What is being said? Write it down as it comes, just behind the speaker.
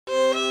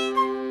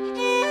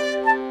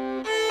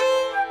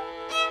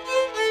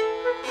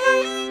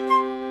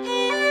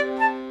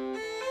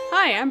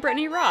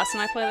Brittany Ross,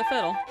 and I play the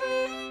fiddle.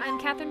 I'm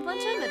Catherine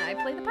Flincham, and I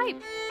play the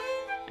pipe.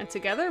 And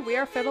together, we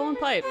are Fiddle and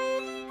Pipe.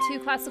 Two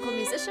classical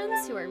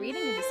musicians who are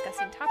reading and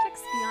discussing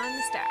topics beyond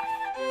the staff.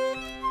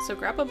 So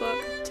grab a book,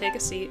 take a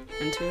seat,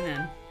 and tune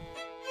in.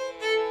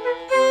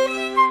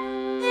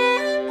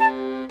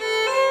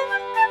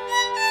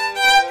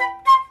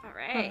 All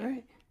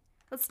right.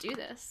 Let's do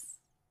this.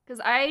 Because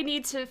I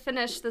need to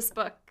finish this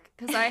book,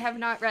 because I have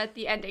not read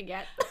the ending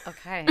yet.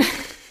 Okay.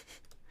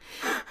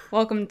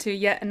 Welcome to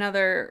yet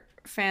another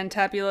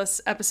fantabulous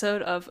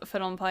episode of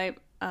Fiddle and Pipe.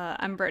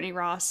 I'm Brittany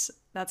Ross.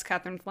 That's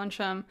Catherine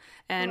Flincham.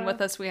 And Hello.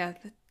 with us, we have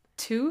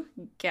two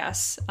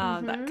guests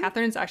that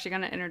Catherine's actually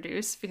going to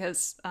introduce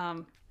because, I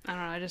don't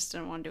know, I just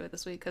didn't want to do it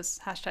this week because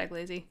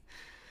 #lazy.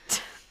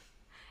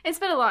 It's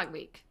been a long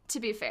week, to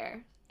be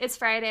fair. It's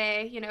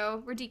Friday, you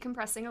know, we're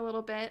decompressing a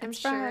little bit, I'm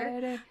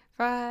sure.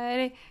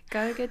 Friday,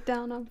 gotta get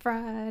down on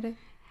Friday.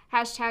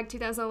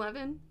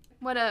 #2011.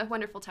 What a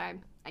wonderful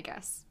time, I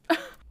guess.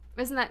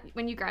 Isn't that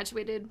when you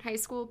graduated high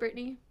school,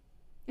 Brittany?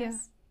 Yeah.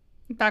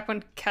 Back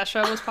when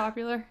Kesha was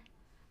popular.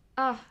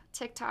 Oh,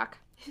 TikTok.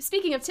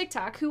 Speaking of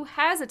TikTok, who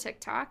has a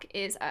TikTok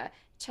is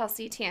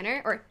Chelsea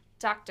Tanner, or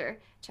Dr.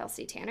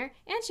 Chelsea Tanner,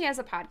 and she has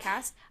a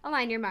podcast,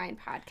 Align Your Mind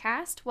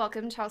podcast.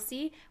 Welcome,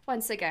 Chelsea,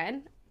 once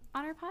again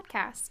on our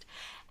podcast.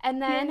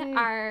 And then Yay.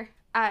 our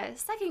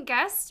second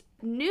guest,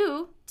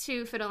 new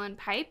to Fiddle and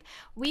Pipe,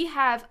 we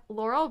have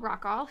Laurel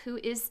Rockall, who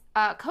is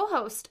a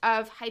co-host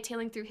of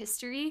Hightailing Through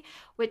History,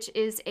 which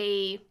is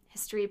a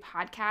history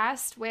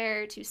podcast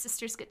where two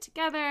sisters get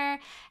together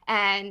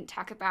and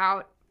talk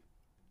about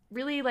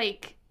really,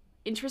 like,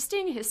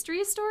 interesting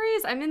history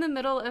stories. I'm in the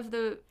middle of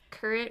the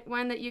current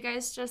one that you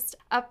guys just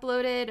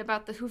uploaded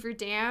about the Hoover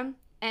Dam,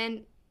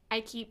 and I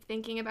keep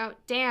thinking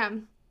about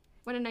dam.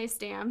 What a nice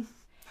dam.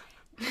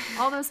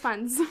 All those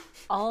puns.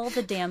 All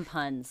the damn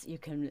puns you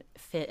can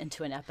fit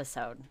into an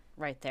episode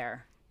right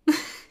there.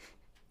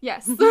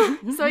 Yes.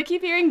 So I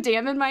keep hearing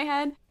dam in my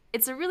head.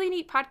 It's a really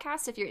neat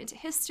podcast if you're into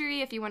history,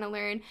 if you want to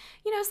learn,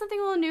 you know, something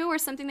a little new or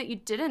something that you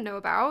didn't know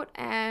about,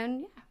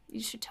 and yeah,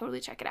 you should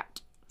totally check it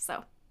out.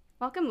 So,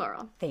 welcome,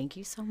 Laurel. Thank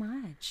you so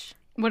much.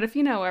 What if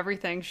you know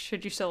everything?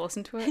 Should you still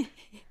listen to it?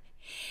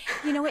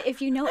 You know what?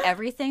 If you know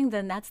everything,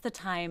 then that's the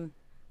time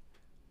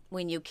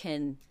when you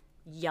can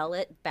yell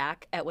it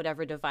back at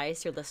whatever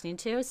device you're listening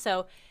to.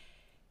 So,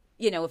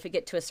 you know, if we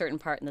get to a certain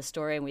part in the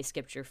story and we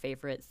skipped your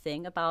favorite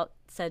thing about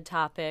said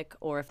topic,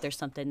 or if there's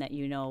something that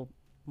you know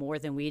more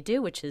than we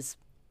do, which is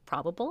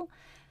probable,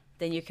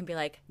 then you can be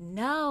like,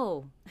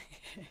 no,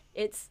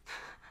 it's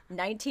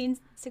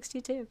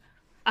 1962.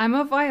 I'm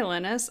a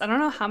violinist. I don't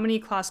know how many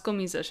classical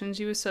musicians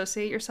you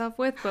associate yourself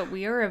with, but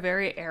we are a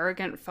very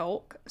arrogant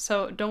folk.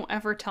 So don't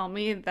ever tell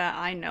me that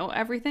I know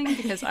everything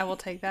because I will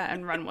take that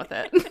and run with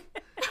it.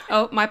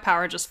 Oh, my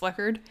power just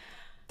flickered.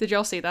 Did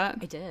y'all see that?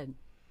 I did.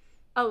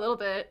 A little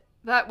bit.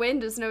 That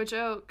wind is no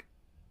joke.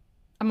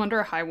 I'm under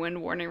a high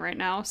wind warning right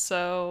now,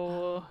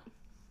 so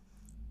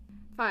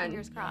Fun.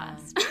 Fingers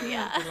crossed.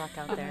 Yeah. Good luck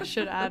out there. I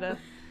should add a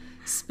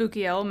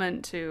spooky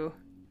element to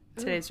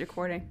today's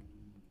recording.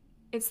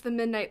 It's the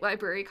Midnight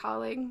Library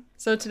calling.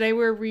 So today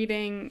we're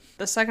reading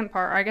the second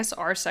part, or I guess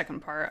our second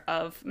part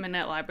of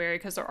Midnight Library,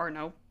 because there are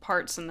no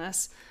parts in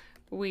this.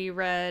 We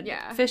read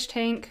Fish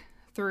Tank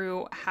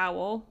through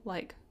Howl,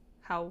 like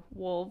how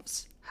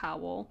wolves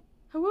howl.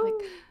 Hello.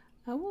 Like,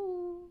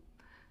 howl.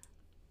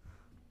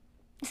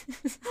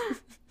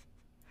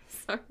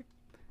 Sorry.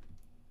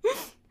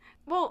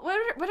 Well,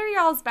 what are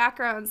y'all's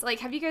backgrounds? Like,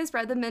 have you guys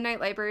read the Midnight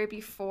Library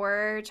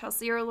before,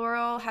 Chelsea or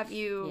Laurel? Have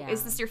you? Yeah.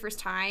 Is this your first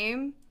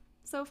time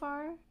so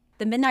far?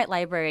 The Midnight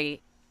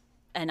Library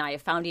and I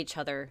found each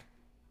other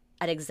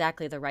at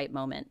exactly the right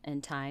moment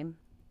in time,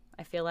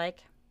 I feel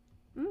like.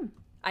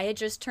 I had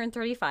just turned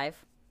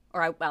 35,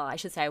 or I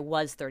should say I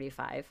was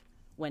 35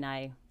 when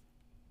I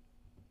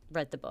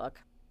read the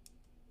book,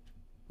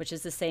 which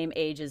is the same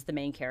age as the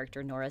main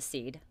character, Nora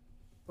Seed.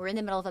 We're in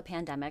the middle of a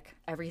pandemic.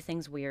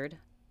 Everything's weird.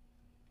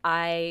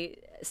 I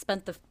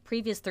spent the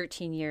previous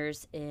 13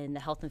 years in the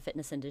health and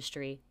fitness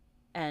industry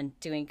and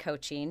doing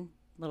coaching,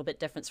 a little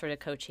bit different sort of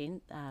coaching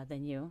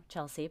than you,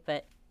 Chelsea,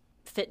 but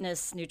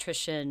fitness,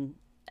 nutrition,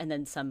 and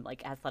then some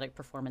like athletic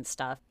performance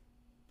stuff.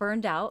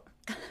 Burned out,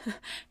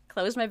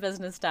 closed my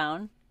business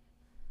down,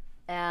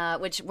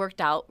 which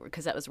worked out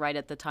because that was right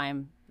at the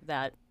time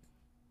that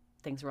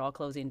things were all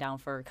closing down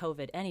for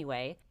COVID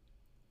anyway.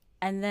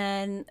 And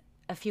then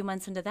a few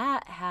months into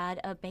that,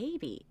 had a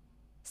baby.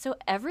 So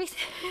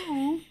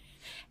everything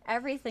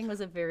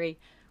was a very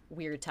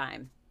weird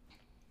time.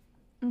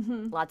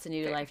 Lots of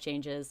new life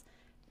changes.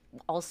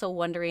 Also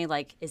wondering,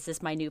 like, is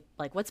this my new,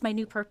 like, what's my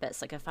new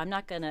purpose? Like, if I'm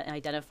not going to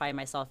identify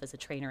myself as a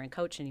trainer and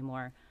coach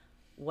anymore,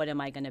 what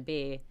am I going to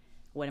be?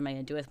 What am I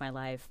going to do with my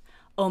life?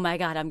 Oh my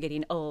God, I'm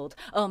getting old.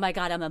 Oh my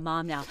God, I'm a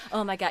mom now.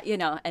 Oh my God, you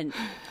know, and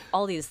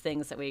all these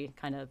things that we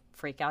kind of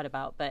freak out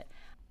about. But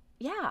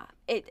yeah,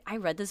 I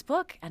read this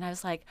book and I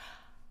was like,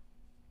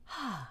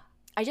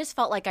 I just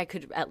felt like I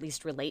could at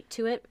least relate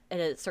to it at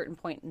a certain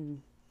point.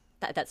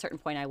 At that certain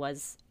point I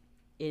was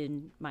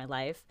in my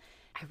life.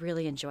 I I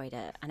really enjoyed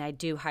it, and I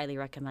do highly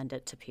recommend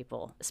it to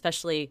people,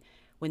 especially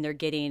when they're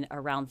getting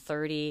around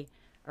 30,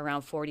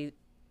 around 40,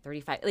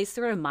 35, at least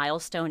they're in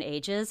milestone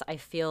ages. I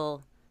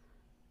feel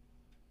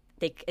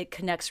it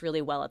connects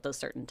really well at those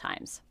certain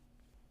times.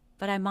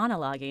 But I'm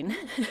monologuing.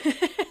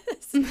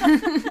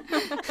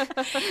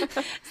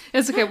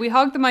 It's okay. We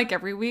hog the mic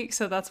every week,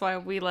 so that's why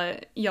we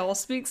let y'all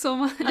speak so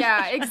much.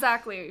 Yeah,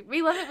 exactly.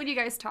 We love it when you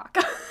guys talk.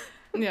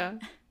 Yeah.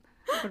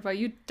 What about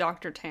you,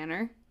 Dr.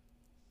 Tanner?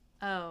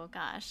 Oh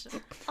gosh,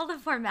 all the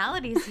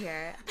formalities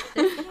here.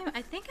 This game,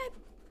 I think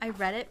I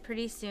read it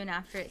pretty soon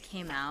after it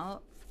came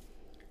out.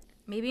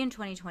 Maybe in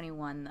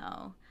 2021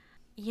 though.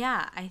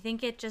 Yeah, I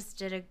think it just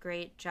did a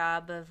great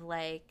job of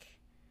like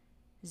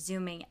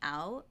zooming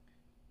out.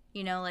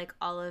 You know, like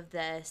all of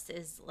this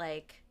is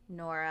like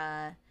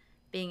Nora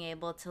being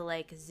able to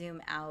like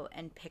zoom out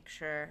and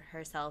picture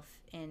herself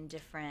in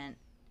different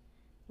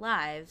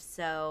lives.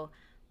 So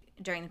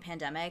during the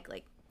pandemic,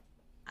 like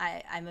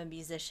I'm a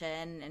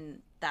musician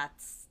and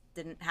that's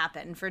didn't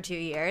happen for 2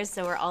 years.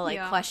 So we're all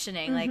like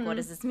questioning like, what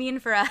does this mean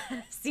for us?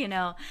 You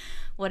know,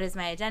 what is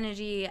my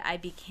identity? I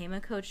became a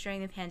coach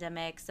during the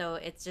pandemic. So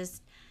it's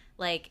just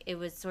like, it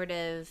was sort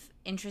of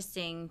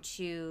interesting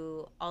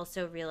to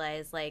also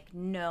realize like,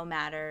 no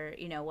matter,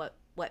 you know,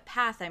 what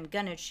path I'm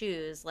gonna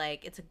choose,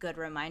 like it's a good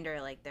reminder,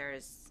 like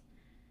there's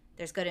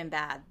good and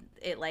bad.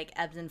 It like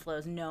ebbs and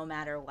flows no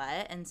matter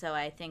what. And so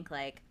I think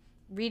like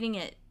reading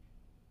it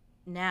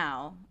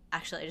now,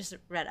 actually I just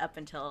read up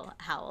until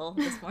Howl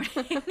this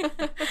morning.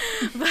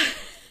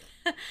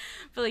 but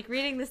like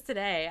reading this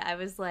today, I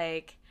was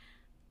like,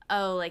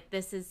 oh, like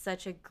this is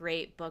such a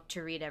great book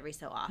to read every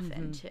so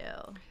often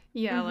too.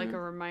 Yeah, like a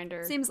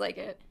reminder. Seems like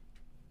it.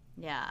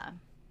 Yeah.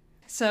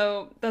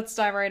 So let's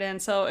dive right in.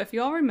 So if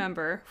you all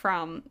remember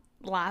from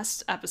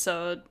last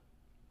episode,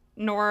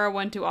 Nora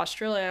went to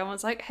Australia and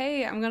was like,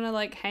 hey, I'm going to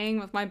like hang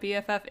with my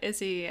BFF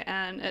Izzy.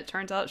 And it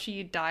turns out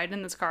she died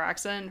in this car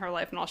accident. Her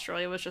life in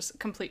Australia was just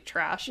complete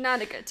trash.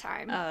 Not a good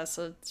time.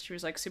 So she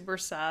was like super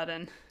sad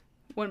and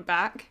went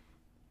back.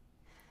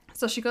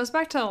 So she goes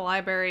back to the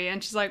library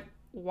and she's like,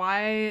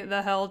 why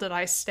the hell did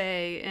I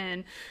stay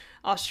in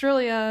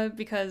Australia?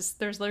 Because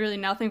there's literally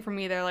nothing for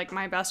me there. Like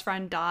my best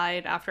friend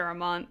died after a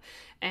month.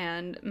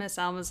 And Miss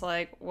Alma's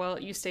like, well,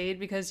 you stayed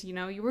because, you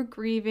know, you were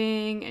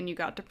grieving and you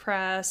got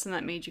depressed and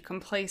that made you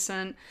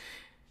complacent.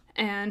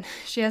 And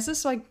she has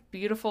this like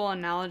beautiful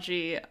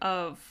analogy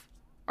of,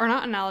 or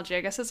not analogy,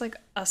 I guess it's like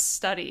a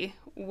study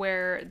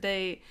where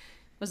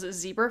was it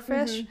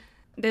zebrafish?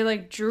 They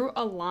like drew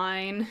a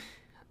line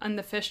on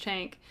the fish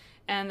tank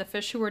and the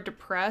fish who were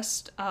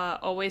depressed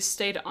always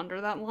stayed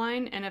under that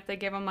line. And if they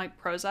gave them like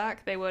Prozac,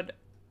 they would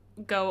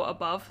go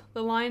above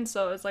the line.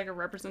 So it's like a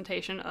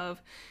representation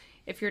of,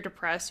 if you're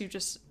depressed, you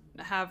just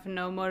have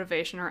no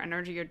motivation or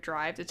energy or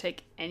drive to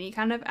take any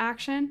kind of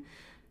action.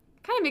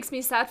 Kind of makes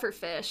me sad for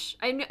fish.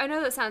 I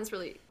know that sounds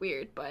really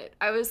weird, but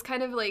I was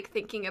kind of like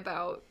thinking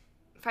about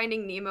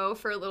Finding Nemo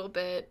for a little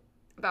bit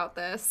about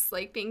this,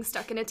 like being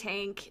stuck in a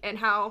tank and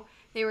how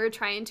they were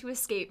trying to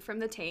escape from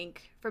the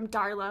tank, from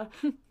Darla.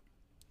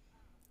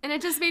 And it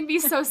just made me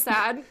so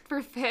sad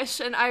for fish,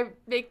 and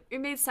it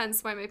made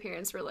sense why my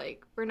parents were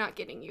like, we're not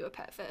getting you a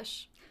pet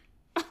fish.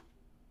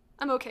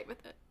 I'm okay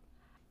with it.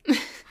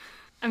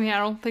 I mean, I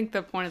don't think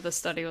the point of the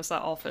study was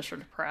that all fish are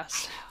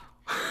depressed.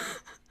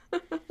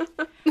 But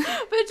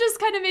it just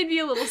kind of made me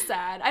a little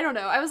sad. I don't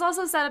know. I was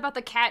also sad about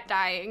the cat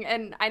dying,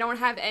 and I don't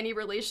have any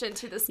relation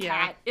to this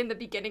cat in the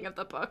beginning of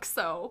the book,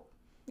 so...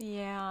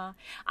 Yeah.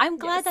 I'm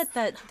glad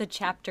that the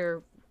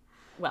chapter,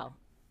 well,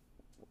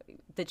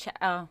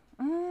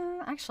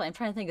 actually, I'm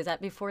trying to think, is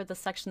that before the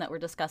section that we're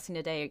discussing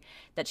today,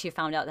 that she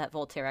found out that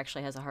Voltaire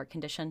actually has a heart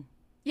condition?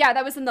 Yeah,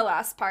 that was in the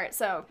last part,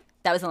 so...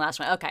 That was in the last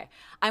one. Okay.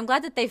 I'm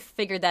glad that they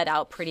figured that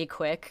out pretty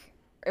quick,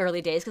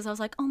 early days, because I was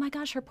like, oh my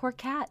gosh, her poor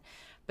cat.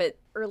 But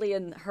early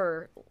in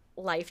her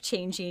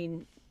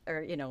life-changing,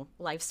 or, you know,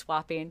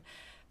 life-swapping,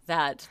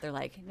 that they're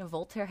like, you know,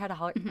 Voltaire had a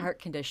heart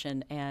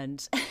condition,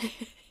 and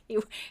he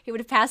would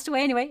have passed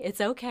away anyway. It's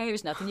okay.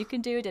 There's nothing you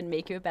can do. It didn't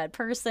make you a bad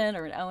person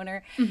or an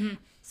owner.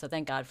 So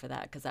thank God for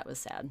that, because that was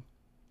sad.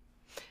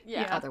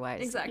 Yeah,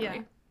 otherwise. Exactly.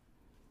 Yeah.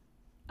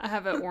 I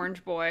have an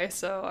orange boy,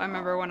 so I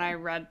remember when I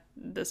read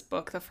this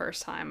book the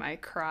first time, I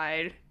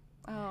cried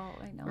I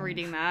know.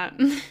 reading that.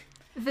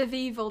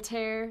 Vivi,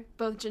 Voltaire,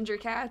 both ginger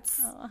cats.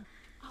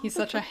 He's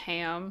such a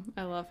ham.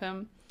 I love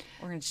him.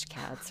 Orange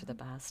cats are the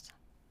best.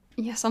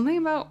 Yeah, something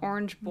about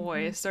orange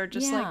boys. They're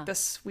just like the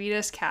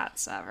sweetest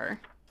cats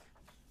ever.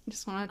 I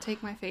just want to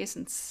take my face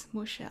and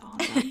smoosh it on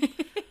them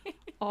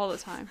all the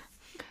time.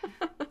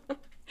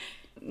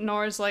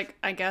 Nora's like,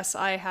 I guess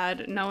I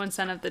had no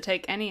incentive to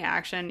take any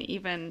action,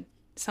 even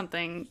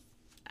something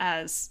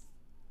as,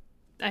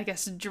 I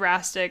guess,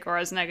 drastic or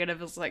as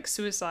negative as like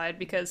suicide,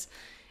 because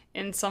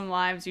in some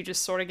lives you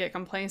just sort of get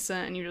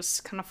complacent and you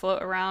just kind of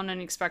float around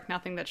and expect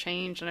nothing to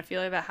change. And I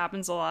feel like that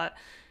happens a lot.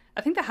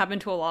 I think that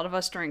happened to a lot of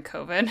us during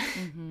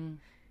COVID.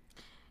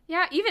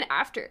 Yeah, even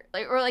after,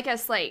 like, or I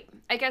guess like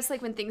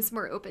when things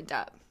more opened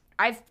up.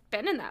 I've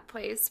been in that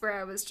place where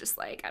I was just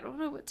like, I don't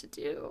know what to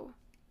do.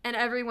 and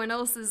everyone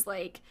else is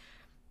like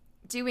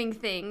doing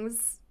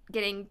things,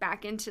 getting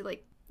back into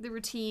like the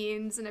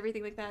routines and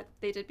everything like that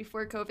they did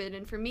before COVID.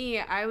 And for me,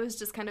 I was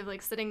just kind of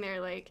like sitting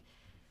there like,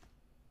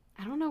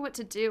 I don't know what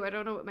to do. I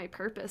don't know what my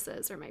purpose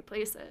is or my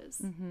place is.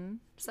 Mm-hmm.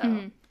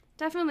 So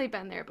definitely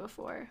been there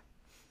before.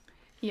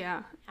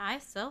 Yeah. I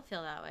still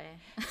feel that way.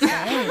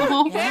 Yeah.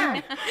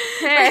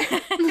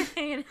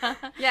 You know?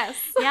 Yes.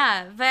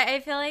 Yeah, but I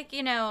feel like,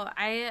 you know,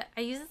 I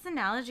use this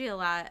analogy a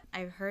lot.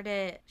 I've heard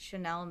it.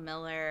 Chanel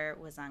Miller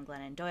was on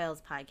Glennon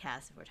Doyle's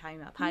podcast, if we're talking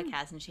about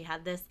podcasts, and she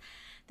had this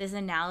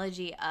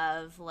analogy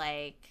of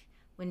like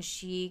when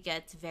she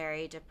gets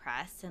very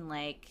depressed and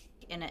like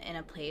in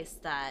a place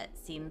that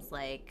seems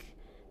like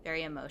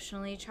very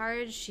emotionally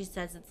charged, she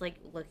says it's like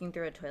looking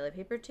through a toilet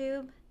paper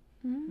tube.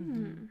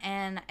 Mm.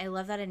 And I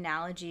love that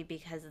analogy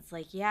because it's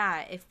like,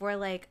 yeah, if we're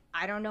like,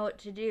 I don't know what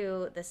to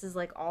do, this is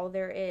like all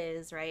there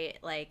is, right?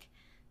 Like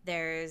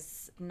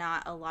there's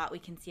not a lot we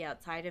can see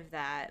outside of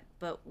that.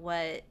 But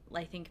what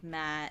I think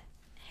Matt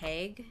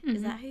Haig,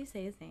 is that how you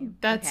say his name?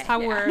 That's Okay,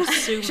 how yeah. we're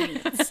assuming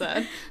it's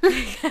said.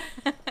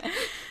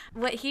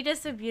 What he does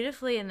so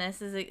beautifully in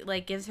this is it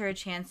like gives her a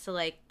chance to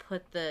like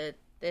put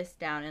this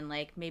down and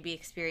like maybe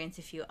experience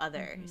a few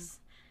others.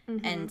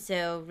 Mm-hmm. And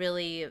so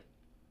really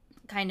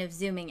kind of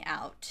zooming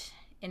out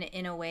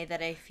in a way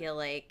that I feel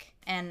like,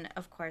 and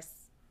of course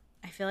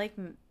I feel like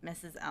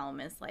Mrs. Elm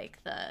is like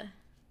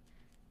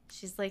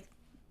she's like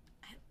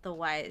the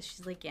wise,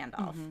 she's like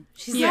Gandalf.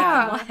 She's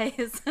like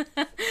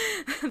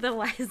the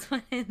wise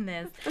one in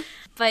this.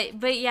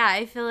 But yeah,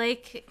 I feel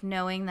like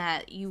knowing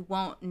that you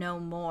won't know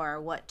more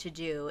what to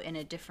do in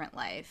a different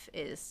life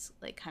is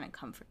like kind of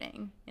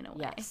comforting in a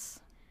way. Yes.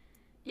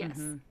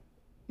 Yes.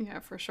 Yeah,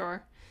 for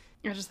sure.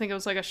 I just think it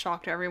was like a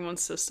shock to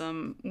everyone's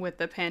system with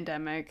the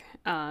pandemic.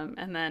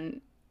 And then,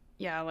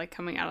 yeah, like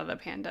coming out of the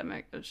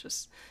pandemic, it was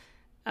just,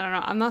 I don't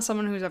know. I'm not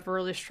someone who's ever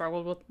really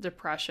struggled with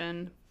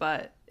depression,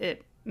 but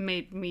it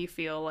made me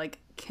feel like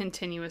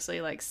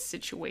continuously like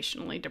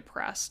situationally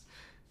depressed.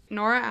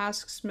 Nora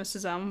asks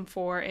Mrs. Elm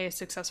for a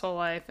successful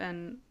life,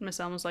 and Miss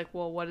Elm was like,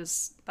 well, what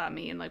does that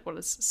mean? Like, what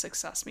does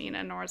success mean?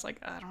 And Nora's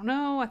like, I don't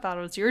know. I thought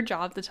it was your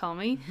job to tell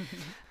me.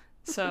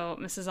 So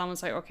Mrs. Elm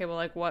was like, okay, well,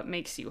 like, what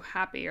makes you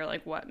happy, or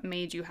like, what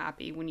made you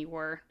happy when you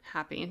were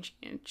happy?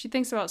 And she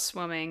thinks about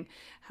swimming,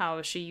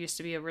 how she used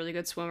to be a really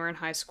good swimmer in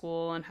high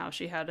school, and how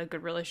she had a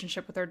good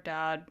relationship with her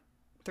dad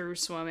through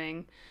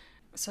swimming.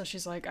 So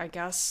she's like, I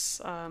guess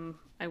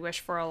I wish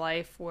for a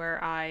life where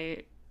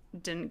I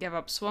didn't give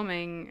up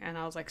swimming, and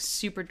I was like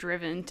super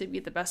driven to be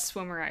the best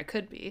swimmer I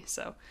could be.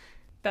 So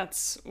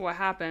that's what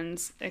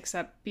happens,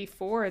 except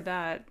before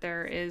that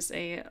there is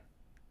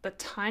the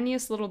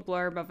tiniest little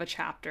blurb of a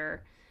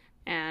chapter,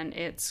 and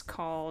it's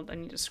called, I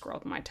need to scroll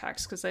up my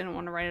text because I don't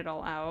want to write it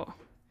all out.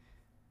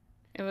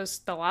 It was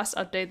the last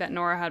update that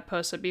Nora had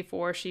posted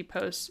before she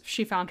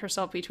found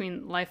herself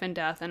between life and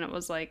death, and it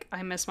was like,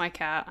 I miss my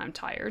cat, I'm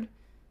tired.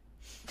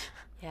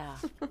 Yeah.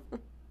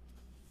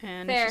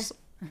 And Fair. it's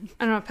just,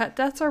 I don't know, pet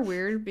deaths are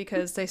weird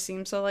because they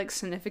seem so like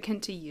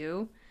significant to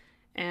you,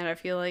 and I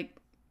feel like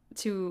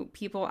to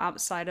people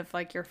outside of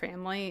like your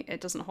family it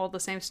doesn't hold the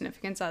same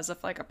significance as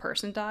if like a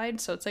person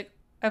died. So it's like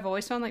I've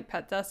always found like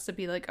pet deaths to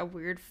be like a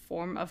weird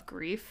form of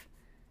grief.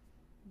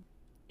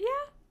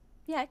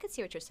 Yeah, I could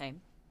see what you're saying.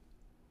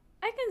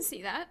 I can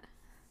see that.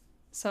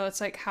 So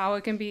it's like how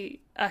it can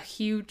be a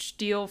huge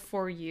deal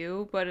for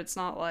you, but it's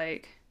not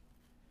like,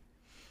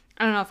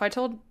 I don't know, if I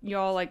told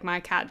y'all like my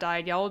cat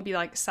died, y'all would be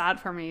like sad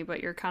for me,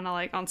 but you're kind of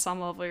like on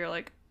some level you're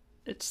like,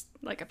 it's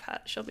like a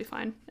pet, she'll be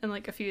fine in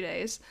like a few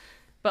days.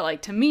 But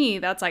like to me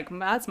that's like,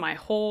 that's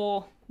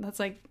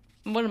like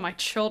one of my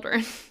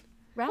children.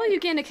 Right. Well, you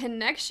gain a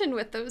connection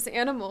with those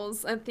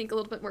animals, I think, a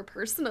little bit more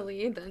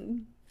personally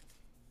than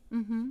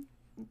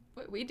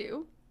what we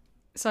do.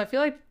 So I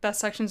feel like that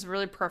section's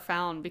really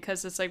profound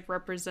because it's like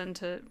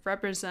representative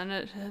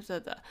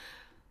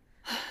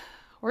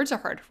words are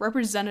hard,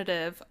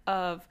 representative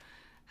of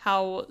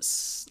how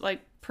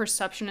like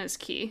perception is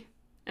key,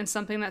 and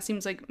something that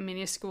seems like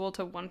minuscule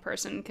to one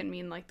person can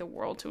mean like the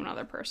world to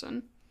another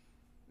person.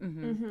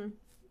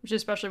 Which,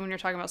 especially when you're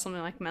talking about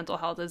something like mental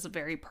health, is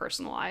very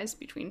personalized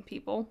between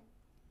people.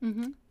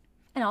 And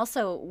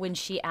also when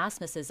she asked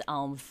Mrs.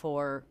 Elm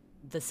for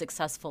the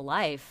successful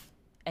life,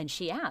 and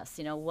she asked,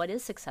 you know, what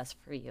is success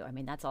for you? I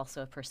mean, that's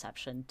also a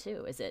perception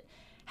too. Is it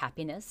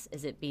happiness?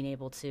 Is it being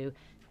able to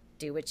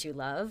do what you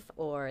love?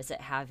 Or is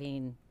it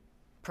having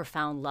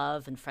profound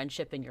love and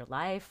friendship in your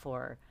life,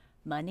 or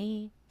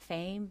money,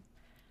 fame?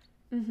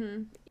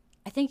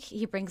 I think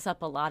he brings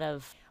up a lot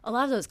of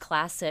those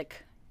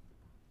classic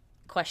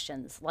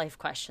questions, life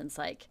questions,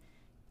 like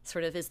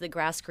sort of, is the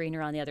grass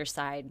greener on the other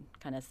side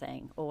kind of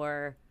thing,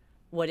 or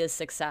what is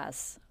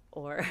success,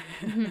 or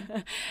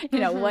you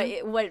know,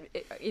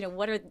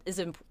 what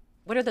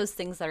are those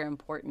things that are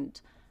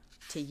important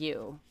to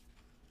you?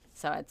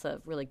 So it's a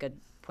really good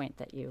point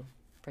that you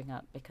bring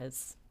up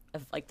because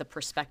of like the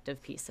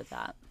perspective piece of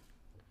that,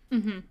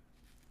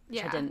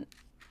 which I didn't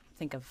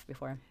think of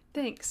before.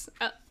 Thanks.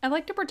 I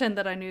like to pretend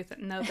that I know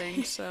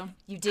things, so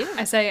You do.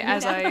 I say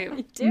as I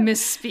You do.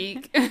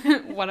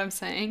 misspeak what I'm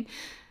saying.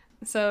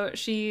 So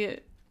she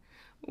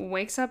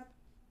wakes up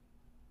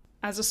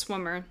as a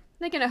swimmer.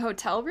 Like in a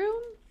hotel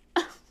room?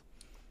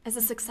 As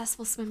a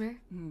successful swimmer,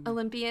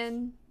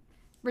 Olympian,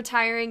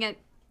 retiring at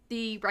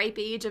the ripe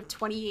age of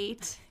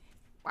 28.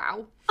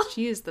 Wow.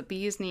 She is the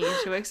bee's knees.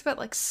 She wakes up at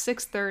like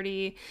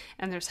 6:30,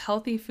 and there's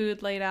healthy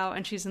food laid out,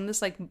 and she's in this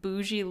like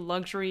bougie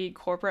luxury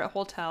corporate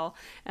hotel,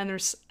 and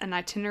there's an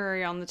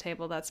itinerary on the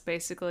table that's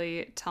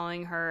basically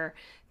telling her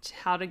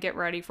how to get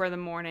ready for the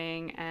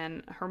morning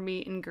and her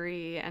meet and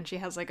greet, and she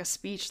has like a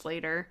speech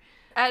later.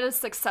 At a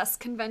success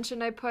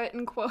convention, I put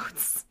in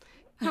quotes.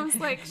 I was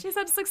like, she's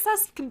at a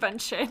success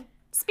convention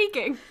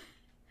speaking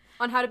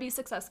on how to be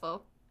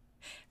successful.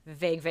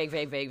 Vague. Very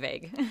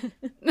vague.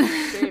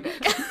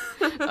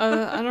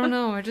 I don't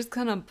know. I just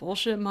kind of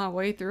bullshit my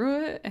way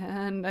through it,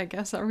 and I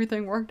guess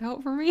everything worked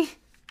out for me.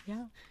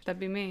 Yeah. That'd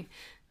be me.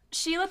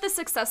 She let the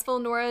successful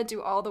Nora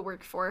do all the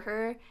work for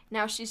her.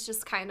 Now she's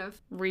just kind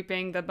of,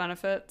 Reaping the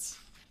benefits.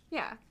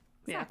 yeah,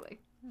 Yeah. exactly.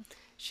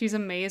 She's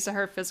amazed at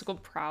her physical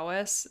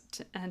prowess,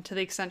 and to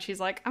the extent she's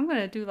like, I'm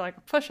gonna do like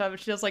a push-up.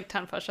 She does like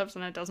 10 push-ups,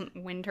 and it doesn't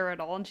wind her at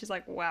all. And she's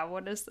like, wow,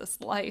 what is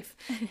this life?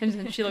 And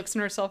then she looks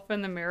in herself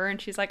in the mirror,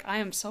 and she's like, I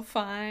am so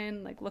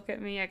fine. Like, look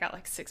at me. I got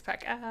like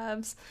 6-pack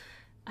abs.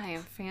 I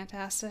am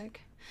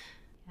fantastic.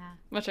 Yeah.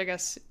 Which I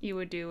guess you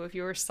would do if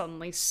you were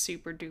suddenly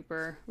super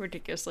duper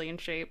ridiculously in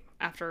shape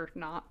after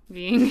not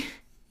being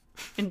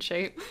in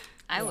shape.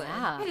 I would.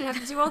 I didn't have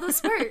to do all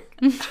this work.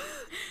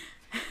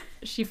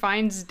 She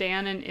finds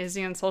Dan and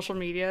Izzy on social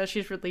media.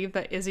 She's relieved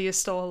that Izzy is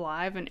still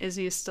alive and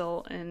Izzy is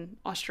still in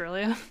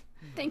Australia.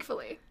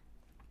 Thankfully.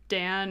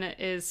 Dan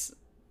is,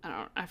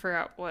 I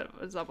forgot what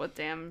was up with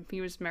Dan.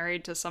 He was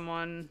married to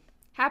someone.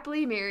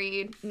 Happily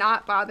married,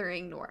 not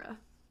bothering Nora.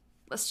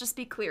 Let's just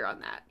be clear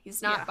on that.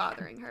 He's not Yeah.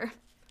 bothering her.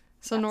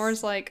 So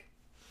Nora's like,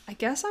 I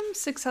guess I'm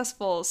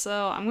successful,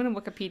 so I'm going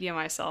to Wikipedia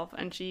myself.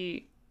 And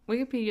she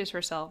Wikipedia's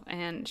herself,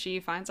 and she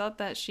finds out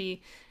that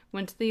she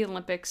went to the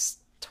Olympics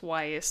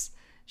twice.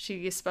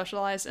 She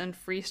specialized in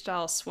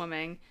freestyle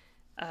swimming.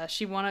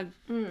 She won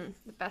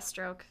The best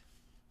stroke.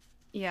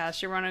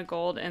 she won a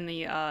gold in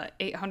the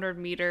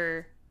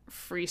 800-meter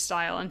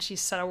freestyle, and she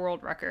set a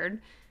world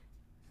record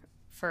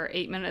for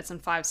 8 minutes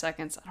and 5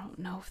 seconds. I don't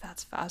know if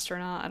that's fast or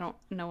not. I don't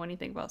know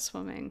anything about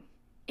swimming.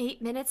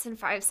 8 minutes and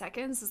 5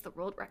 seconds is the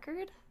world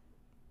record?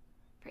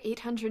 For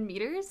 800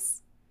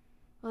 meters?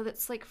 Well,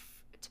 that's like,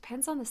 it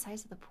depends on the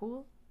size of the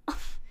pool. I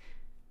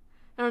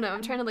don't know.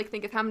 I'm trying to like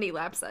think of how many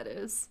laps that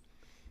is,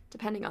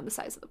 depending on the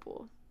size of the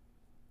pool.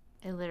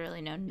 I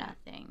literally know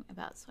nothing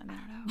about swimming.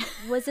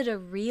 Was it a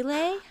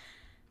relay?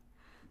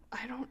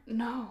 I don't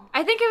know.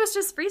 I think it was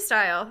just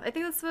freestyle. I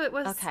think that's what it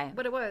was. Okay.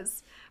 What it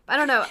was. I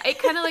don't know. It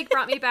kind of like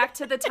brought me back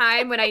to the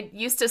time when I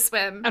used to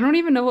swim. I don't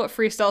even know what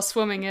freestyle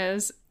swimming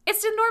is.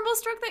 It's the normal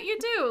stroke that you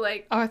do.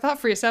 Like, Oh, I thought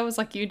freestyle was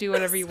like you do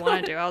whatever you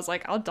want to do. I was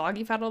like, I'll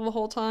doggy paddle the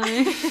whole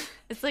time.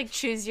 It's like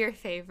choose your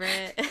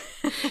favorite.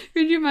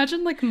 Could you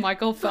imagine like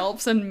Michael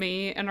Phelps and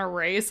me in a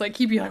race? Like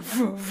he'd be like,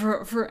 vroom,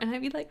 vroom, vroom, and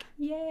I'd be like,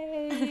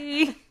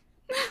 yay.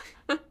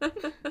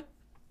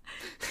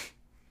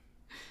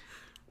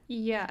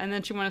 Yeah, and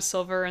then she won a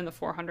silver in the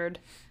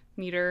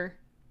 400-meter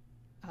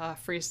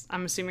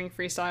I'm assuming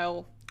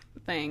freestyle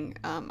thing.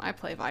 I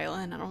play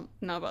violin. I don't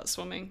know about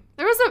swimming.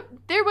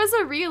 there was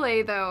a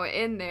relay though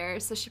in there,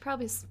 so she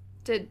probably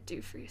did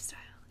do freestyle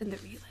in the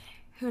relay.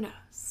 Who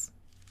knows?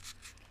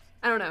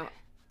 I don't know.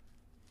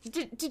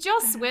 Did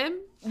y'all swim?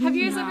 Have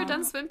you guys ever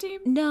done swim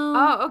team? No.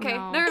 Oh, okay.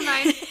 No. Never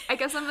mind. I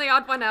guess I'm the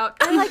odd one out.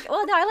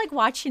 I like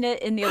watching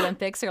it in the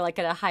Olympics or like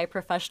at a high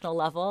professional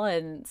level,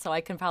 and so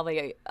I can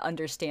probably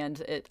understand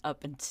it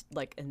up and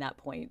like in that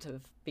point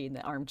of being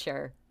the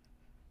armchair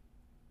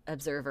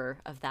observer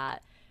of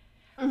that.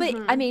 But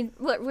I mean,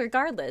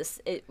 regardless,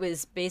 it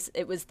was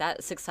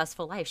that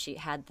successful life. She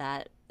had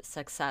that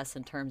success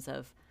in terms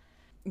of,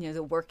 you know,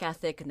 the work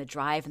ethic and the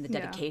drive and the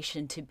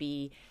dedication to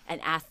be an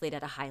athlete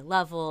at a high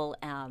level.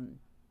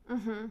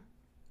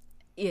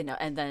 You know,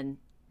 and then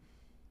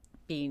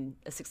being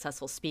a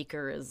successful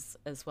speaker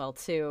as well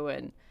too.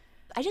 And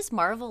I just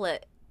marvel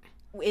at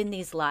in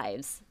these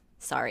lives.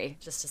 Sorry,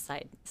 just a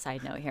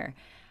side note here.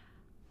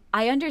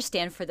 I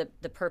understand for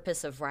the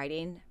purpose of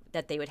writing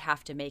that they would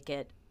have to make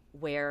it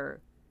where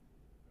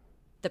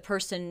the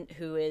person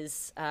who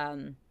is,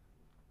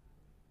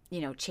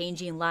 you know,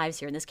 changing lives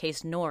here, in this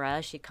case,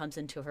 Nora, she comes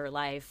into her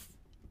life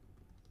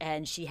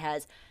and she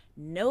has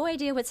no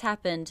idea what's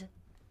happened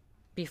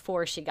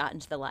before she got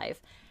into the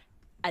life.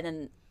 And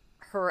then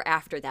her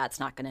after that's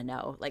not going to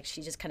know. Like,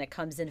 she just kind of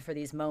comes in for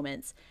these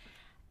moments.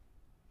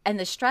 And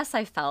the stress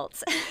I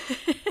felt,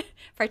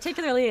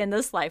 particularly in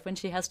this life when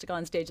she has to go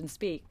on stage and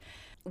speak,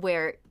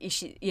 where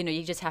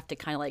you just have to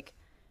kind of like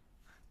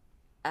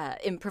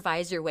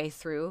improvise your way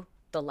through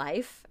the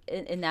life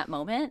in that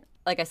moment.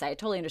 Like I said, I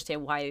totally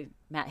understand why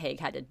Matt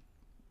Haig had to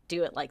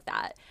do it like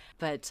that.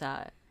 But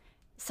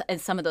in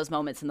some of those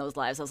moments in those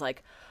lives, I was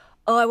like,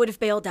 oh, I would have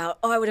bailed out.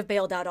 Oh, I would have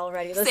bailed out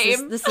already.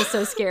 Same. This is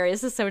so scary.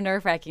 This is so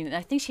nerve-wracking. And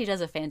I think she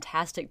does a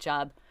fantastic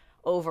job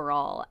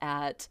overall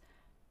at,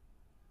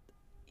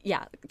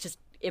 just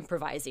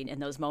improvising in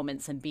those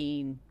moments and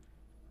being,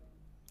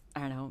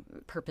 I don't know,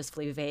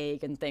 purposefully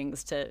vague and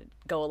things to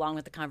go along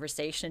with the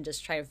conversation,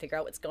 just trying to figure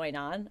out what's going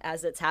on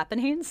as it's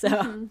happening.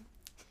 So,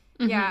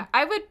 Yeah,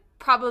 I would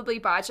probably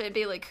botch it and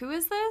be like, who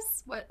is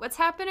this? What's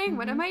happening?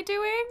 What am I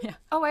doing? Yeah.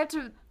 Oh, I have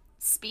to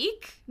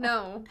speak?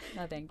 No.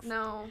 no thanks.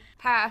 No.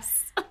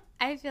 Pass.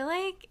 I feel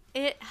like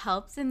it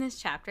helps in this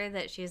chapter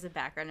that she has a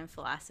background in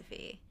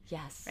philosophy,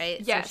 Yes. right?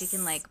 Yes. So she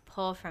can like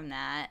pull from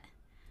that,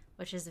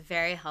 which is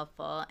very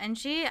helpful. And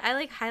I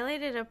like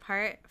highlighted a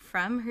part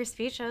from her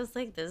speech. I was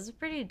like, this is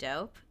pretty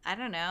dope. I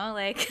don't know.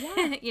 Like,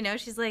 you know,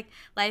 she's like,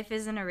 life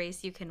isn't a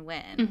race you can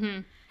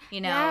win. You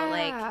know,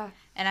 like,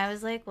 and I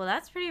was like, well,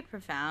 that's pretty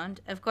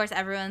profound. Of course,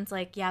 everyone's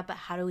like, yeah, but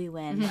how do we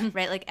win?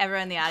 Right? Like,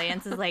 everyone in the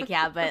audience is like,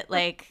 yeah, but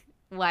like,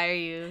 why are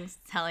you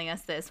telling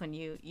us this when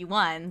you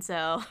won?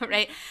 So,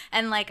 right?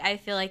 And like, I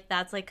feel like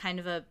that's like kind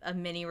of a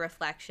mini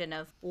reflection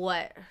of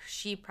what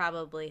she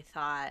probably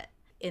thought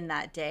in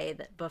that day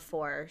that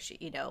before she,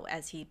 you know,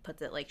 as he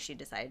puts it, like she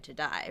decided to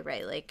die,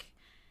 right? Like,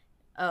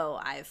 oh,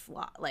 I've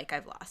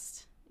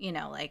lost, you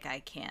know, like I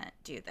can't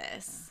do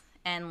this.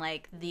 And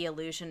like the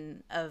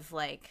illusion of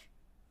like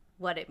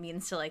what it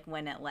means to like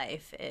win at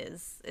life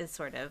is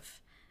sort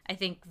of, I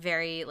think,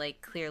 very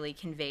like clearly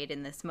conveyed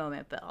in this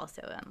moment, but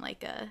also on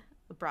like a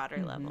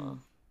broader level.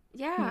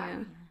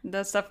 Yeah.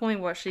 That's definitely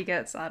what she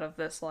gets out of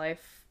this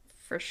life,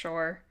 for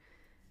sure.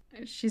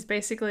 She's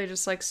basically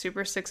just like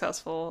super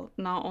successful.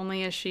 Not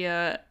only is she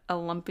a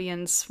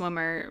Olympian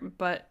swimmer,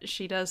 but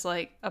she does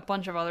like a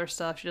bunch of other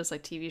stuff. She does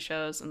like TV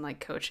shows and like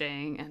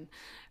coaching and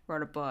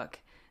wrote a book.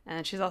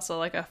 And she's also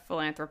like a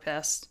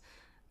philanthropist.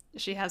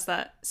 She has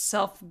that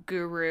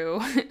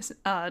self-guru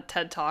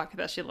TED Talk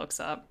that she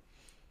looks up.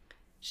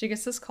 She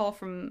gets this call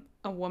from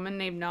a woman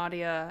named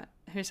Nadia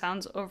who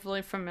sounds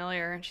overly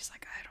familiar. And she's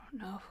like, I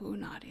don't know who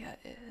Nadia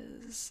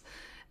is.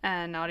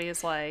 And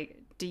Nadia's like,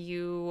 do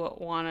you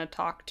want to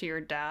talk to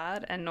your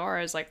dad? And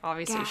Nora is like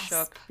obviously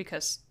shook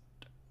because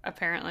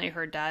apparently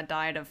her dad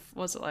died of,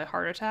 was it like a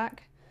heart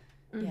attack?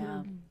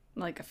 Yeah.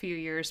 Like a few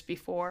years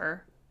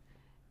before.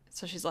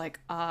 So she's like,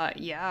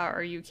 yeah,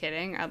 are you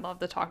kidding? I'd love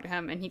to talk to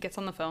him. And he gets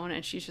on the phone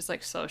and she's just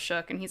like so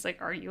shook. And he's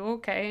like, are you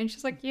okay? And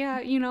she's like,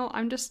 yeah, you know,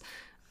 I'm just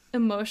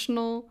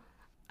emotional.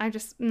 I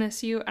just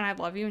miss you and I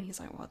love you. And he's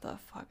like, what the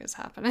fuck is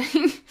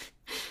happening?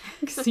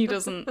 Because he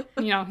doesn't,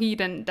 you know, he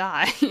didn't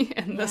die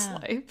in this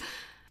life.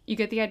 You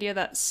get the idea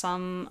that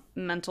some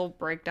mental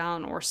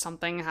breakdown or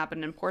something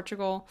happened in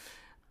Portugal.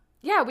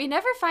 Yeah, we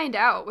never find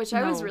out, which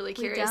I was No, really we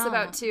curious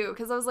about don't. too,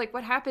 because I was like,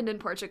 what happened in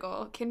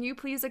Portugal? Can you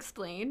please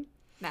explain,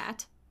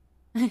 Matt?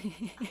 We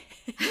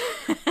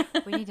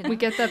need to know. We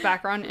get the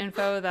background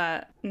info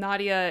that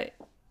Nadia,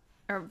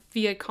 or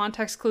via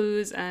context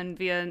clues and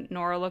via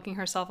Nora looking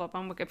herself up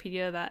on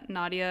Wikipedia, that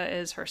Nadia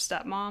is her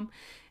stepmom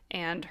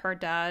and her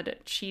dad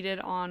cheated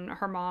on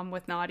her mom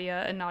with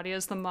Nadia, and Nadia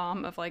is the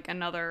mom of like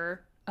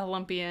another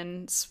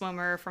Olympian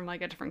swimmer from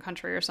like a different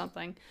country or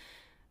something.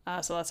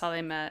 So that's how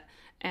they met.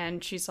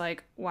 And she's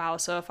like, wow,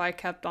 so if I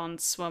kept on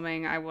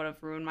swimming, I would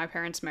have ruined my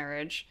parents'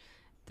 marriage.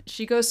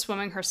 She goes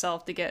swimming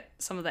herself to get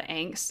some of the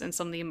angst and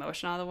some of the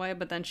emotion out of the way,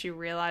 but then she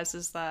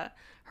realizes that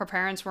her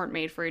parents weren't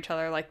made for each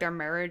other. Like their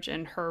marriage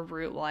and her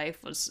root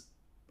life was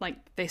like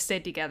they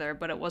stayed together,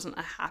 but it wasn't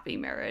a happy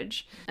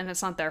marriage. And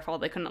it's not their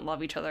fault they couldn't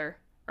love each other,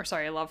 or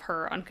sorry, love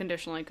her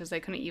unconditionally, because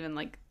they couldn't even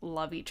like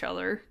love each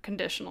other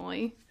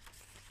conditionally.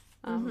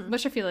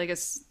 Which I feel like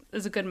is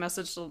a good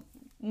message to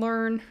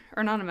learn,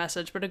 or not a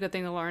message, but a good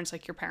thing to learn. It's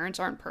like your parents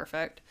aren't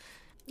perfect.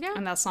 Yeah.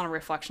 And that's not a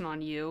reflection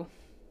on you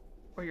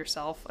or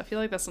yourself. I feel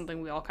like that's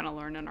something we all kind of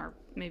learn in our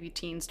maybe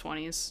teens,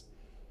 20s.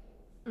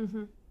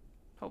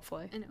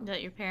 Hopefully.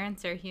 That your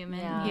parents are human.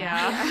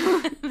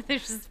 Yeah. They're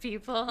just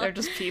people. They're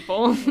just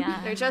people.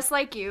 Yeah. They're just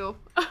like you.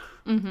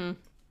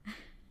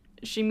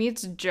 She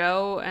meets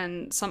Joe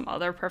and some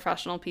other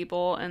professional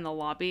people in the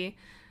lobby.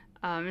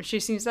 And she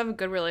seems to have a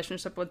good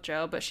relationship with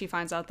Joe, but she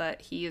finds out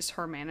that he is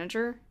her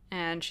manager.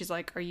 And she's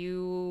like, are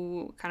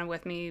you kind of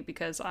with me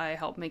because I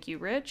help make you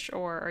rich?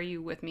 Or are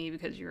you with me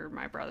because you're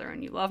my brother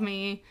and you love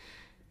me?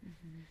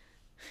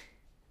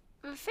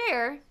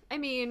 Fair. I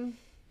mean,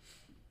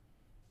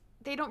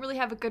 they don't really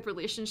have a good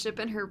relationship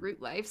in her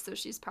root life, so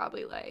she's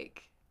probably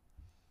like,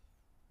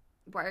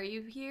 why are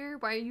you here?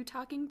 Why are you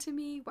talking to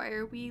me? Why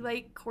are we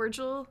like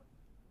cordial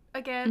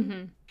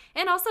again?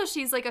 And also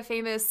she's like a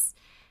famous,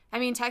 I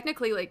mean,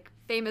 technically like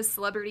famous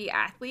celebrity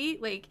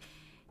athlete. Like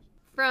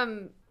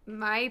from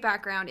my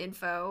background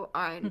info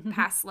on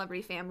past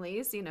celebrity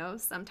families, you know,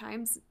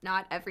 sometimes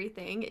not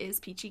everything is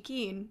peachy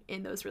keen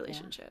in those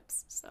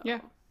relationships. So Yeah.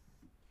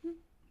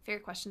 fair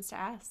questions to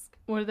ask.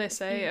 What do they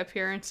say?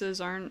 Appearances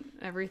aren't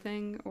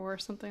everything, or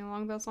something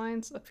along those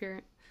lines?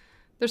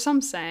 There's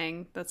some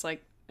saying that's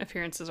like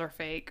appearances are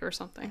fake or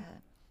something.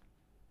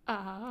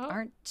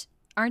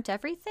 Aren't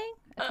everything?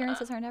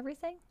 Appearances aren't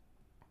everything?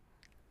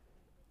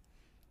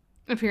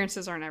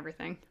 Appearances aren't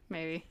everything,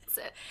 maybe. That's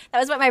it. That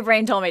was what my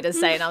brain told me to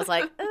say, and I was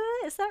like,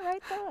 is that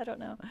right, though? I don't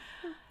know.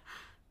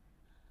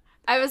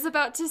 I was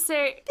about to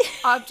say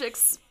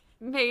objects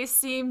may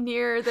seem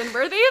nearer than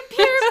where they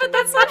appear, but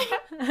that's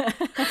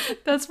not.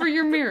 That's for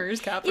your mirrors,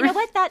 Catherine. You know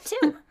what? That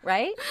too,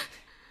 right?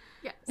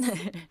 Yes.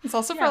 It's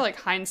also for, like,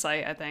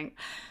 hindsight, I think.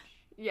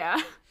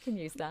 Yeah. Can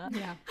use that.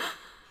 Yeah.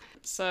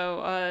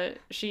 So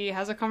she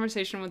has a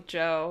conversation with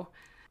Joe.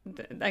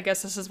 I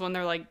guess this is when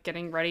they're, like,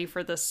 getting ready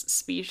for this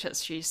speech that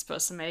she's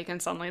supposed to make, and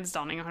suddenly it's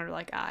dawning on her,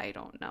 like, I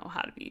don't know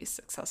how to be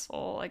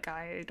successful. Like,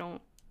 I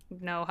don't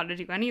know how to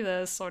do any of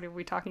this. What are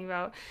we talking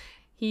about?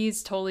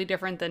 He's totally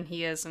different than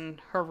he is in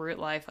her root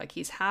life. Like,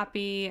 he's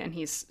happy, and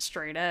he's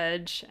straight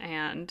edge,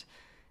 and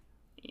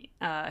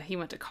he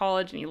went to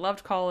college, and he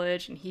loved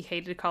college, and he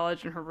hated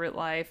college in her root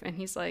life. And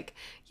he's like,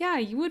 yeah,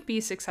 you would be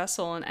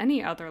successful in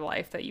any other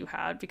life that you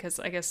had, because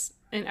I guess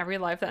in every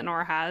life that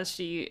Nora has,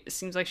 she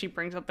seems like she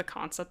brings up the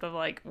concept of,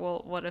 like,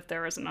 well, what if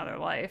there was another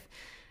life?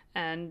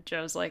 And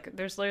Joe's like,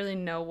 there's literally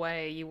no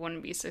way you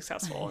wouldn't be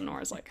successful. And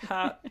Nora's like,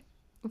 ha,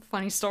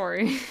 funny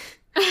story.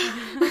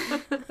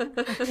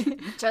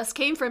 Just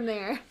came from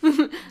there.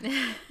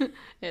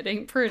 It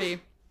ain't pretty.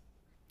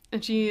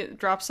 And she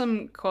drops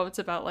some quotes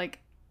about, like,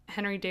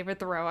 Henry David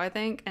Thoreau, I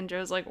think. And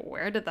Joe's like,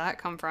 where did that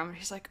come from? And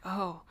she's like,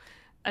 oh,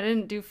 I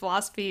didn't do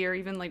philosophy or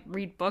even, like,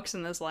 read books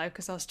in this life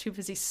because I was too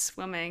busy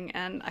swimming.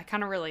 And I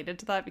kind of related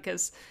to that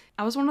because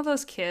I was one of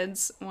those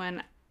kids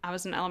when I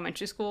was in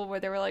elementary school where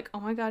they were like, oh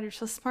my God, you're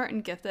so smart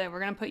and gifted. We're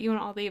going to put you in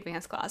all the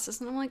advanced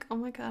classes. And I'm like, oh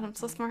my God, I'm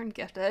so smart and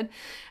gifted.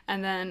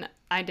 And then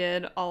I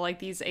did all, like,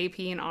 these AP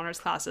and honors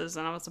classes,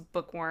 and I was a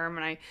bookworm,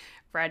 and I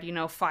read,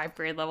 5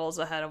 grade levels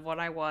ahead of what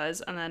I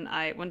was. And then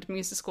I went to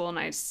music school and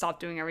I stopped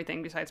doing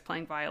everything besides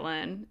playing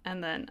violin.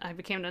 And then I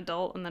became an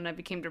adult, and then I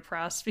became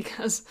depressed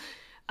because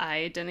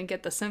I didn't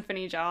get the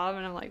symphony job.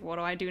 And I'm like, what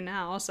do I do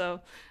now? So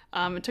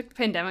it took the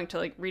pandemic to,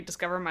 like,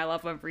 rediscover my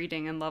love of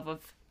reading and love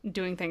of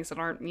doing things that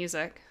aren't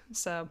music.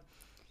 So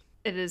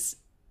it is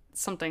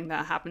something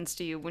that happens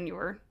to you when you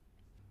were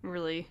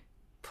really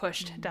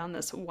pushed down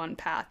this one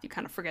path. You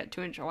kind of forget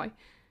to enjoy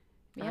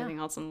everything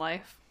else in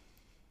life.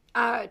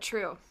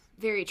 True.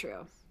 Very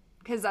true.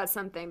 Because that's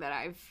something that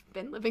I've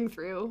been living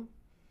through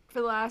for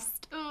the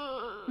last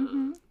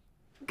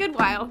good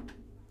while.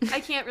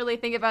 I can't really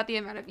think about the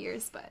amount of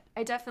years, but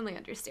I definitely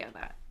understand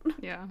that.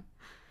 Yeah.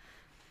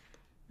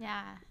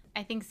 Yeah.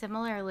 I think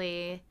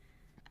similarly,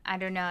 I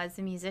don't know, as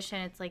a musician,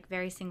 it's like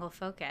very single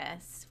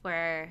focus,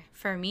 where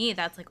for me,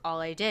 that's like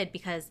all I did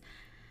because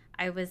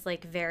I was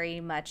like very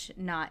much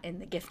not in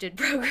the gifted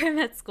program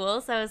at school.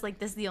 So I was like,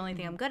 this is the only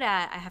thing I'm good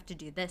at. I have to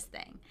do this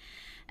thing.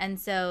 And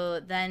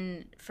so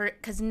then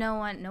because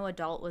no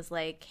adult was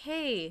like,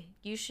 hey,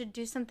 you should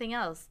do something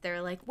else.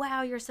 They're like,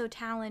 wow, you're so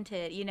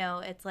talented.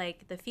 It's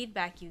like the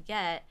feedback you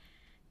get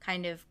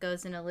kind of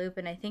goes in a loop.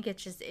 And I think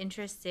it's just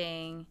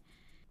interesting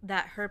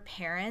that her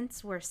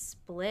parents were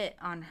split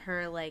on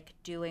her, like,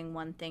 doing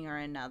one thing or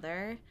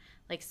another.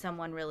 Like,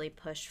 someone really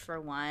pushed for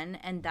one.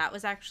 And that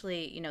was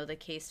actually, the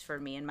case for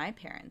me and my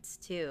parents,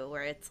 too,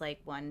 where it's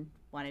like one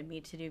wanted me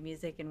to do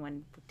music and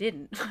one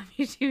didn't want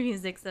me to do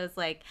music. So it's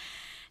like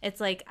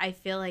I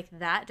feel like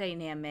that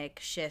dynamic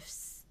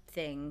shifts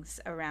things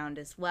around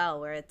as well,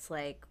 where it's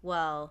like,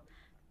 well,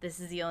 this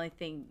is the only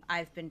thing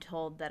I've been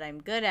told that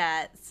I'm good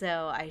at,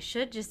 so I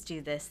should just do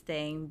this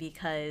thing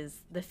because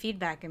the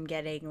feedback I'm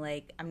getting,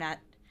 like, I'm not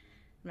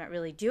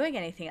really doing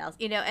anything else,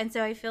 And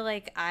so I feel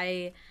like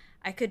I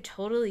could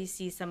totally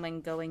see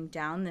someone going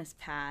down this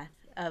path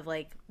of,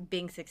 like,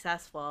 being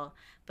successful,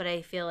 but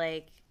I feel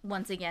like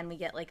once again we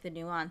get, like, the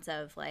nuance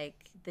of, like,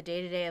 the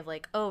day-to-day of,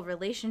 like, oh,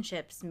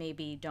 relationships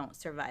maybe don't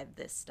survive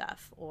this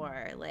stuff,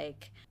 or,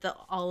 like,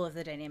 all of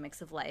the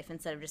dynamics of life,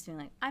 instead of just being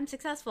like, I'm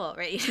successful,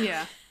 right?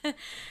 Yeah.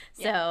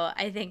 So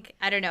I think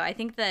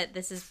that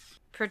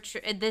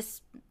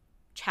this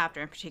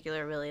chapter in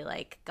particular really,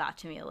 like, got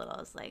to me a little.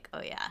 It's like,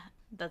 oh yeah,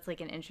 that's, like,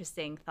 an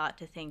interesting thought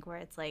to think, where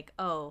it's like,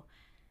 oh,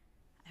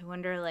 I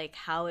wonder, like,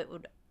 how it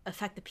would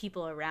affect the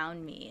people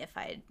around me if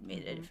I had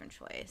made a different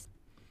choice.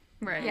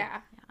 Right.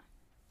 Yeah.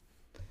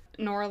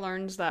 Nora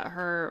learns that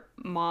her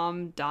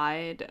mom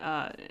died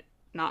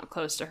not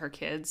close to her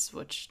kids,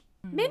 which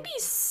made me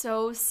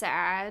so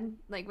sad,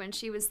 like, when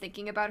she was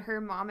thinking about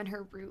her mom and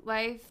her root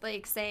life,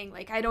 like, saying,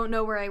 like, I don't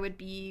know where I would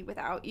be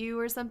without you,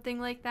 or something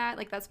like that.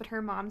 Like, that's what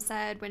her mom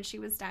said when she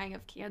was dying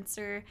of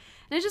cancer.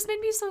 And it just made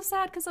me so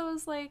sad because I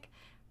was like,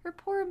 her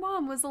poor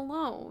mom was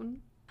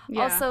alone.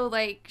 Yeah. Also,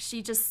 like,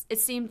 it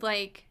seemed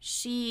like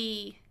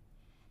she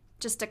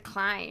just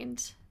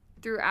declined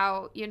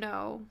throughout,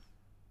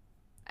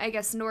 I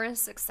guess,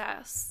 Nora's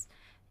success.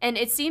 And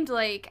it seemed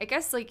like,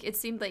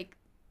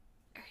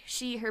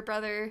 her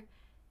brother,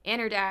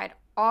 and her dad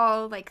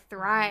all, like,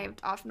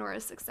 thrived off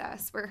Nora's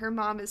success, where her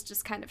mom is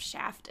just kind of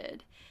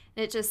shafted.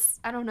 And it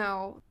just, I don't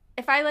know.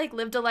 If I, like,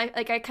 lived a life,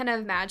 like, I kind of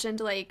imagined,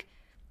 like,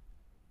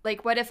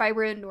 what if I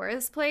were in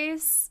Nora's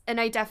place?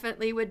 And I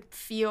definitely would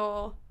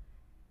feel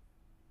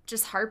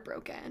just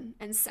heartbroken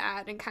and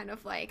sad and kind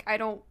of like, I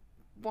don't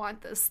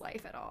want this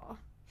life at all.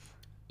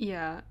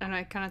 Yeah, and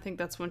I kind of think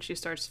that's when she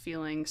starts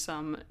feeling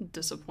some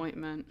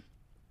disappointment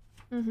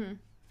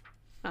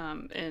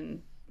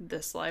in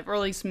this life, or at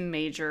least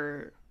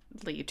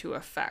majorly to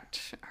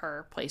affect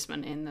her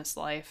placement in this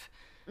life.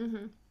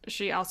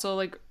 She also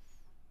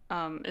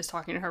is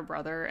talking to her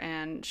brother,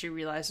 and she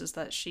realizes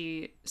that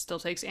she still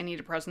takes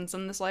antidepressants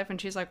in this life, and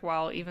she's like,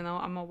 wow, even though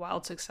I'm a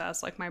wild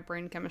success, like my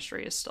brain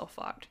chemistry is still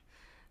fucked.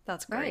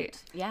 That's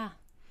great. Right.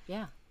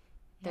 Yeah.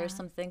 There's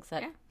some things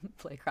that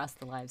play across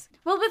the lives.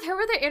 Well, with her,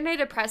 with the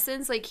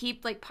antidepressants, like,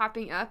 keep, like,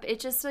 popping up, it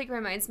just, like,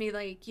 reminds me,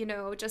 like, you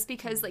know, just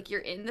because, like,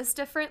 you're in this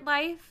different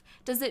life,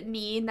 does it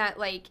mean that,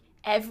 like,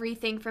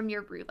 everything from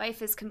your root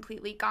life is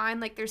completely gone?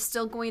 Like, there's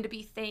still going to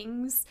be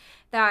things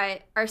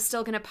that are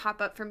still going to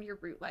pop up from your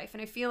root life.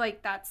 And I feel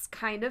like that's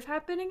kind of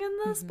happening in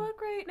this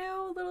book right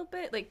now a little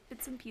bit, like,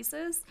 bits and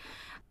pieces.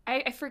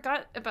 I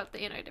forgot about the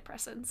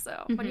antidepressants,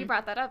 so when you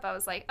brought that up, I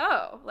was like,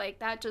 oh, like,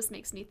 that just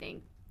makes me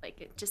think, like,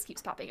 it just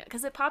keeps popping up.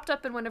 Because it popped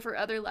up in one of her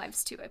other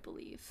lives, too, I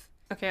believe.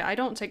 Okay, I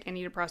don't take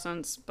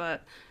antidepressants,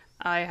 but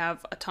I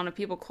have a ton of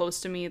people close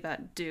to me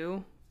that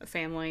do,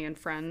 family and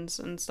friends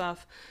and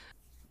stuff.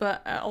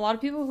 But a lot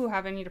of people who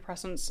have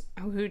antidepressants,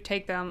 who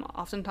take them,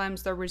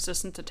 oftentimes they're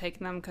resistant to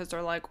taking them because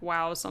they're like,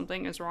 wow,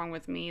 something is wrong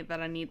with me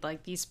that I need,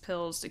 like, these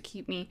pills to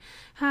keep me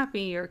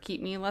happy or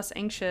keep me less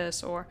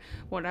anxious or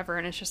whatever.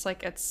 And it's just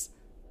like, it's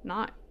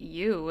not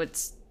you.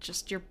 It's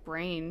just your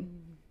brain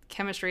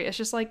chemistry. It's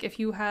just like if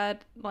you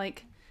had,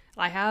 like,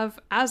 I have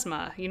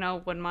asthma. You know,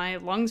 when my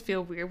lungs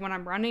feel weird when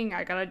I'm running,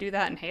 I gotta do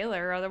that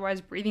inhaler,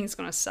 otherwise breathing's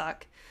gonna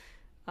suck.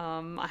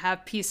 I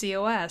have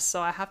PCOS,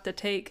 so I have to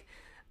take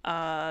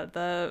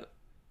the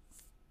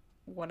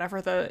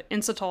whatever the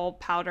inositol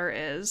powder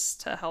is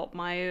to help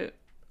my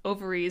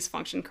ovaries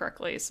function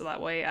correctly, so that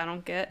way I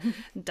don't get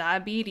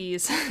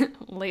diabetes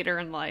later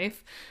in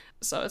life.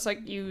 So it's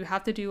like you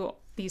have to do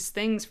these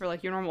things for,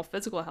 like, your normal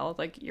physical health.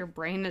 Like, your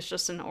brain is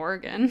just an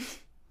organ.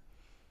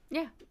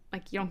 Yeah.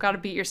 Like, you don't gotta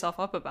beat yourself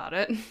up about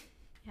it.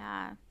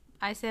 Yeah.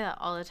 I say that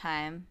all the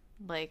time.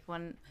 Like,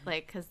 when,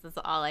 like, because that's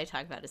all I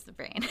talk about is the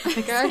brain. I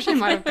think I actually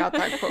might have got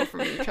that quote from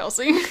you,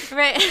 Chelsea.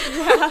 Right.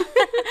 Yeah.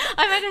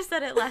 I might have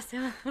said it last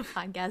time on the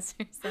podcast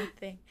or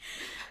something.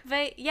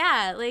 But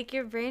yeah, like,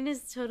 your brain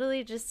is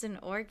totally just an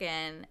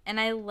organ. And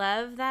I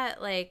love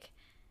that, like,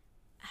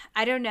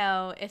 I don't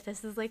know if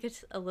this is, like,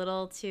 a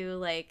little too,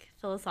 like,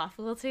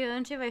 philosophical to go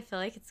into, but I feel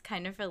like it's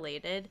kind of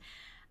related.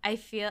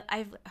 I've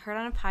heard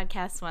on a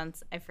podcast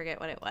once, I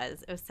forget what it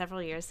was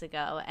several years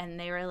ago, and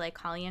they were, like,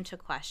 calling into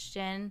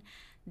question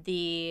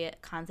the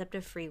concept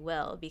of free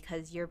will,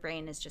 because your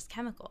brain is just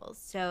chemicals.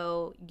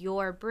 So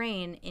your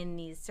brain in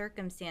these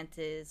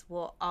circumstances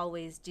will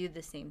always do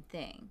the same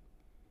thing.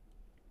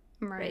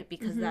 Right?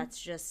 Because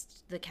that's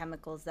just the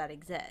chemicals that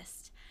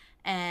exist.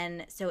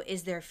 And so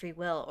is there free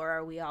will, or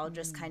are we all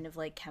just kind of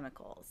like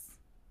chemicals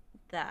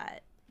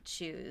that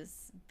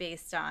choose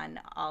based on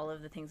all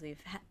of the things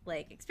we've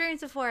like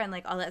experienced before and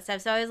like all that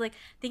stuff? So I was like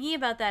thinking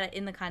about that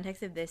in the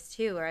context of this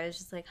too, where I was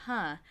just like,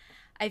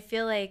 I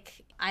feel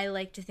like I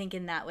like to think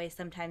in that way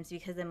sometimes,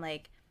 because I'm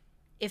like,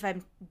 if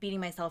I'm beating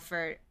myself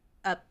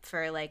up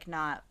for like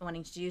not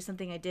wanting to do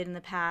something I did in the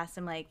past,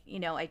 I'm like,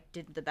 you know, I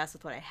did the best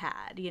with what I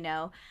had, you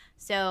know?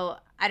 So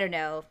I don't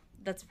know.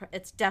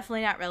 It's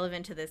definitely not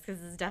relevant to this,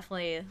 because it's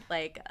definitely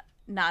like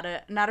not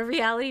a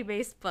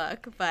reality-based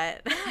book,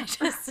 but I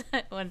just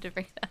wanted to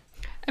bring it up.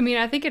 I mean,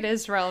 I think it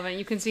is relevant.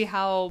 You can see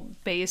how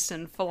based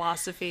in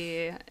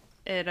philosophy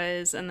it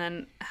is, and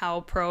then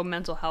how pro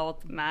mental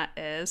health Matt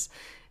is.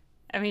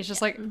 I mean, it's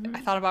just like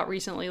I thought about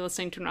recently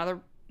listening to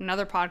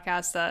another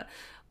podcast that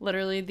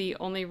literally the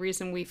only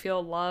reason we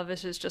feel love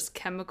is just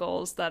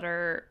chemicals that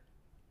are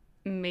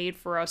made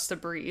for us to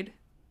breed.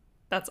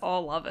 That's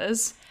all love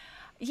is.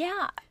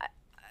 Yeah.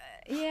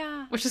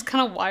 Which is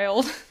kind of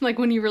wild, like,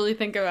 when you really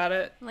think about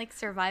it. Like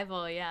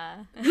survival,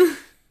 yeah.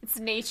 It's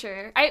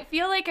nature. I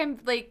feel like I'm,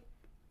 like,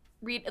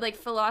 read like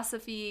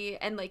philosophy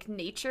and, like,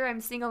 nature.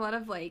 I'm seeing a lot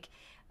of, like,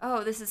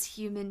 oh, this is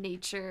human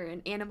nature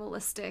and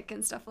animalistic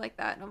and stuff like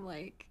that. And I'm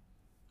like,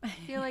 I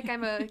feel like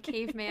I'm a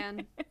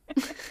caveman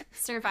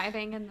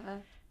surviving in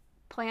the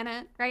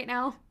planet right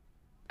now.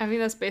 I mean,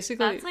 that's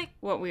basically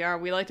what we are.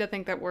 We like to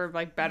think that we're,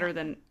 like, better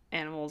than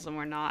animals, and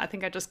we're not. I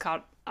think I just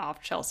caught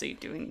off Chelsea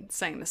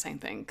saying the same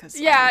thing, because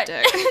I'm a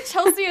dick.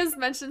 Chelsea has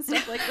mentioned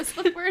stuff like this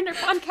before in her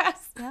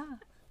podcast.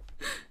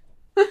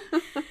 Yeah.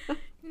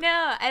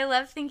 No, I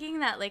love thinking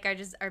that, like,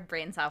 our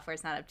brain software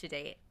is not up to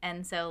date,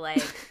 and so,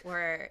 like,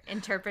 we're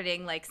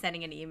interpreting, like,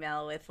 sending an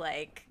email with,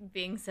 like,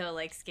 being so,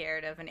 like,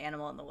 scared of an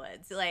animal in the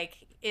woods.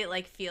 Like, it,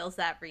 like, feels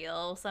that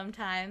real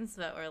sometimes,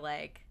 but we're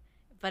like,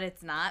 but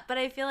it's not. But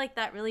I feel like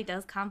that really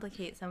does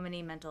complicate so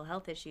many mental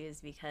health issues,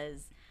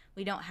 because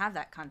we don't have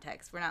that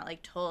context. We're not,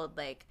 like, told,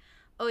 like,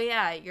 oh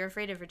yeah, you're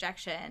afraid of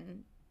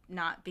rejection,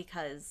 not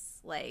because,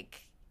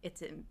 like,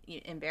 it's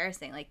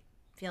embarrassing. Like,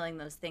 feeling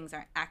those things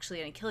aren't actually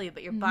going to kill you,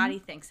 but your body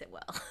thinks it will.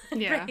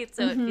 Yeah. Right?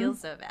 So it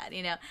feels so bad,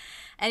 you know?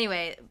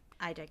 Anyway,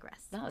 I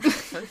digress. No,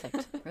 it's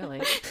perfect,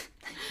 really.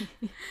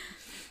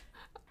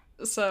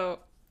 So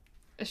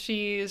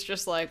she's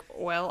just like,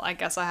 well, I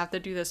guess I have to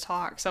do this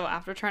talk. So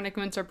after trying to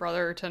convince her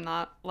brother to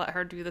not let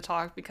her do the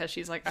talk because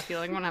she's like, I feel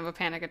like I'm gonna have a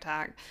panic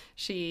attack,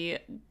 she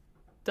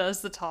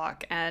does the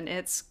talk, and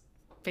it's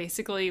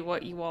basically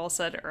what you all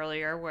said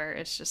earlier, where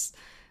it's just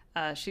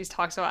she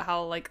talks about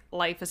how like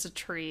life is a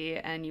tree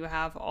and you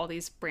have all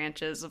these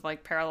branches of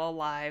like parallel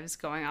lives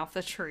going off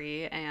the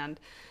tree, and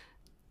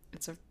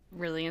it's a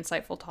really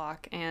insightful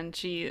talk. And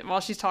while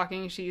she's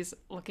talking, she's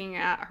looking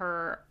at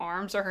her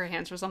arms or her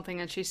hands or something,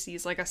 and she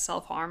sees like a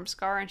self-harm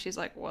scar, and she's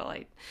like, well,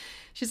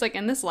 she's like,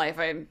 in this life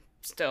I'm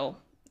still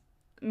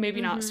maybe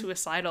not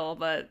suicidal,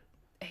 but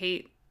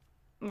hate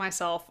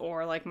myself,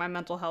 or like my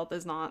mental health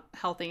is not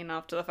healthy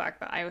enough to the fact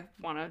that I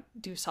want to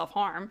do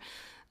self-harm.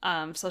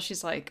 So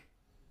she's like,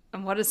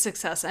 and what is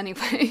success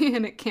anyway?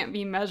 And it can't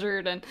be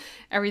measured, and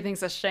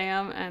everything's a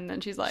sham. And then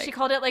she's like, she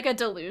called it like a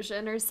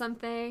delusion or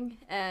something,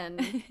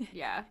 and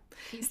yeah,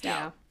 peaced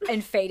out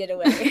and faded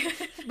away.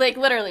 Like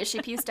literally,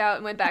 she peaced out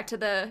and went back to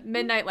the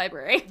midnight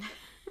library.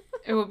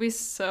 It would be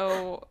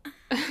so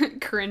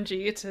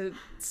cringy to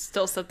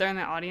still sit there in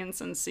the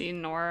audience and see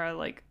Nora,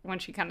 like, when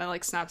she kind of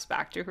like snaps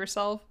back to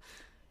herself,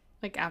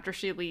 like after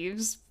she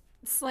leaves.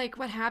 It's like,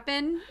 what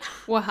happened?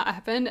 What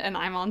happened? And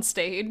I'm on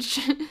stage.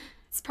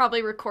 It's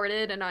probably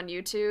recorded and on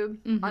YouTube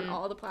on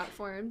all the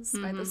platforms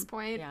by this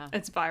point. Yeah.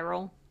 It's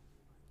viral.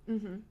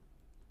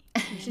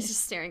 She's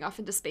just staring off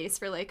into space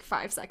for like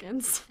 5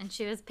 seconds. And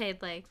she was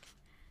paid like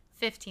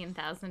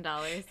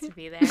 $15,000 to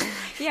be there.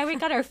 Yeah, we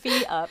got our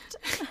fee upped.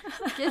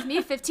 Give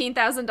me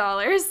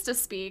 $15,000 to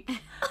speak.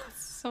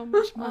 So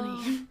much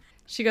money.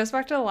 She goes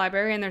back to the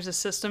library, and there's a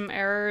system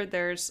error.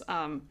 There's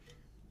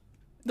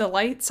the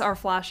lights are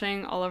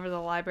flashing all over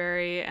the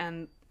library,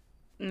 and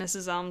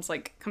Mrs. Elm's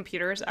like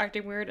computer is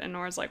acting weird, and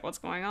Nora's like, what's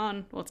going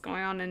on?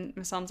 And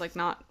Miss Elm's like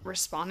not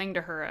responding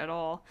to her at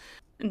all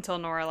until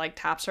Nora like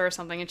taps her or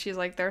something, and she's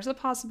like, there's a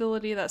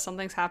possibility that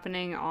something's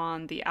happening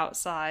on the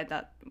outside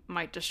that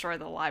might destroy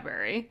the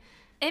library.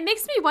 It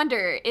makes me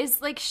wonder,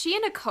 is like she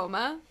in a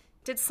coma?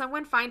 Did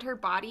someone find her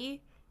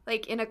body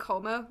like in a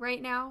coma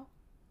right now?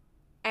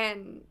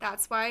 And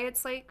that's why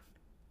it's like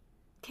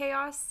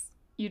chaos?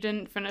 You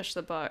didn't finish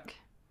the book.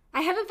 I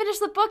haven't finished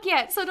the book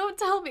yet, so don't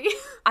tell me.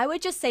 I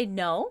would just say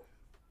no.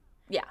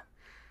 Yeah.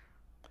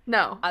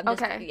 No. Just,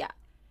 okay. yeah.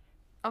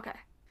 Okay.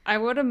 I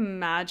would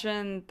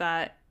imagine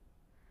that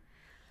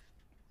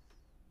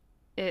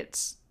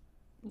it's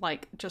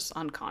like just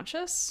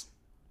unconscious,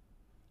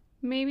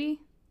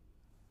 maybe.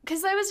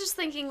 Because I was just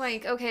thinking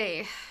like,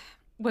 okay.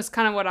 Was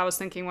kind of what I was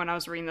thinking when I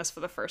was reading this for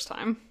the first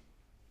time.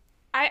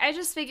 I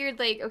just figured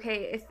like,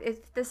 okay,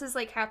 if this is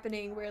like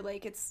happening where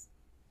like it's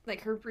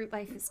like her root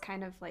life is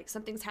kind of like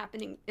something's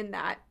happening in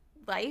that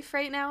life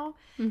right now,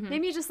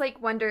 maybe you just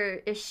like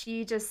wonder, is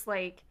she just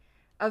like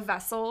a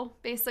vessel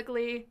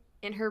basically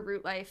in her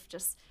root life?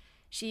 Just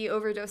she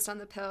overdosed on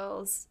the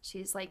pills,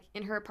 she's like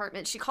in her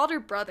apartment, she called her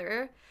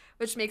brother,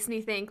 which makes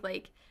me think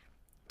like,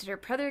 did her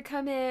brother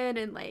come in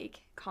and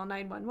like call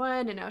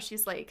 911, and now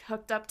she's like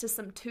hooked up to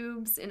some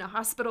tubes in a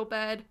hospital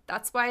bed?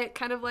 That's why it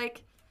kind of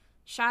like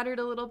shattered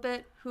a little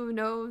bit. Who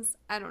knows?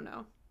 I don't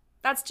know.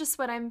 That's just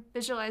what I'm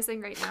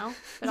visualizing right now,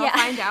 but I'll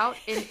find out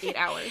in 8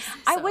 hours. So.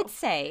 I would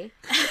say,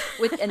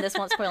 and this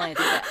won't spoil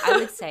anything, but I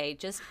would say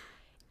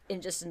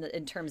in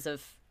terms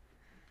of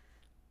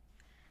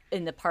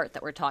in the part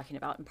that we're talking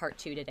about in part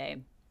 2 today,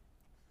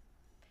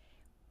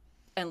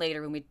 and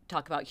later when we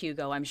talk about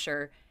Hugo, I'm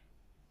sure.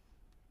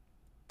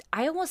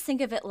 I almost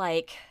think of it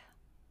like,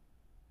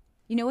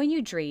 you know, when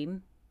you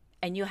dream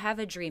and you have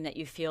a dream that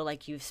you feel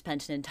like you've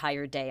spent an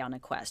entire day on a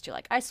quest. You're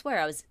like, I swear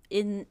I was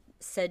in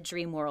said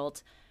dream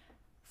world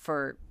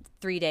for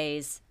 3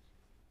 days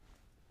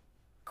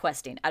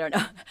questing. I don't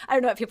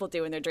know what people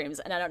do in their dreams,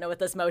 and I don't know what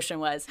this motion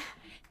was.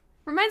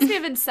 Reminds me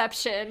of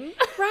Inception.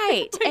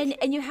 Right.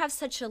 And you have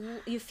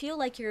you feel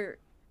like you're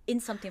in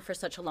something for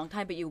such a long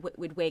time, but you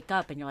would wake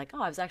up and you're like,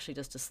 oh, I was actually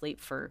just asleep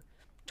for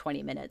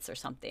 20 minutes or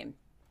something.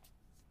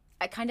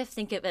 I kind of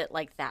think of it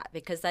like that,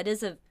 because that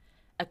is a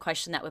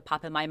question that would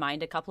pop in my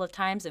mind a couple of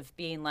times, of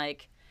being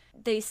like,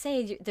 they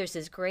say there's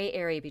this gray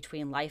area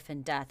between life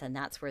and death, and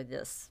that's where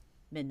this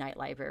midnight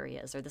library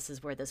is, or this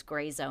is where this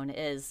gray zone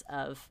is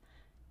of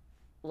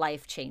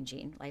life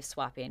changing, life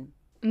swapping.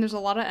 And there's a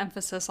lot of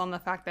emphasis on the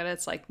fact that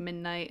it's like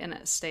midnight and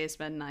it stays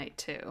midnight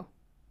too.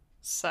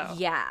 So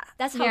yeah,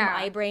 that's how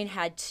my brain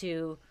had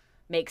to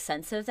make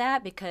sense of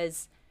that,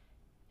 because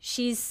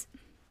she's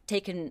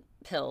taken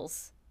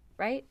pills,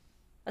 right?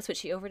 That's what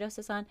she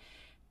overdoses on.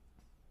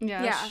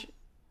 Yeah.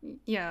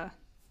 Yeah.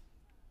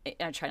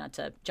 I try not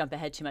to jump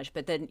ahead too much,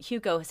 but then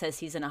Hugo says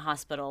he's in a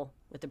hospital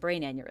with a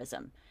brain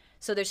aneurysm.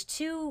 So there's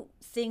two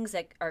things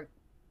that are,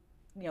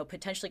 you know,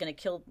 potentially going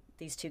to kill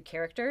these two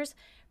characters,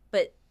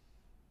 but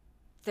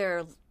there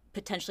are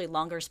potentially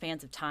longer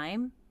spans of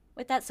time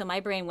with that. So my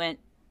brain went,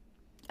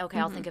 okay,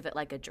 I'll think of it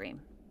like a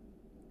dream.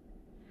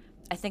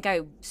 I think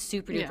I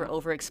super duper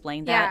over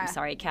explained that. Yeah. I'm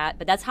sorry, Kat,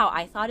 but that's how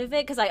I thought of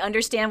it, because I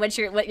understand what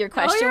your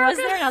question was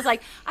there, and I was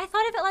like, I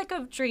thought of it like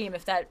a dream,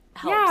 if that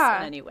helps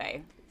in any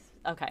way.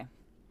 Okay.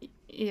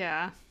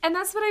 Yeah. And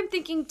that's what I'm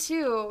thinking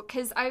too,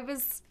 because I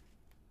was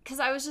because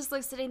I was just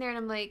like sitting there and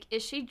I'm like,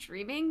 is she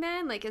dreaming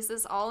then? Like, is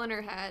this all in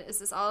her head? Is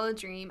this all a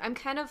dream? I'm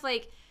kind of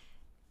like,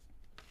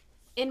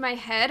 in my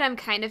head, I'm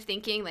kind of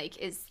thinking like,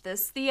 is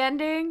this the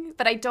ending?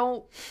 But I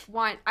don't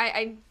want,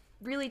 I'm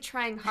really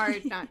trying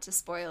hard not to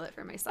spoil it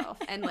for myself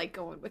and like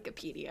go on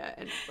Wikipedia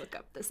and look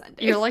up this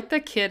ending. You're like the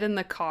kid in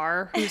the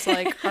car who's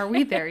like, are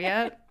we there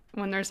yet?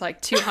 When there's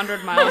like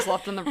 200 miles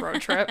left on the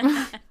road trip.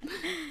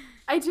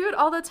 I do it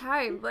all the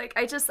time. Like,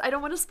 I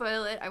don't want to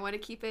spoil it. I want to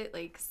keep it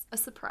like a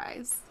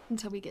surprise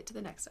until we get to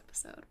the next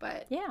episode.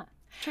 But Yeah. I'm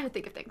trying to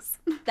think of things.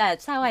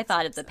 That's how I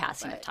thought of the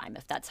passing of time,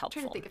 if that's I'm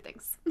trying helpful. to think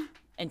of things.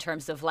 In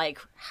terms of like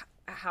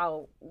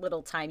how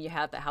little time you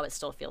have, but how it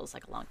still feels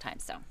like a long time.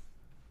 So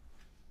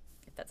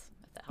if that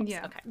helps.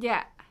 Yeah. Okay.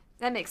 Yeah,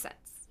 that makes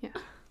sense. Yeah.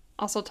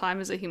 Also, time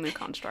is a human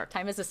construct.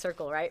 Time is a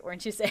circle, right?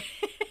 Weren't you saying?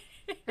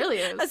 Really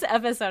is. That's the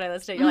episode I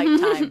listened to. You're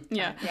like, time.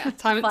 Yeah. Yeah.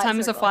 Time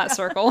is a flat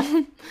circle.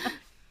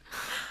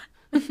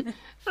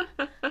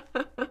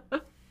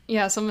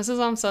 Yeah, so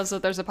Mrs. says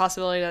that there's a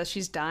possibility that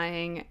she's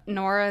dying.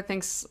 Nora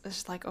thinks,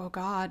 she's like, oh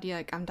God, yeah,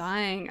 like, I'm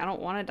dying. I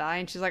don't want to die.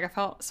 And she's like, I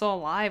felt so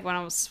alive when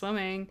I was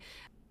swimming.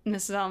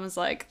 Mrs. is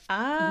like,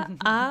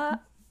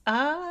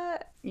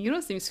 you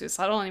don't seem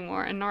suicidal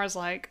anymore. And Nora's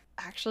like,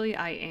 actually,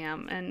 I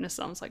am. And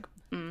Mrs. like,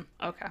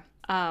 okay.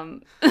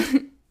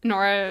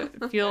 Nora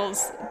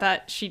feels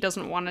that she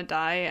doesn't want to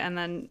die. And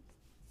then,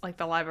 like,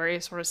 the library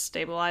sort of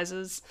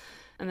stabilizes.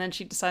 And then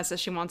she decides that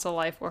she wants a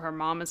life where her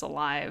mom is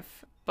alive.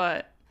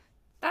 But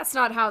That's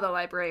not how the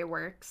library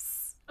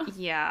works.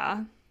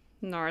 yeah,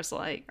 Nora's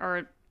like,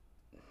 or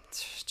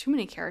there's too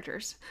many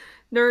characters.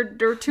 There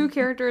are two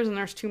characters and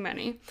there's too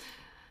many.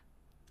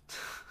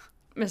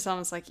 Miss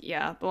Elma's like,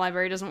 yeah, the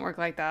library doesn't work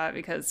like that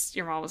because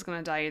your mom was going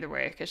to die either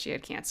way because she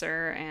had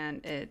cancer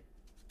and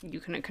you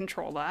couldn't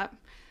control that.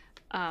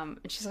 And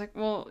she's like,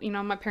 well, you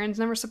know, my parents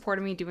never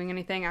supported me doing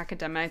anything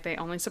academic. They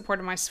only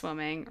supported my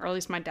swimming, or at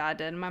least my dad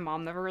did. And my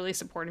mom never really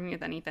supported me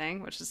with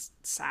anything, which is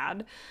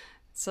sad.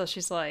 So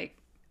she's like,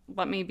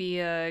 let me be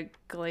a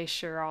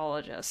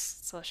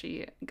glaciologist. So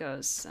she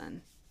goes and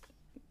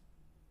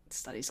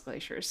studies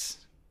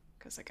glaciers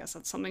because I guess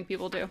that's something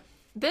people do.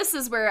 This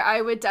is where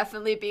I would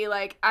definitely be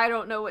like, I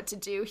don't know what to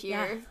do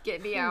here. Yeah.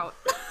 Get me out.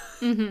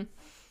 Mm-hmm.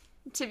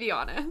 To be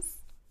honest.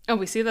 Oh,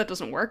 we see that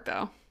doesn't work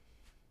though.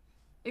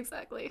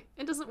 Exactly.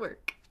 It doesn't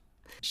work.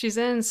 She's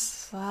in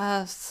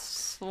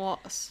Svalbard.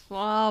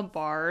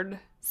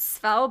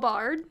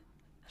 Svalbard.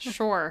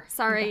 Sure.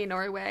 Sorry,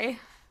 Norway.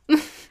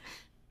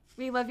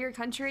 We love your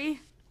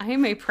country. I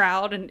am a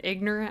proud and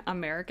ignorant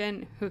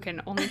American who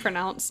can only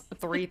pronounce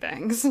 3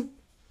 things.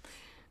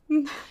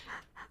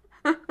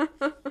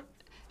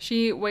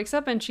 She wakes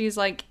up and she's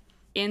like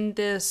in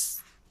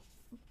this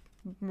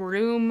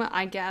room,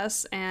 I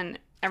guess, and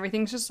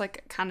everything's just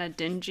like kind of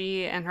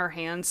dingy and her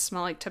hands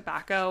smell like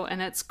tobacco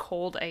and it's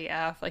cold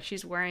AF. Like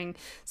she's wearing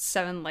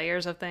 7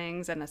 layers of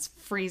things and it's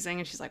freezing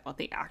and she's like, what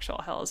the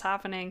actual hell is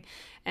happening?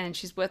 And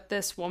she's with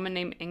this woman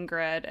named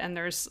Ingrid and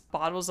there's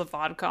bottles of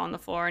vodka on the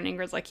floor and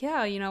Ingrid's like,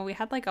 yeah, you know, we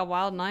had like a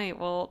wild night.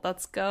 Well,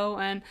 let's go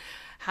and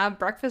have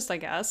breakfast, I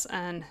guess.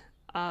 And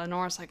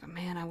Nora's like,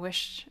 man, I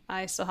wish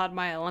I still had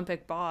my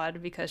Olympic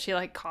bod, because she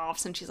like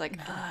coughs and she's like,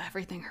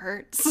 everything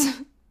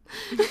hurts.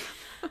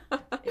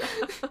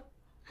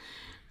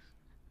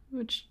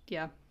 Which,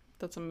 yeah,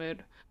 that's a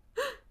mood.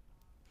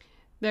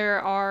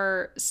 There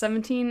are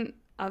 17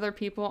 other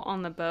people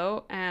on the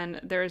boat, and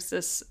there's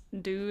this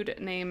dude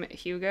named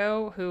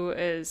Hugo who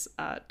is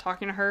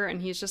talking to her,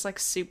 and he's just like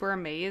super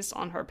amazed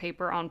on her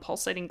paper on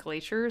pulsating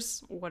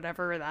glaciers,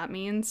 whatever that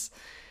means.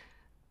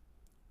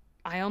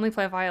 I only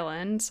play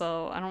violin,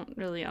 so I don't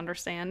really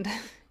understand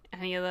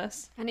any of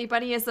this.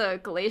 Anybody is a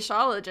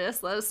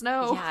glaciologist, let us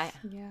know. Yeah.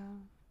 Yeah.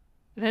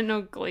 I didn't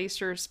know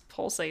glaciers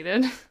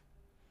pulsated.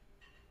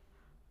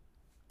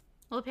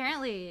 Well,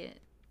 apparently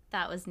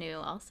that was new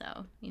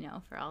also, you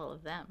know, for all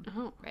of them,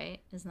 Oh. right?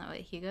 Isn't that what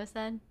Hugo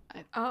said?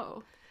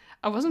 Oh.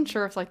 I wasn't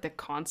sure if like the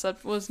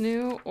concept was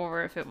new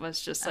or if it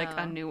was just like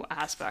a Oh. new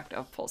aspect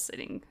of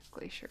pulsating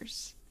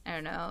glaciers. I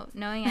don't know.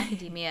 Knowing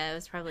academia, it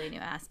was probably a new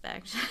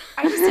aspect.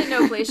 I just didn't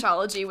know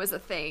glaciology was a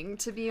thing,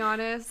 to be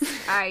honest.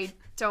 I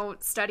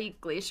don't study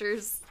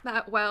glaciers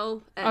that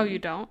well. And Oh, you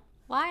don't?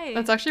 Why?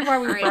 That's actually why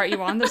we Right. brought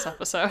you on this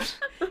episode.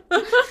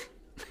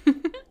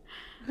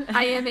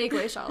 I am a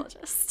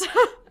glaciologist.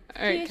 All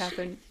right,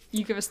 Catherine,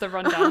 you give us the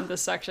rundown of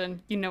this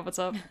section. You know what's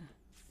up.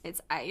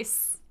 It's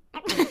ice.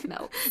 And it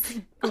melts.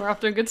 We're off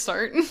to a good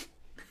start.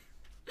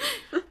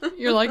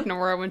 You're like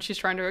Nora when she's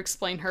trying to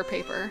explain her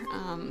paper.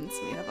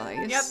 It's made of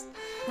ice. Yep.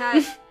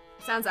 That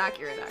sounds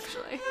accurate,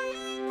 actually.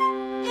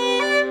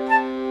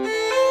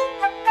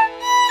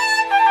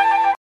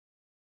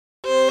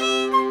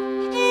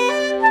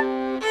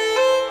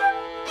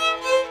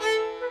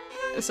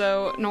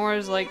 So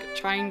Nora's like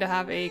trying to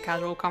have a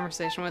casual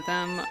conversation with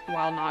him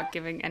while not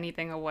giving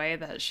anything away,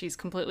 that she's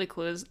completely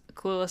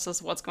clueless as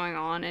to what's going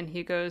on. And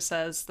Hugo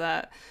says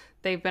that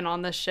they've been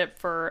on this ship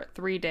for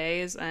 3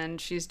 days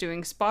and she's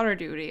doing spotter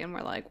duty. And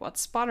we're like,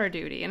 what's spotter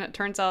duty? And it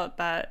turns out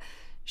that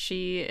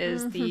she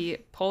is the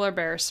polar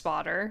bear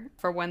spotter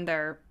for when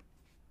they're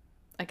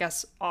I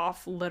guess,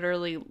 off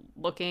literally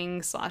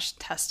looking /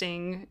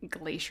 testing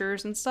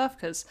glaciers and stuff,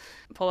 because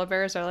polar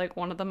bears are like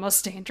one of the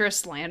most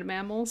dangerous land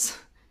mammals,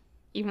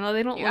 even though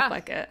they don't look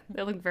like it.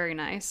 They look very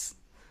nice.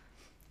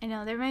 I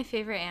know, they're my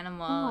favorite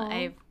animal.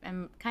 Aww.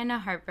 I'm kind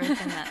of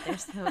heartbroken that they're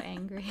so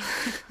angry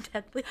and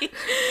deadly.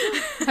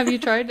 Have you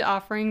tried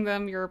offering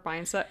them your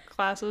mindset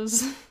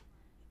classes?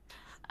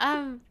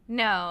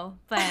 No,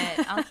 but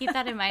I'll keep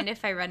that in mind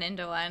if I run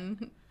into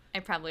one. I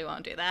probably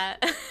won't do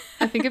that.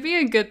 I think it'd be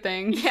a good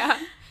thing. Yeah.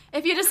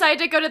 If you decide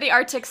to go to the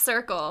Arctic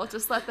Circle,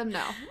 just let them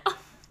know.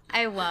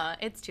 I won't.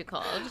 It's too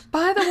cold.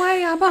 By the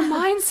way, I'm a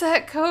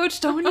mindset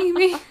coach. Don't eat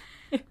me.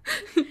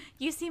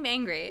 You seem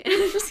angry.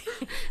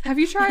 Have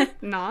you tried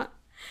not?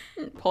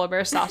 Polar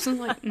bear stops and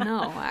like,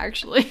 no,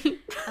 actually.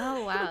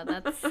 Oh, wow.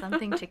 That's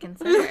something to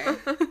consider.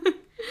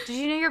 Did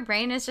you know your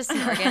brain is just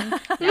an organ?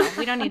 No,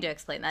 we don't need to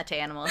explain that to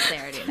animals. They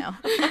already know.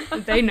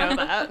 They know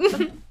that.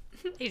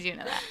 They do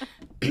know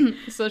that.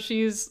 So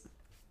she's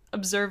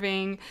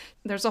observing.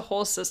 There's a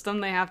whole system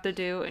they have to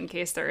do in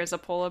case there is a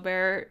polar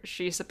bear.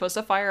 She's supposed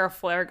to fire a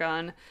flare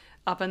gun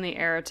up in the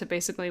air to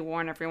basically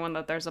warn everyone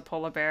that there's a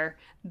polar bear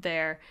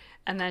there.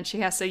 And then she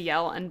has to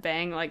yell and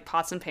bang like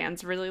pots and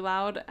pans really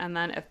loud. And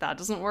then if that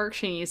doesn't work,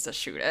 she needs to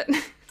shoot it.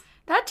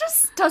 That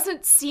just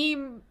doesn't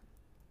seem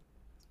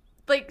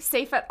like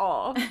safe at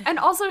all. And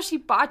also she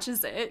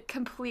botches it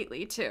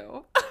completely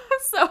too.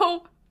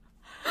 So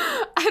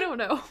I don't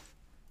know.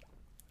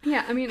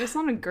 Yeah, I mean, it's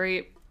not a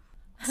great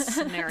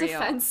scenario.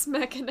 Defense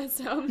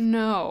mechanism.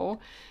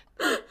 No.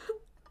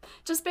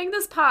 Just bang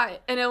this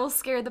pot and it will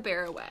scare the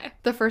bear away.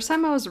 The first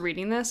time I was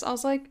reading this, I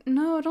was like,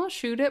 no, don't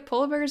shoot it.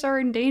 Polar bears are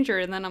in danger.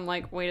 And then I'm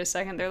like, wait a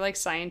second. They're like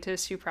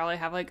scientists who probably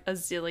have like a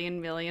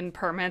zillion million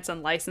permits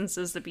and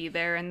licenses to be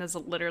there. And that's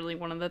literally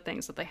one of the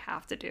things that they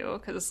have to do.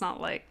 Because it's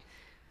not like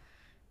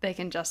they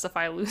can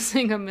justify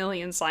losing a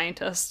million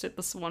scientists to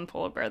this one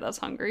polar bear that's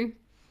hungry.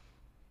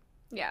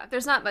 Yeah,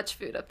 there's not much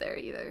food up there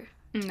either,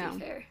 to No. be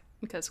fair.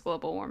 Because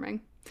global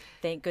warming.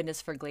 Thank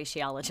goodness for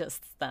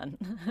glaciologists then.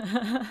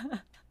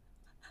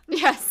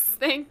 Yes,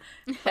 Hopefully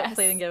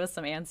they can give us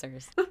some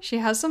answers. She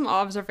has some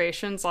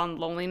observations on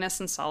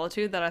loneliness and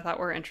solitude that I thought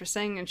were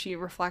interesting. And she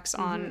reflects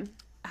on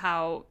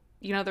how,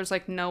 you know, there's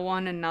like no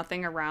one and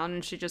nothing around.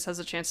 And she just has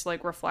a chance to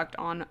like reflect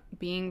on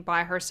being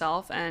by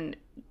herself and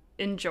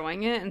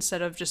enjoying it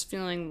instead of just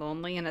feeling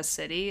lonely in a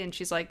city. And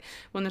she's like,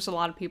 when there's a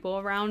lot of people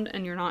around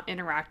and you're not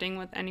interacting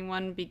with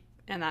anyone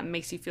and that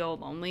makes you feel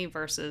lonely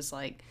versus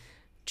like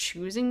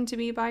choosing to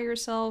be by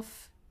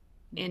yourself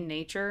in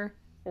nature,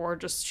 or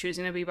just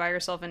choosing to be by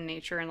yourself in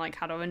nature and like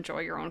how to enjoy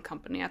your own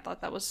company. I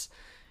thought that was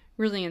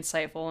really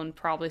insightful and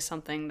probably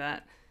something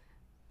that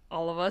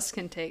all of us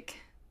can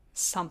take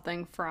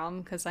something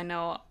from, because I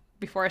know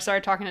before I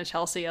started talking to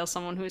Chelsea, I was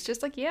someone who was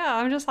just like, yeah,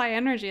 I'm just high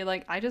energy.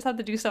 Like, I just have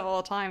to do stuff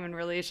all the time. And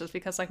really, it's just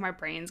because, like, my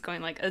brain's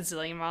going, like, a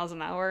zillion miles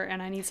an hour.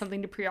 And I need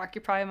something to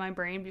preoccupy my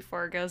brain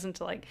before it goes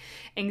into, like,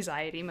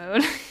 anxiety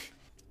mode.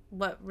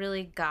 What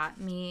really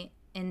got me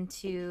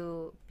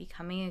into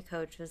becoming a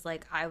coach was,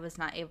 like, I was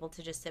not able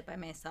to just sit by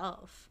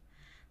myself.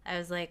 I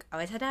was, like,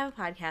 always had to have a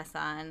podcast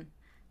on.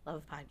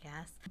 Love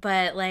podcasts.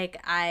 But, like,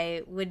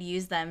 I would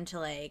use them to,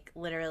 like,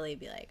 literally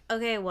be like,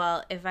 okay,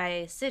 well, if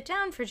I sit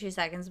down for 2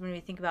 seconds, when we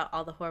think about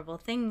all the horrible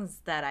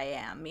things that I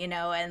am, you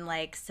know, and,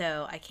 like,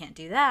 so I can't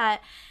do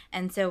that.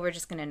 And so we're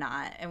just going to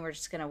not, and we're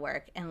just going to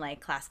work. And,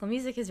 like, classical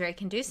music is very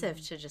conducive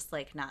to just,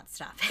 like, not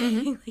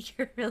stopping. Like,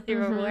 you're really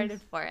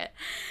rewarded for it.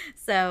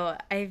 So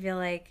I feel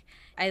like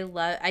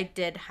I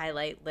did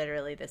highlight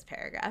literally this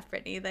paragraph,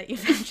 Brittany, that you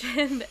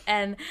mentioned.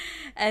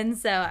 And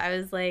so I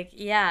was like,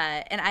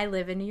 yeah. And I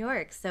live in New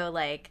York. So,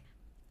 like,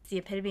 it's the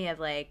epitome of,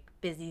 like,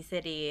 busy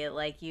city.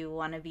 Like, you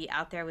want to be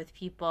out there with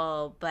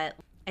people. But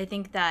I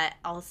think that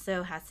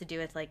also has to do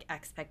with, like,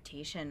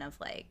 expectation of,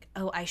 like,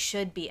 oh, I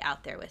should be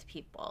out there with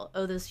people.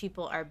 Oh, those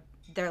people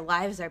their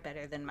lives are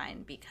better than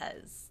mine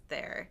because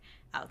they're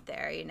out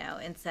there, you know,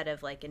 instead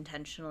of, like,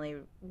 intentionally,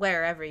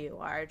 wherever you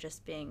are,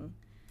 just being,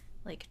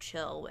 like,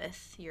 chill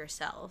with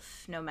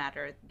yourself no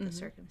matter the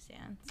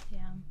circumstance.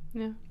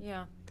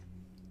 Yeah.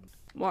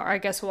 Well, I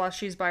guess while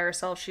she's by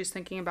herself, she's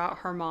thinking about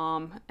her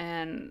mom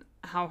and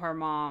how her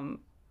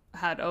mom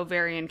had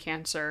ovarian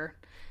cancer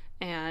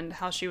and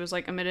how she was,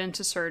 like, admitted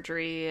into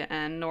surgery,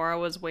 and Nora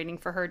was waiting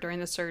for her during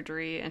the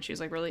surgery, and she's,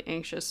 like, really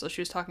anxious. So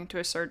she was talking to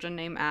a surgeon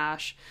named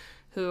Ash,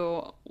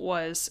 who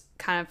was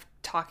kind of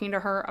talking to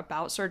her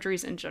about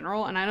surgeries in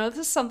general. And I know this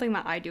is something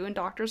that I do in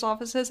doctor's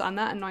offices. I'm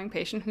that annoying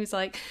patient who's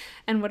like,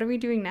 and what are we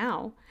doing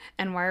now?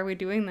 And why are we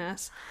doing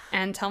this?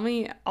 And tell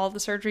me all the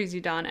surgeries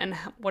you've done and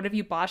what have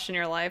you botched in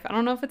your life? I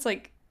don't know if it's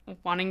like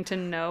wanting to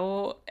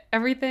know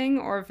everything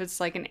or if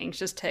it's like an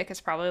anxious tick. It's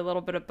probably a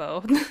little bit of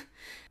both.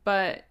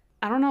 But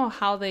I don't know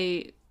how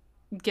they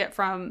get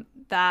from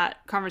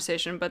that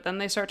conversation. But then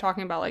they start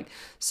talking about like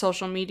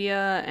social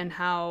media and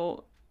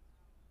how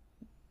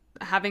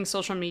having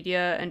social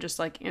media and just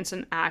like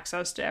instant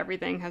access to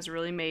everything has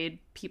really made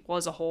people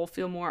as a whole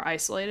feel more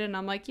isolated. And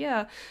I'm like,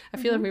 yeah, I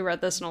feel like we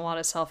read this in a lot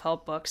of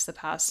self-help books the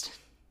past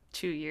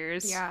 2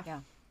 years. Yeah.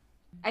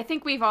 I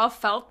think we've all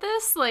felt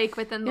this, like,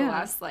 within the Yeah.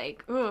 last,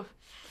 like, I'm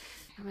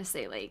gonna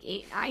say, like,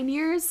 8-9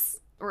 years,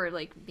 or,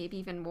 like, maybe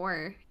even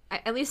more.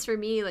 At least for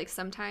me, like,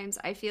 sometimes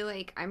I feel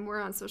like I'm more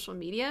on social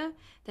media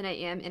than I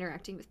am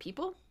interacting with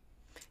people.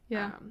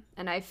 Yeah.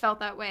 And I felt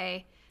that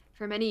way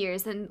for many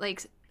years. And,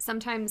 like,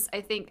 sometimes I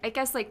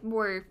guess, like,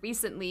 more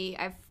recently,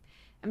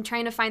 I'm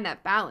trying to find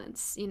that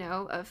balance, you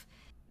know, of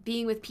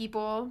being with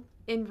people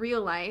in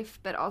real life,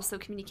 but also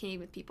communicating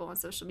with people on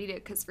social media.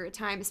 Because for a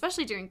time,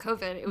 especially during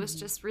COVID, it was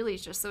just really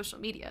just social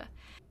media.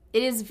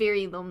 It is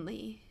very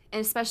lonely.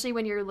 And especially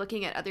when you're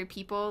looking at other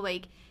people,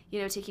 like, you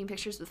know, taking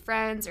pictures with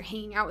friends or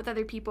hanging out with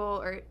other people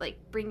or,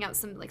 like, bringing out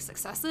some, like,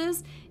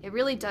 successes, it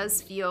really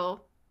does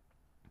feel,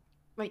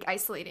 like,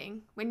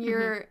 isolating when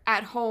you're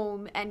at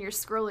home and you're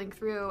scrolling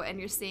through and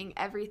you're seeing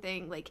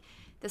everything, like,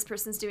 this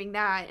person's doing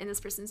that and this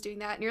person's doing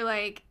that. And you're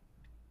like,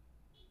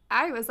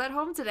 I was at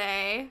home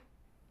today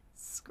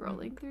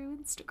scrolling through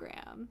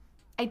Instagram.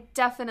 I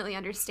definitely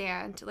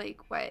understand,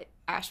 like, what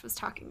Ash was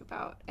talking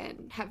about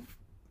and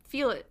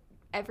feel it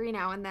every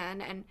now and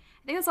then. And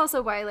I think that's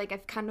also why, like,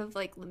 I've kind of,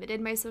 like,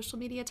 limited my social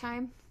media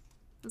time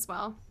as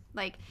well.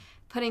 Like,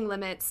 putting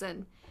limits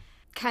and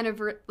kind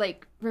of,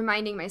 like,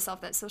 reminding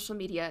myself that social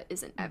media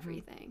isn't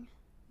everything.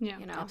 Yeah.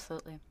 You know?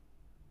 Absolutely.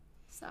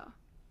 So,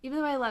 even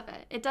though I love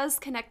it, it does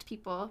connect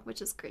people,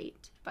 which is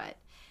great, but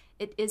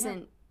it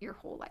isn't your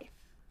whole life.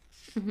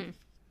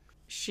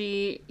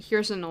 She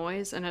hears a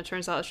noise, and it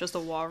turns out it's just a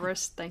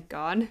walrus, thank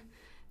God.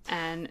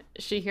 And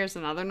she hears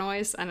another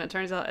noise, and it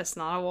turns out it's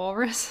not a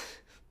walrus.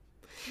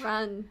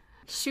 Run.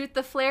 Shoot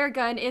the flare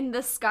gun in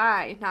the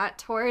sky, not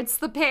towards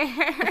the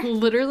bear.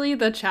 Literally,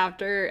 the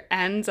chapter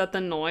ends at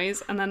the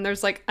noise, and then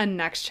there's, like, a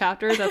next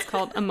chapter that's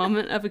called A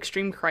Moment of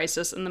Extreme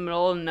Crisis in the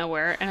Middle of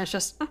Nowhere, and it's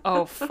just,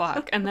 oh,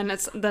 fuck. And then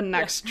it's the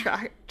next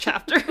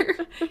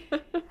chapter.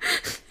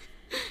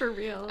 For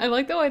real. I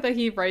like the way that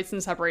he writes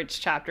and separates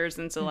chapters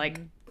into, like,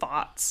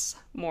 thoughts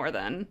more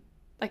than,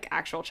 like,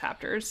 actual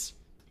chapters.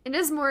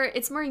 It's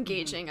more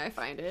engaging, I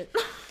find it.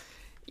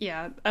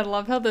 Yeah, I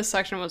love how this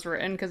section was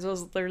written, because it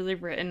was literally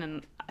written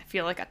in, I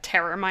feel like, a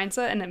terror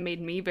mindset, and it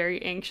made me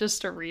very anxious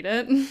to read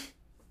it.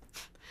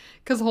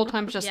 Because the whole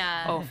time it's just,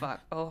 oh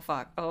fuck, oh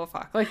fuck, oh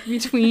fuck. Like,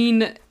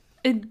 between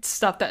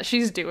stuff that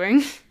she's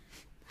doing,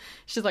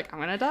 she's like, I'm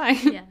gonna die.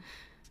 Yeah.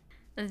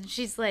 And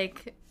she's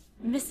like,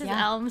 Mrs.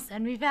 Elm,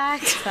 send me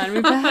back. Send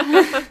me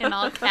back. In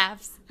all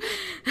caps.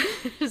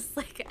 Just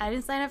like, I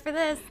didn't sign up for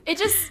this. It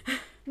just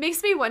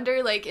makes me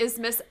wonder, like, is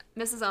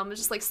Mrs. Elm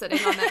just, like, sitting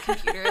on that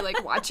computer,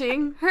 like,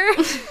 watching her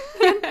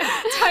the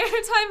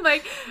entire time,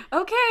 like,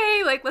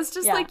 okay, like, let's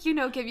just, like, you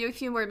know, give you a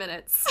few more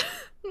minutes.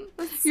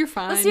 You're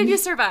fine. Let's see if you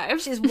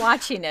survive. She's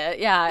watching it,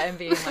 and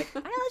being like,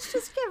 let's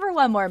just give her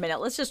one more minute.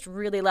 Let's just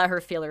really let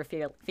her feel her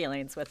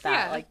feelings with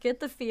that. Yeah. Like, get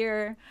the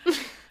fear,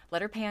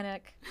 let her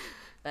panic.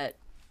 But,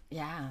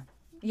 yeah.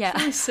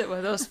 Sit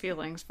with those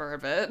feelings for a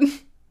bit.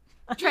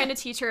 Trying to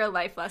teach her a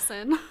life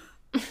lesson.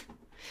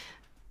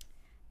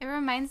 It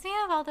reminds me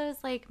of all those,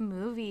 like,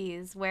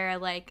 movies where,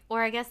 like,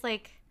 or I guess,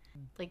 like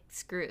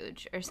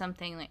Scrooge or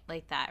something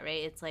like that,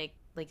 right? It's like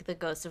the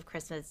ghost of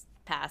Christmas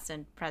past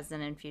and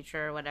present and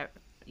future or whatever.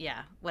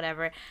 Yeah,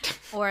 whatever.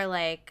 Or,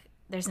 like,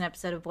 there's an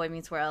episode of Boy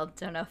Meets World,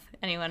 don't know if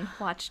anyone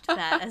watched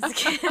that as a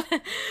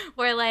kid,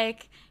 where,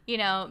 like, you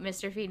know,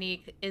 Mr.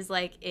 Feeney is,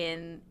 like,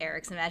 in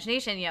Eric's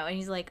imagination, you know, and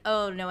he's like,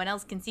 oh, no one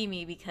else can see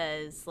me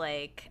because,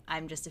 like,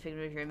 I'm just a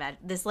figment of your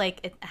imagination. This,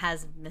 like, it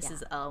has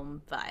Mrs.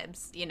 Elm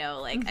vibes, you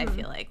know, like, I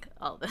feel like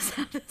all of this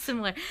have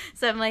similar.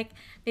 So I'm like,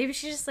 maybe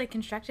she just, like,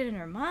 constructed in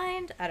her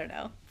mind. I don't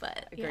know,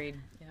 but Agreed.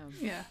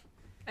 Yeah.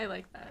 I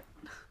like that.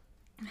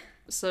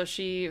 So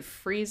she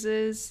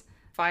freezes,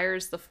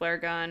 fires the flare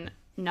gun.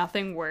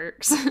 Nothing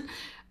works.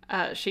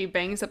 She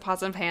bangs at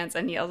pots and pans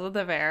and yells at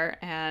the bear,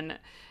 and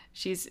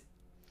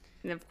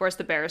of course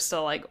the bear is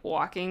still, like,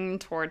 walking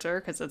towards her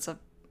because it's a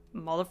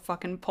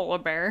motherfucking polar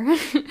bear.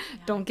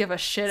 Don't give a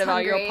shit It's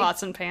about hungry. your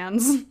pots and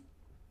pans.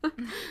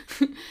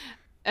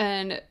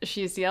 And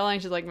she's yelling,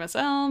 she's like, Miss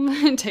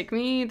Elm, take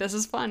me, this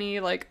is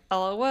funny, like,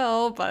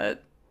 LOL,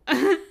 but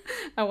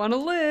I want to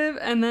live.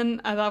 And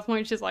then at that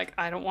point she's like,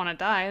 I don't want to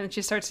die, and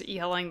she starts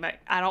yelling that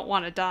I don't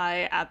want to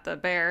die at the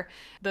bear.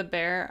 The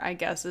bear, I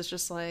guess, is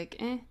just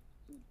like,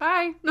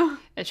 bye.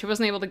 And she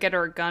wasn't able to get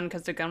her a gun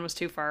because the gun was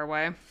too far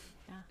away.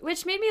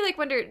 Which made me, like,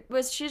 wonder,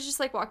 was she just,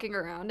 like, walking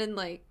around and,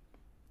 like...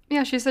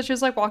 Yeah, she said she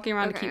was, like, walking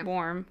around to Okay. keep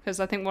warm, because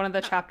I think one of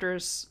the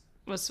chapters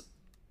was,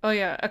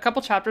 a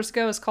couple chapters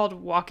ago is called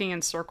Walking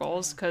in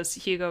Circles, because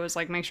Hugo was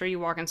like, make sure you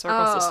walk in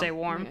circles to stay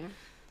warm. Okay.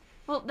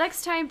 Well,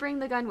 next time, bring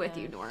the gun with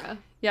you, Nora.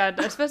 Yeah,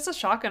 if it's a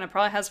shotgun, it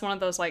probably has one of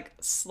those, like,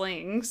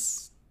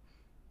 slings.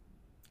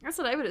 That's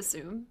what I would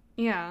assume.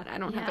 Yeah. But I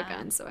don't have a Yeah.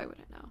 gun, so I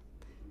wouldn't know.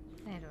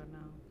 I don't know.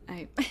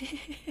 I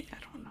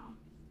don't know.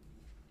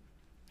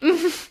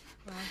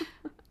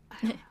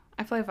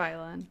 I play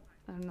violin.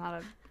 I'm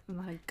not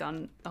a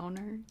gun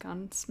owner,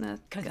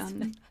 gunsmith,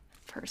 gun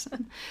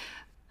person.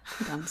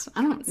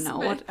 I don't know,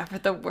 whatever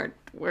the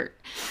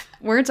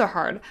words are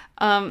hard.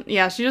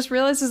 Yeah, she just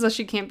realizes that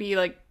she can't be,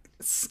 like,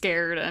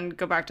 scared and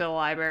go back to the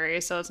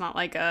library, so it's not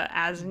like a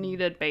as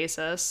needed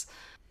basis.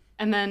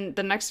 And then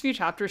the next few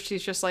chapters,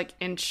 she's just like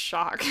in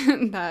shock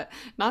that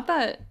not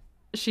that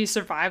she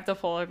survived the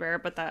polar bear,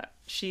 but that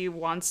she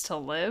wants to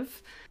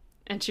live.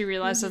 And she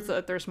realizes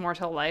that there's more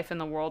to life in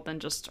the world than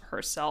just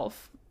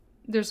herself.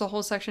 There's a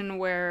whole section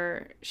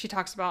where she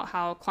talks about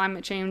how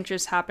climate change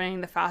is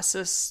happening the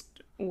fastest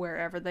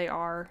wherever they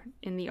are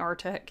in the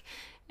Arctic,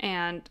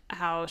 and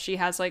how she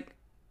has like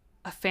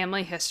a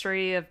family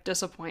history of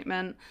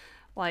disappointment.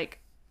 Like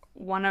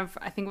one of,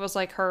 I think it was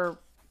like her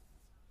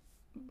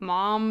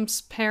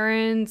mom's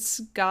parents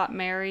got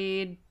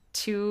married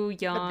too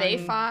young. But they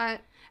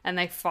fought. And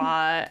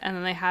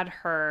then they had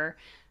her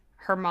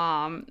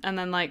mom, and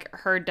then like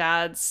her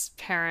dad's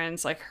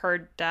parents, like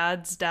her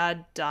dad's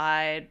dad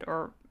died,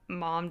 or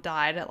mom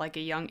died at like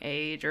a young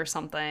age or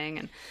something,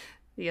 and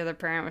the other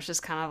parent was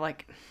just kind of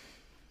like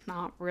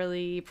not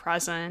really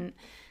present.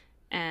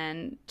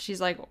 And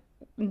she's like,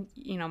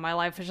 you know, my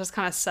life is just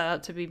kind of set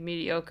up to be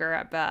mediocre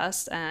at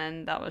best,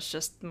 and that was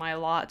just my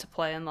lot to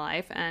play in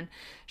life. And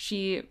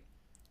she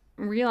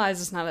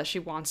realizes now that she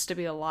wants to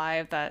be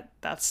alive, that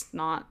that's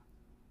not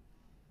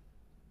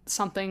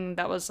something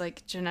that was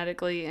like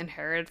genetically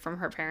inherited from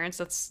her parents.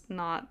 That's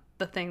not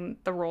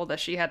the role that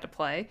she had to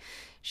play.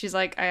 She's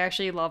like, I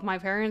actually love my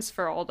parents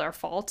for all their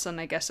faults, and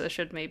I guess I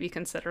should maybe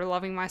consider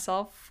loving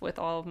myself with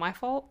all of my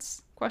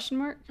faults, ?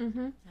 Yeah.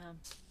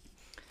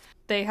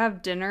 They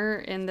have dinner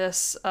in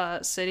this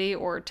city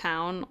or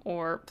town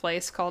or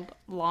place called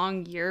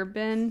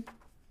Longyearbyen.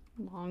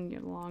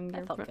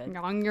 That felt good.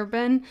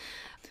 Longyearbyen.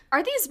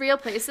 Are these real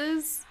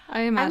places?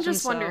 I imagine I'm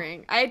just so.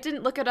 wondering. I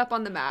didn't look it up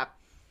on the map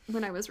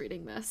when I was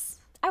reading this.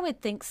 I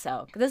would think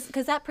so,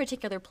 because that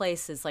particular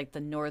place is like the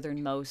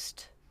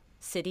northernmost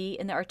city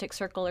in the Arctic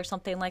Circle or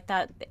something like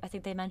that. I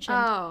think they mentioned.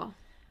 Oh,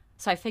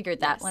 So I figured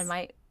that Yes. one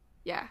might.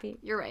 yeah,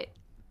 you're right.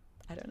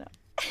 I don't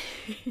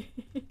know.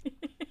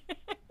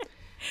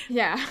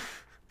 Yeah,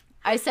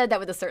 I said that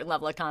with a certain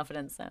level of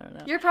confidence. I don't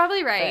know. you're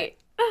probably right.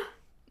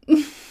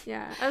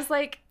 Yeah, I was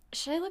like,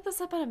 should I look this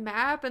up on a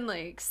map and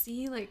like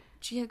see like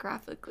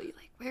geographically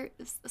like where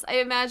is this? I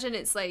imagine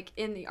it's like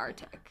in the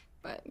Arctic,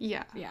 but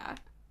Yeah. yeah.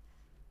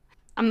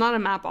 I'm not a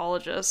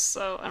mapologist,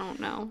 so I don't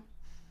know.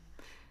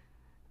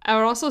 I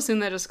would also assume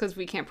that just because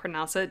we can't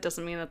pronounce it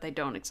doesn't mean that they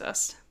don't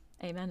exist.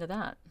 Amen to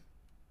that.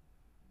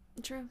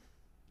 True.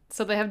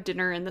 So they have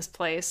dinner in this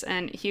place,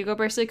 and Hugo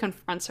basically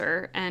confronts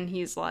her, and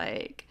he's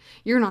like,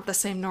 you're not the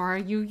same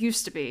Nora you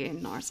used to be.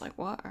 And Nora's like,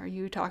 what are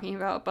you talking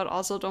about? But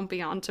also don't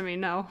be on to me,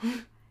 no.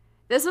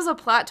 This was a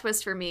plot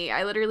twist for me.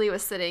 I literally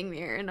was sitting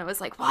there and I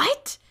was like,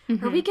 what?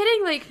 Are we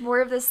getting like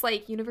more of this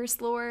like universe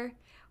lore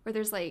where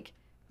there's like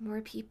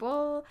more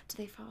people? Do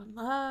they fall in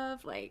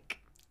love? Like,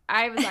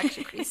 I was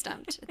actually pretty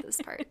stumped at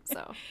this part.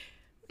 So,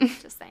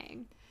 just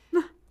saying.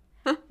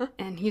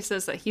 And he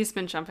says that he's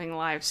been jumping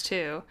lives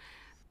too.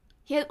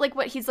 He had like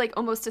he's like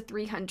almost to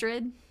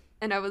 300.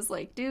 And I was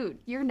like, dude,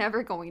 you're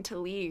never going to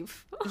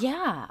leave.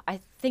 Yeah,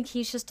 I think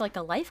he's just like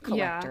a life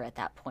collector Yeah. at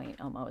that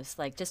point, almost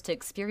like just to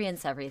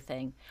experience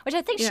everything. Which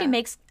I think Yeah. she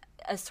makes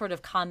a sort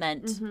of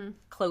comment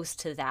close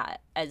to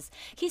that, as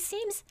he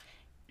seems.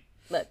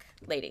 Look,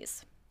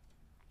 ladies,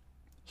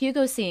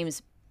 Hugo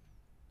seems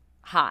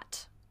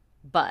hot,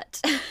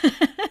 but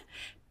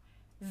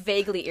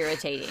vaguely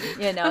irritating.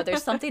 You know,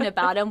 there's something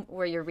about him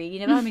where you're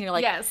reading about him and you're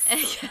like, Yes.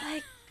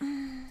 like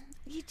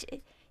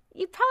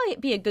you'd probably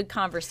be a good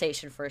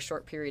conversation for a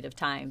short period of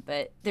time,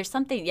 but there's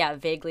something,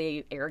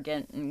 vaguely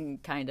arrogant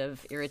and kind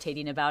of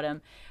irritating about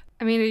him.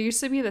 I mean, it used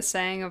to be the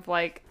saying of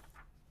like,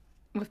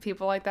 with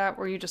people like that,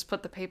 where you just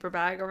put the paper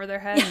bag over their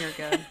head and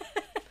you're good.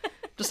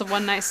 Just a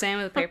one night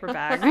stand with a paper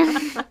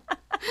bag.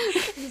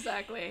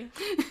 Exactly.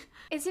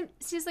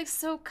 He's like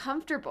so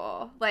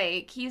comfortable.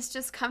 Like he's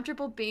just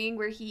comfortable being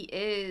where he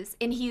is,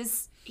 and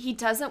he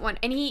doesn't want.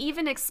 And he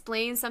even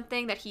explains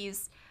something that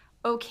he's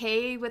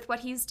okay with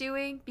what he's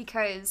doing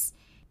because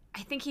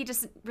I think he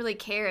doesn't really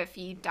care if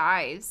he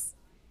dies.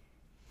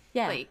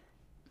 Yeah. Like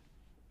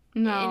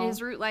No. in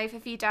his root life,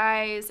 if he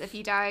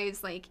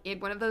dies like in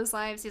one of those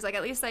lives, he's like,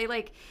 at least I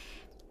like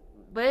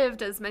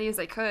lived as many as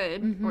I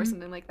could or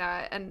something like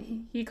that.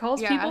 And He calls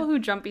Yeah. people who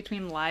jump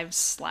between lives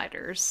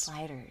sliders.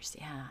 Sliders,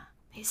 yeah.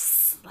 they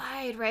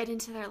slide right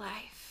into their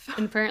life.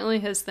 And apparently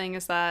his thing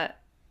is that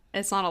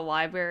it's not a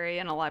library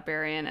and a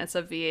librarian, it's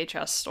a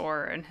VHS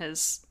store and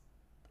his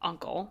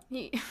uncle.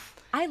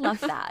 I love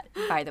that,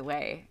 by the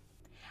way.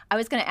 I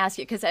was going to ask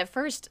you, because at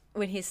first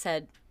when she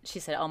said,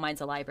 oh,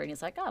 mine's a library, and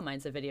he's like, oh,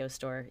 mine's a video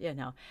store, you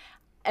know.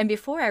 And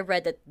before I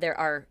read that there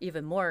are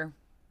even more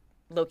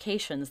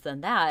locations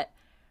than that,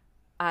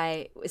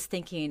 I was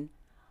thinking,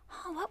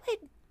 oh,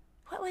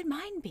 what would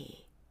mine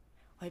be?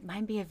 Would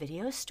mine be a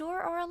video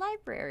store or a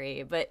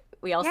library? But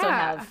we also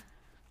Yeah. have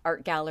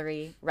art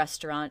gallery,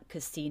 restaurant,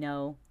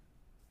 casino,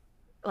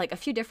 like a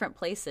few different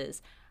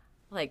places.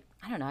 Like,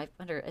 I don't know, I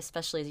wonder,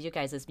 especially as you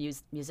guys as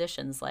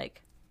musicians,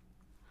 like,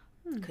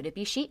 could it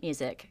be sheet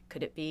music?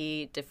 Could it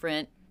be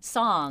different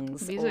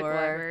songs? Music or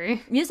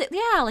library. Music,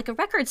 yeah, like a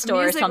record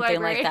store Music or something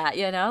library. like that,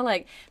 you know?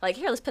 Like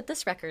here, let's put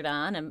this record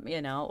on, and,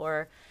 you know,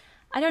 or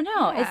I don't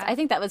know. Yeah. I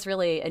think that was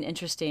really an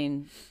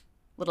interesting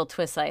little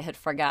twist I had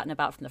forgotten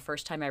about from the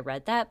first time I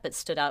read that, but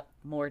stood out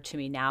more to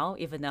me now,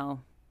 even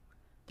though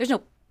there's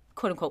no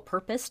quote unquote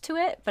purpose to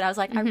it. But I was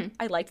like,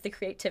 I liked the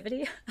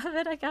creativity of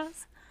it, I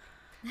guess.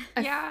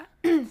 Yeah.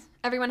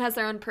 Everyone has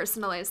their own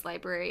personalized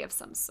library of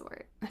some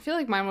sort. I feel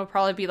like mine would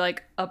probably be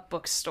like a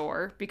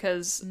bookstore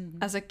because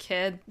as a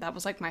kid, that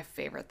was like my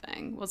favorite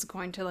thing, was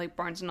going to like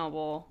Barnes &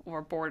 Noble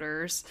or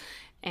Borders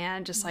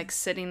and just like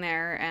sitting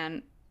there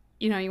and,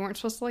 you know, you weren't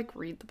supposed to like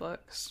read the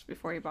books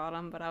before you bought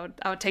them, but I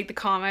would take the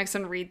comics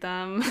and read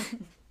them.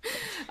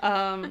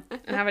 And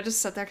I would just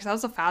sit there because I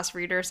was a fast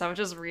reader, so I would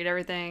just read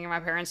everything and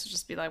my parents would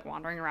just be like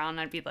wandering around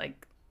and I'd be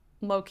like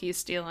low-key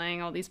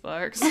stealing all these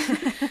books.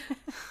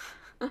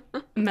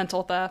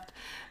 Mental theft.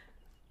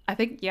 I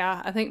think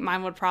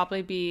mine would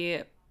probably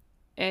be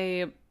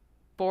a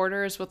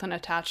Borders with an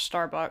attached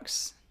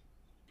Starbucks.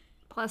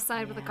 Plus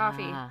side with a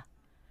coffee.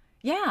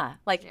 Yeah,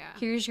 like Yeah.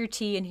 here's your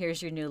tea and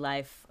here's your new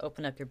life.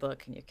 Open up your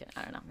book and you can,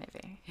 I don't know,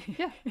 maybe.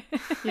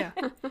 Yeah.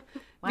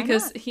 Why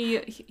Because not?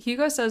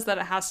 Hugo says that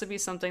it has to be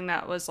something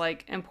that was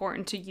like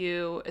important to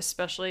you,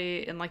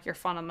 especially in like your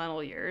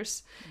fundamental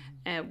years,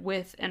 and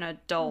with an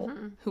adult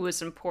who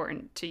was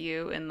important to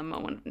you in the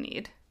moment of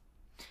need.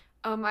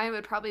 Oh, mine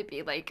would probably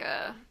be like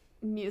a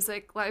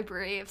music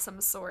library of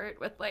some sort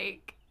with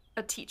like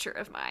a teacher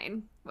of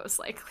mine, most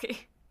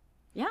likely.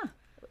 Yeah,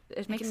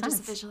 it I makes can sense.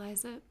 just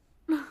visualize it.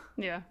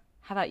 Yeah.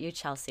 How about you,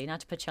 Chelsea? Not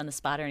to put you on the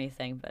spot or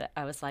anything, but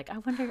I was like, I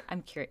wonder,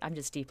 I'm curious. I'm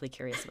just deeply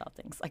curious about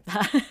things like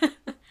that.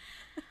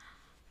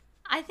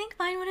 I think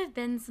mine would have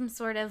been some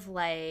sort of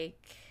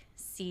like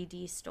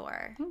CD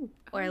store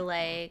or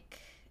like,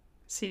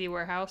 CD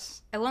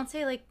warehouse. I won't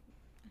say like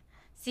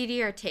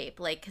CD or tape,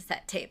 like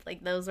cassette tape.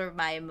 Like those were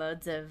my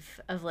modes of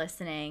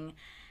listening.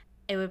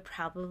 It would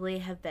probably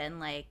have been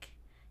like,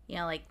 you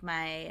know, like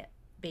my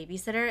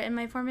babysitter in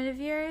my formative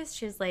years.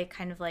 She was like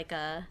kind of like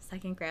a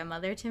second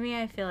grandmother to me.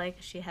 I feel like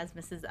she has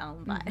Mrs.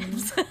 Elm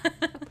vibes.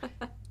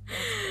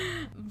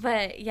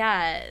 But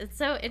yeah, it's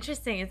so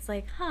interesting. It's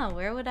like,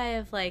 where would I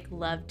have like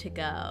loved to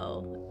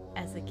go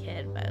as a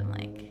kid? But I'm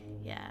like,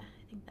 yeah,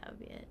 I think that would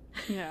be it.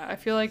 Yeah, I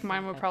feel like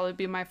mine would probably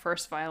be my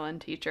first violin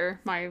teacher,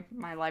 my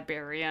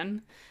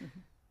librarian.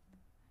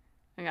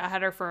 And I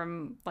had her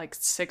from like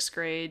 6th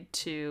grade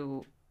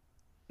to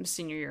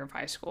senior year of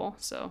high school,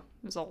 so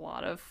there's a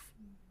lot of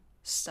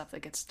stuff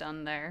that gets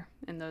done there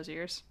in those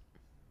years.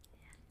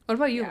 What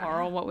about you,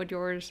 Laurel? What would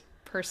yours,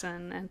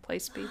 person and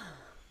place be?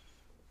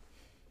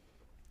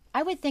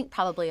 I would think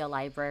probably a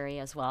library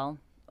as well,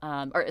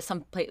 or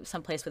some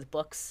place with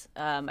books.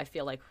 I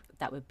feel like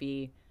that would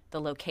be the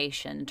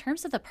location. In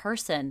terms of the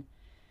person,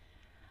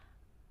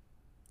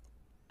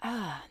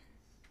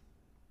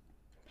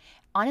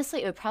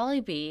 honestly, it would probably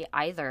be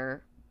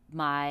either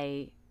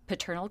my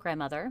paternal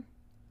grandmother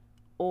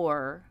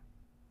or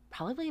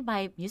probably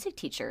my music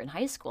teacher in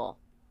high school,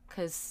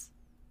 because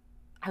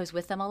I was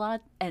with them a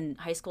lot, and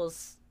high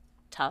school's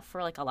tough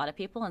for like a lot of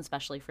people, and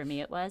especially for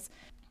me it was.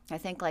 I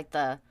think like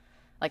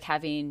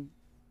having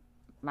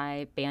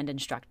my band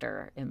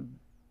instructor in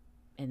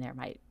there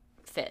might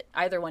fit.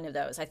 Either one of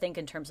those. I think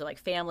in terms of like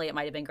family, it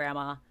might have been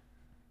grandma,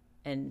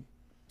 and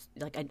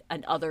like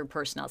an other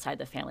person outside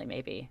the family,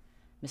 maybe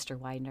Mr.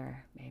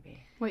 Widener,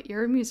 maybe. Wait,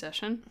 you're a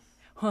musician?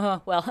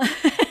 Well,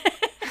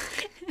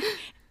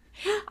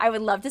 I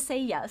would love to say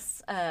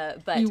yes,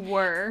 but You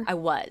were. I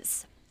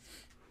was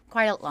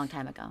quite a long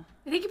time ago.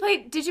 I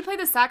think did you play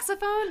the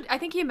saxophone? I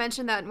think you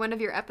mentioned that in one of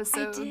your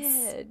episodes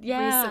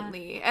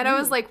recently. And I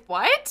was like,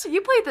 what?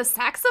 You played the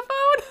saxophone?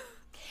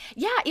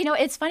 Yeah, you know,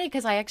 it's funny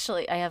because I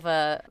have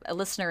a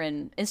listener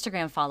and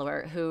Instagram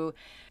follower who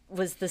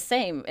was the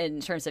same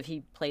in terms of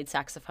he played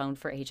saxophone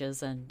for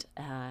ages, and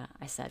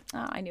I said,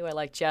 "Oh, I knew I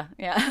liked you."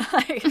 Yeah,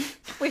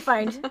 we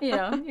find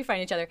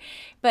each other,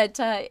 but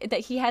that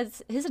he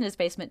has his in his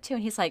basement too,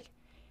 and he's like,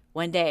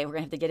 "One day we're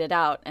gonna have to get it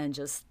out and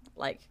just."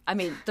 Like, I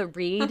mean, the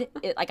reed,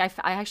 I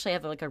actually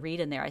have like a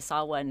reed in there. I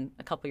saw one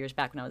a couple years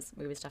back when I was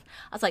movie stuff.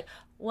 I was like,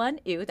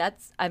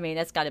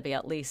 that's got to be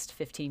at least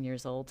 15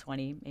 years old,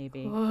 20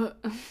 maybe. Oh,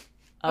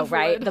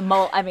 right.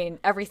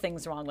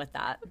 Everything's wrong with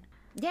that.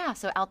 Yeah,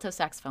 so alto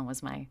saxophone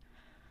was my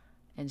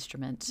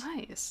instrument.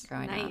 Nice.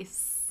 Growing up.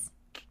 Nice.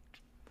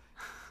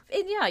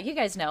 And yeah, you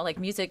guys know, like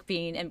music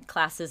being in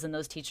classes and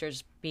those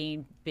teachers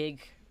being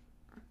big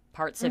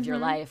parts of your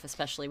life,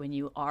 especially when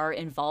you are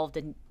involved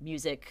in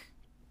music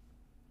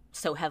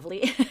so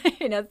heavily,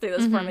 through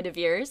those formative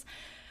years.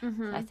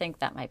 I think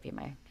that might be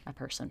my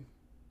person.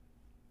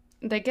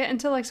 They get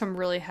into like some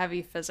really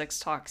heavy physics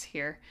talks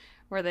here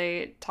where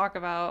they talk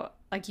about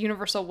like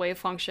universal wave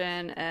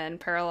function and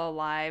parallel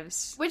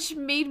lives. Which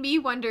made me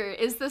wonder,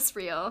 is this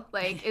real?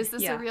 Like, is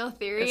this Yeah, a real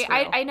theory? it's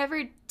real. I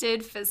never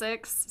did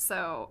physics,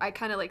 so I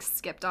kind of like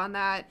skipped on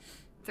that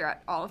throughout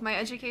all of my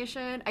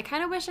education. I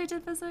kind of wish I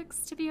did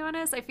physics, to be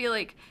honest. I feel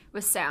like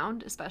with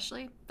sound,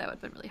 especially, that would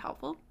have been really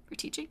helpful for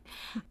teaching.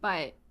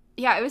 But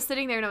yeah, I was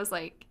sitting there and I was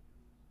like,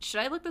 should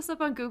I look this up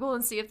on Google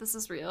and see if this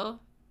is real?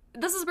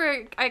 This is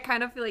where I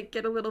kind of feel like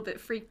get a little bit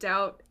freaked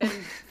out and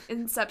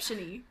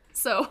inception-y.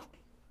 So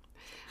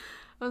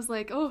I was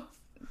like, oh.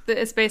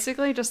 It's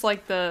basically just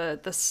like the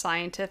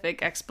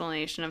scientific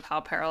explanation of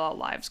how parallel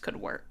lives could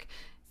work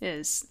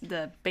is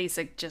the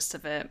basic gist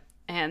of it.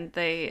 And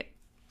they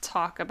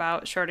talk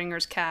about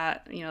Schrodinger's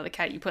cat, you know, the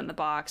cat you put in the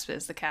box,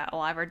 is the cat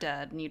alive or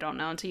dead? And you don't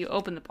know until you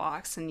open the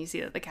box and you see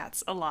that the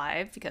cat's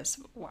alive, because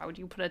why would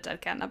you put a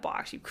dead cat in a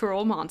box, you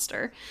cruel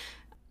monster?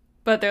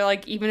 But they're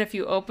like, even if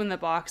you open the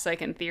box,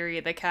 like in theory,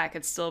 the cat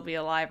could still be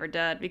alive or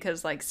dead,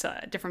 because like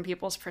different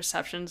people's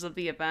perceptions of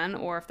the event,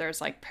 or if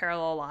there's like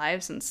parallel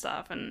lives and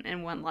stuff, and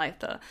in one life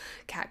the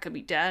cat could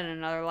be dead, and in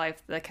another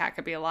life the cat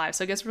could be alive.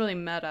 So it gets really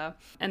meta.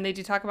 And they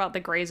do talk about the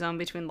gray zone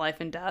between life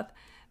and death,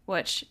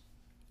 which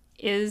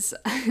is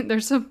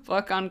there's a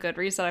book on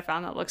Goodreads that I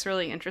found that looks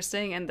really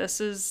interesting, and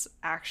this is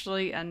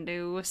actually a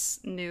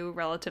new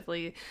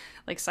relatively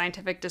like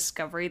scientific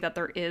discovery that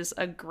there is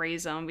a gray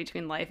zone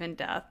between life and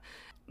death.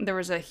 There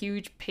was a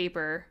huge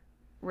paper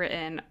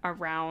written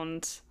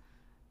around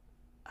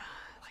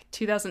like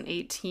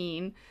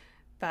 2018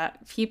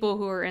 that people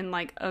who are in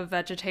like a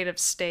vegetative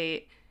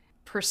state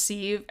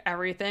perceive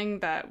everything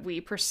that we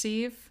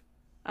perceive.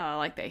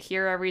 Like they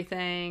hear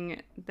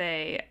everything,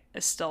 they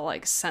still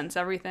like sense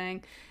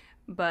everything,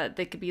 but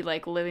they could be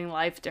like living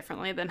life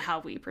differently than how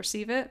we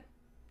perceive it.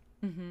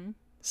 Mm-hmm.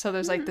 So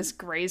there's like this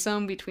gray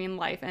zone between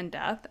life and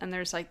death, and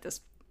there's like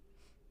this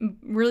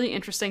really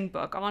interesting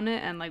book on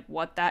it and like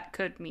what that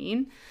could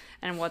mean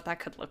and what that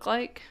could look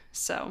like.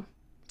 So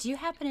do you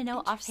happen to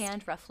know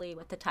offhand roughly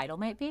what the title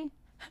might be?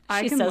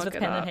 I She can says look with it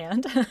pen up. in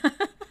hand.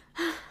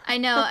 I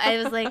know. I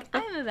was like,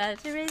 I'm about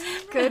to raise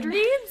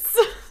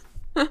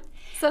Goodreads?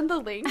 Send the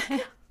link.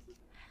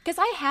 Because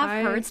I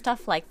have heard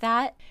stuff like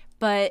that,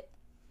 but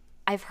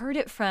I've heard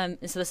it from,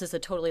 so this is a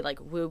totally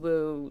like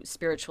woo-woo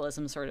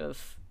spiritualism sort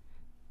of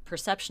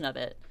perception of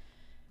it.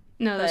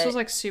 No, this was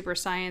like super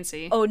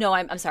sciencey. Oh no,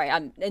 I'm sorry.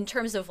 In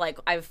terms of like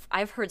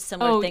I've heard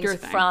similar things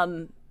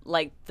from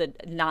like the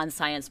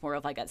non-science, more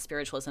of like that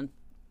spiritualism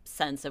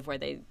sense of where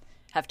they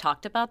have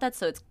talked about that.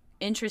 So it's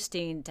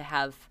interesting to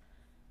have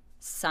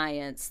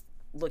science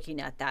looking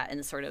at that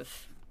and sort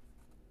of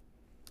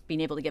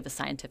being able to give a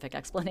scientific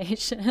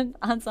explanation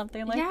on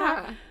something like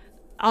that.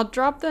 I'll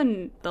drop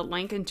the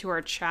link into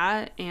our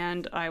chat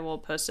and I will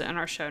post it in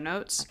our show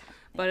notes. Okay,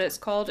 but it's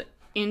called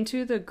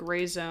Into the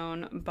Gray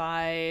Zone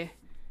by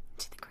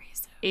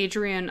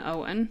Adrian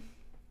Owen.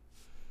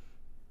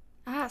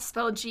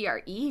 Spelled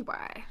Grey.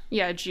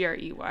 Yeah,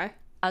 Grey.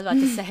 I was about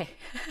to say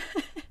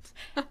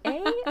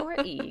A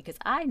or E, because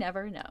I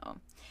never know.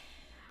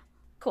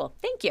 Cool,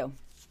 thank you.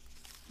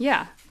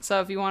 Yeah, so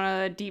if you want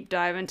to deep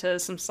dive into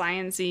some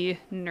sciencey,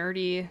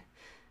 nerdy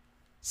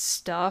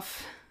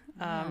stuff,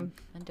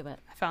 into it.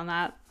 I found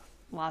that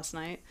last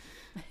night.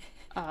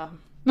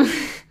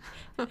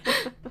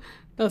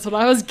 That's what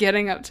I was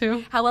getting up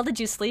to. How well did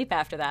you sleep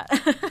after that?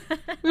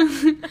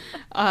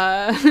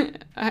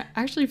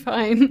 Actually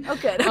fine. Oh,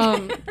 good.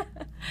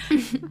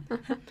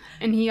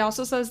 And he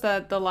also says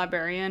that the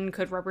librarian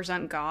could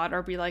represent God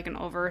or be like an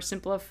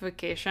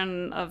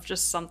oversimplification of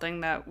just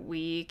something that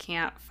we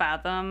can't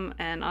fathom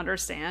and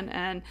understand.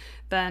 And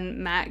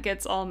then Matt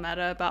gets all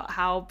meta about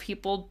how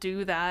people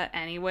do that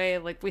anyway.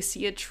 Like we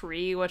see a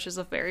tree, which is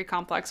a very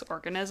complex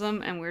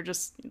organism, and we're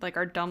just like,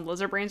 our dumb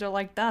lizard brains are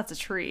like, that's a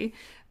tree.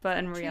 But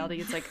in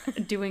reality, it's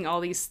like doing all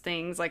these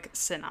things like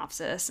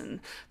synopsis and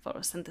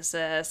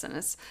photosynthesis, and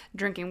it's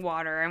drinking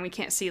water, and we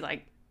can't see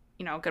like,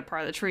 you know, a good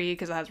part of the tree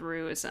because it has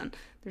roots, and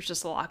there's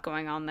just a lot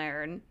going on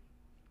there. And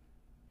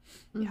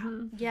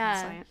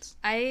yeah, science.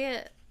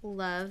 I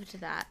loved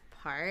that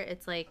part.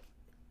 It's like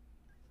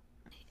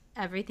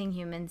everything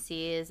humans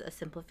see is a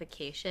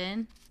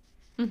simplification,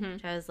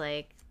 which I was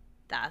like,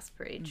 that's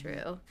pretty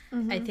true.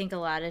 I think a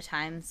lot of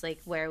times,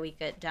 like where we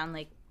get down,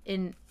 like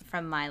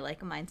from my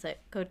like mindset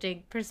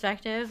coaching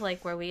perspective,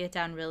 like where we get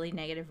down really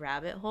negative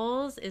rabbit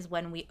holes is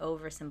when we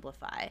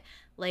oversimplify.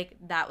 Like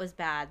that was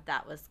bad,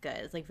 that was good.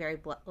 It's like very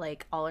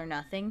like all or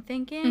nothing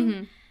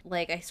thinking.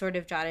 Like I sort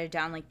of jotted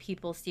down like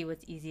people see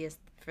what's easiest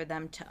for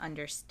them to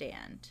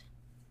understand.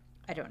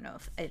 I don't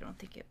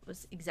think it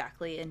was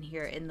exactly in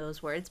here in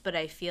those words, but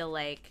I feel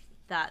like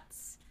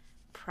that's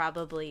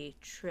probably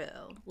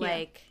true.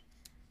 Like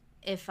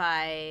if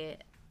I,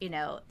 you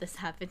know, this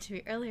happened to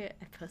me earlier.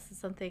 I posted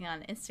something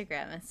on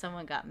Instagram and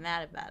someone got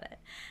mad about it.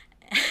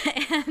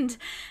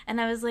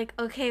 and I was like,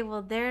 okay,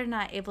 well, they're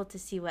not able to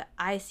see what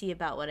I see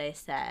about what I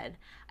said.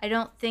 I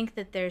don't think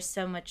that there's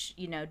so much,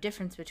 you know,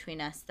 difference between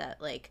us that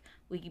like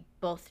we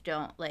both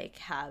don't like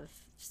have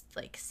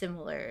like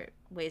similar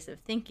ways of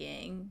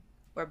thinking.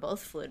 We're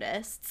both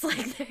flutists.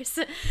 Like there's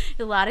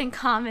a lot in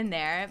common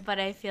there, but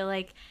I feel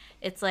like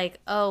it's like,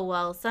 oh,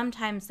 well,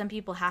 sometimes some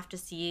people have to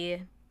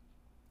see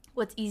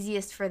what's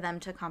easiest for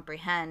them to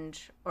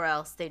comprehend, or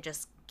else they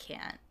just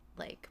can't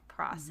like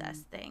process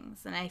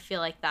things. And I feel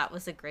like that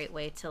was a great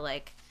way to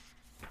like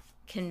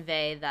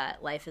convey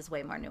that life is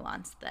way more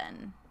nuanced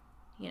than,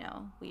 you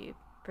know, we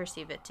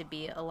perceive it to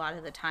be a lot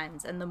of the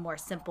times. And the more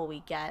simple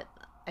we get,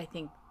 I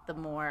think the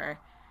more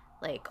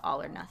like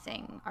all or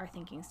nothing our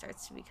thinking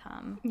starts to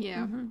become.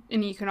 Yeah.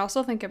 And you can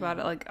also think about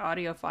it like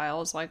audio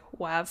files. Like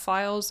WAV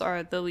files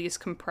are the least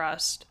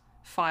compressed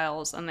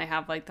files and they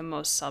have like the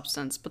most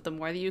substance. But the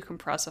more that you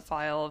compress a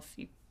file, if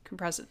you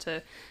compress it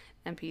to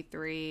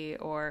MP3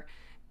 or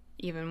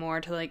even more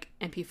to like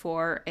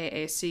MP4,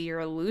 AAC,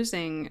 you're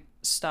losing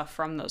stuff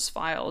from those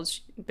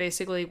files.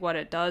 Basically what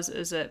it does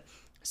is it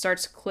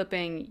starts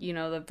clipping, you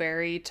know, the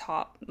very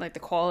top, like the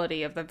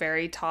quality of the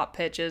very top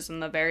pitches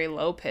and the very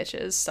low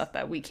pitches, stuff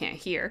that we can't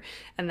hear.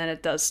 And then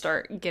it does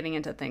start getting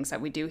into things that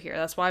we do hear.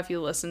 That's why if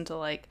you listen to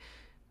like,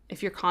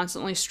 if you're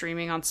constantly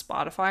streaming on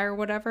Spotify or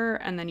whatever,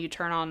 and then you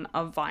turn on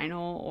a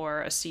vinyl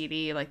or a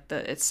CD, like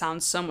it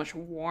sounds so much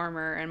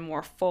warmer and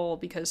more full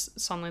because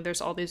suddenly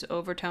there's all these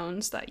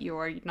overtones that you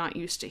are not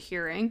used to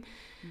hearing.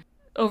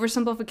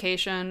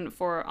 Oversimplification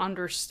for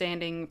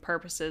understanding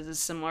purposes is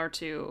similar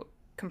to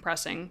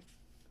compressing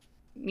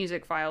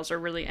music files or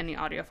really any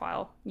audio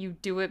file. You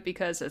do it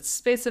because it's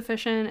space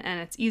efficient and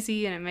it's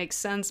easy and it makes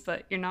sense,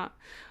 but you're not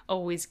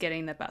always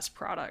getting the best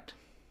product.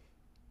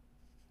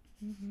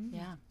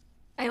 Yeah.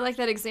 I like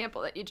that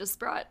example that you just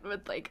brought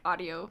with like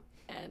audio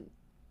and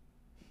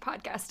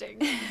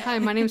podcasting. Hi,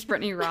 my name's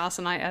Brittany Ross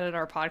and I edit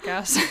our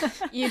podcast.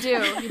 You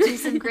do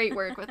some great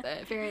work with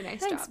it. Very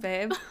nice Thanks, job.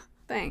 babe.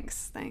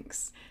 Thanks.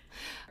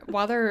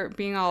 While they're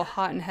being all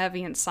hot and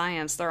heavy in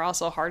science, they're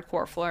also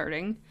hardcore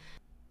flirting.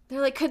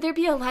 They're like, could there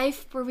be a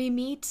life where we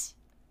meet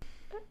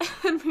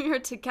and we are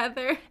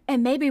together?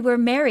 And maybe we're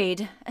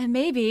married, and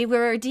maybe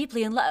we're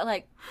deeply in love.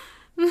 Like,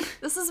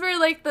 This is where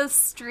like the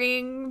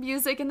string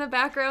music in the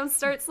background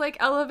starts like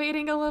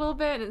elevating a little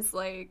bit, and it's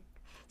like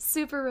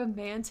super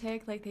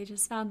romantic, like they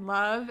just found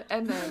love,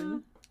 and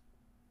then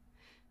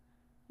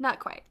not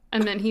quite.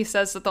 And then he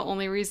says that the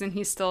only reason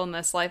he's still in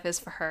this life is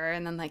for her,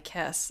 and then they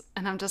kiss.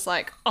 And I'm just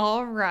like,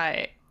 all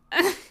right.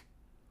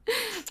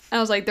 I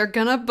was like, they're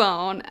gonna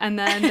bone, and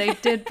then they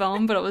did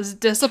bone, but it was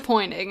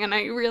disappointing, and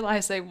I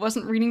realized I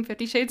wasn't reading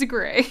 50 Shades of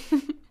Grey.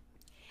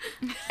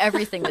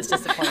 everything was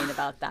disappointing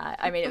about that.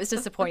 I mean, it was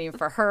disappointing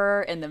for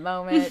her in the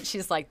moment.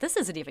 She's like, this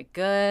isn't even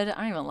good.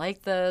 I don't even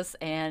like this.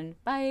 And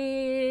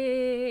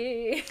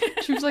bye.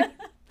 She was like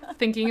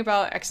thinking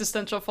about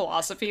existential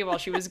philosophy while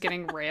she was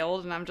getting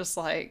railed, and I'm just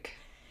like,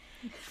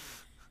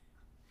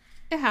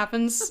 it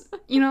happens.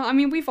 You know, I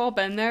mean, we've all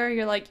been there.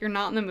 You're like, you're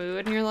not in the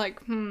mood, and you're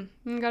like, I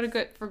gotta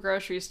go for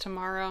groceries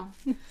tomorrow.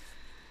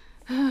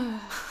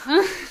 Gotta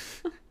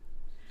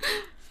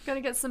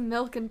get some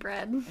milk and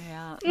bread.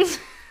 Yeah.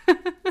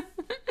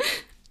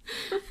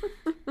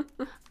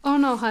 Oh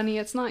no, honey,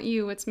 it's not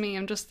you, it's me.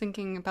 I'm just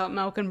thinking about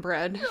milk and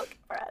bread. Milk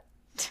and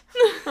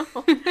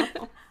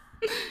bread.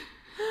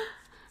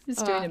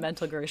 Just doing a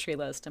mental grocery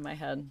list in my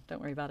head.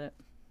 Don't worry about it.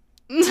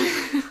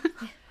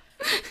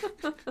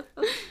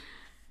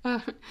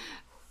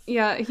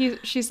 Yeah,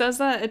 she says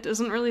that it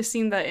doesn't really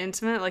seem that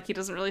intimate, like he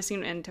doesn't really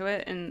seem into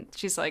it, and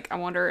she's like, I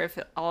wonder if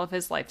all of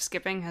his life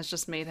skipping has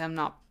just made him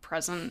not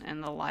present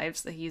in the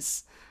lives that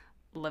he's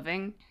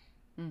living.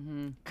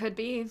 Mm-hmm. Could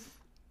be.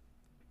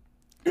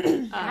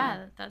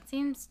 Yeah, that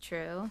seems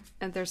true.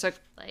 And there's a...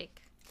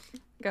 Like,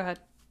 Go ahead.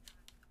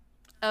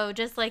 oh,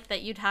 just like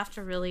that you'd have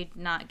to really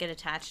not get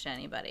attached to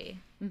anybody.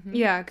 Mm-hmm.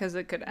 Yeah, because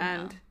it could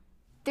end.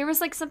 There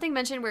was like something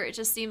mentioned where it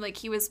just seemed like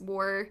he was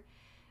more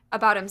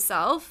about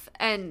himself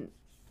and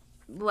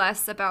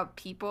less about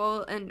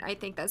people, and I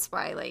think that's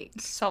why like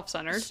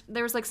Self-centered.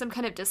 there was like some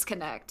kind of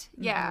disconnect.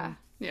 Yeah,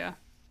 Yeah.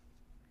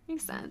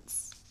 makes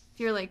sense. If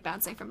you're like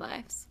bouncing from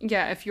lives.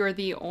 Yeah, if you're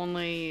the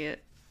only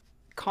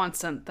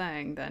constant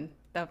thing, then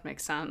that would make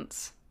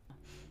sense.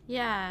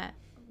 Yeah.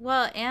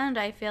 Well, and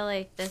I feel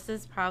like this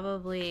is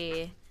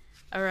probably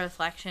a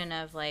reflection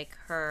of like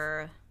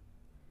her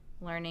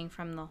learning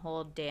from the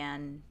whole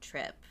Dan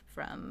trip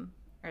from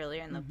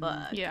earlier in the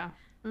book. Yeah.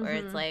 Where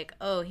it's like,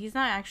 oh, he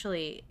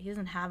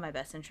doesn't have my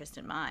best interest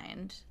in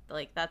mind.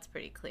 Like, that's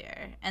pretty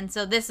clear. And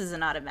so this is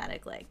an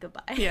automatic, like,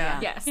 goodbye. Yeah.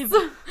 Yes.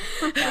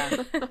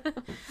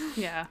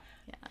 Yeah.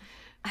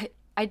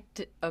 Yeah.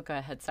 Oh, go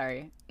ahead.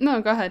 Sorry. No,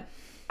 go ahead.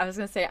 I was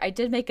going to say, I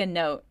did make a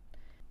note,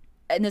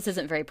 and this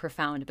isn't very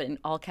profound, but in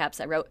all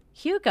caps, I wrote,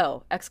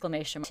 Hugo, ! And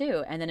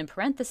then in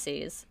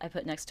parentheses, I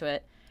put next to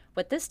it,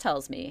 what this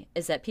tells me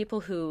is that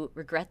people who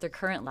regret their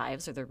current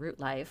lives or their root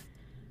life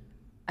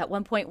at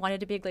one point wanted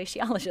to be a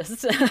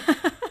glaciologist.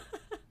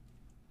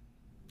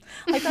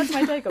 Like, that's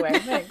my takeaway.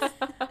 Thanks.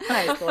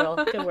 Nice,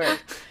 Laurel. Good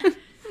work.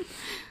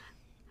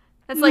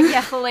 That's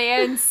like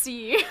Plan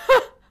C.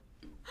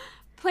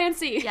 Plan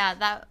C.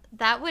 Yeah,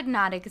 that would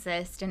not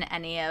exist in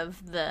any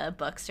of the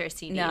books or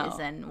CDs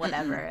No. in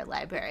whatever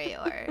library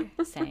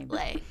or Same.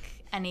 like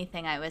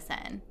anything I was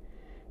in.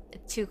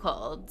 Too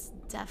cold.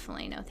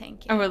 Definitely no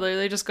thank you. I would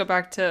literally just go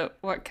back to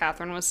what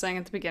Catherine was saying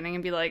at the beginning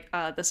and be like,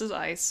 this is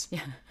ice.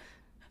 Yeah.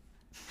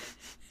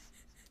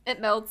 It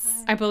melts.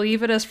 I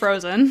believe it is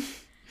frozen.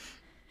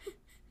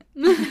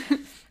 I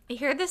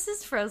hear this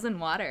is frozen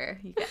water,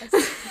 you guys.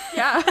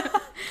 Yeah.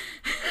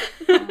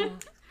 Do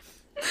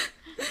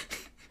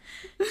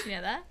you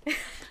know that?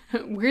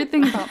 Weird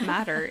thing about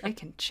matter, it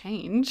can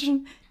change.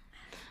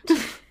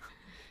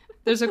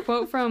 There's a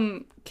quote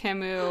from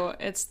Camus.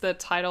 It's the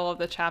title of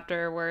the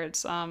chapter where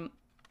it's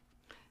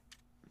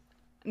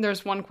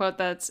there's one quote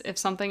that's, if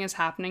something is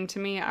happening to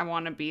me, I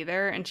want to be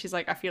there. And she's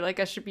like, I feel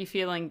like I should be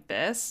feeling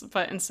this,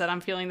 but instead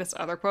I'm feeling this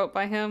other quote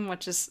by him,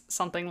 which is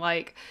something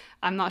like,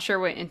 I'm not sure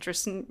what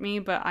interests me,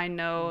 but I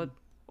know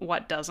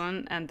what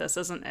doesn't, and this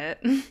isn't it.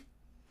 I'm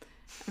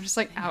just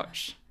like,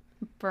 ouch,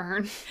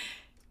 burn.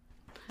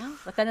 Well,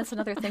 but then it's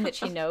another thing that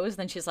she knows.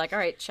 Then she's like, all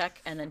right,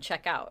 check, and then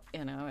check out,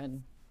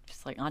 and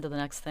just like on to the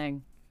next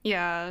thing.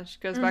 Yeah, she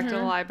goes back to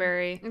the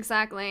library.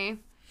 Exactly.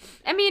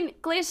 I mean,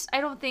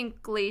 I don't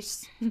think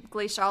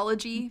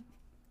glaciology,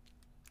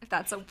 if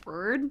that's a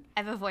word,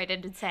 I've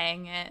avoided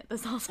saying it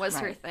this whole time. was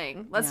her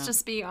thing. Let's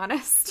just be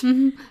honest.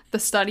 The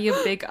study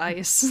of big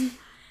ice.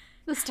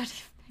 The study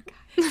of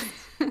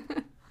big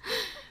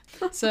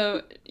ice.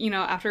 So,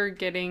 after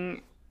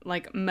getting,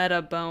 like,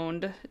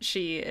 meta-boned,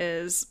 she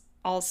is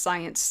all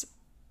science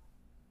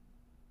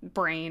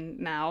brain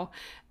now.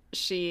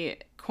 She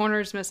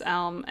corners Miss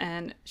Elm,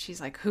 and she's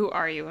like, who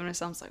are you? And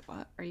Miss Elm's like,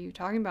 what are you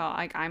talking about?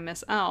 Like, I'm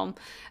Miss Elm.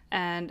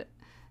 And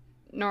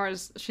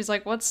she's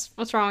like, what's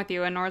wrong with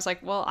you? And Nora's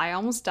like, well, I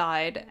almost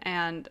died.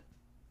 And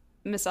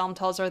Miss Elm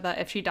tells her that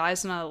if she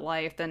dies in a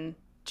life, then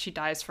she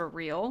dies for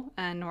real.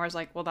 And Nora's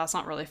like, well, that's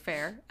not really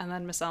fair. And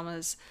then Miss Elm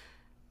is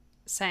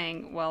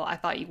saying, well, I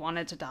thought you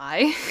wanted to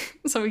die.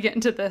 So we get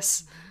into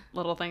this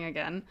little thing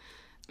again.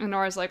 And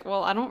Nora's like,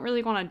 well, I don't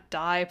really want to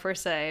die per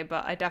se,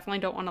 but I definitely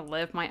don't want to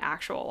live my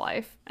actual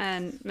life.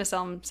 And Miss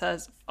Elm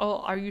says, oh,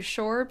 are you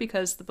sure?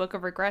 Because the Book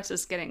of Regrets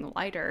is getting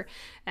lighter,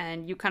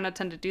 and you kind of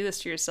tend to do this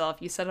to yourself.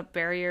 You set up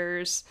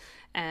barriers,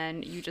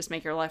 and you just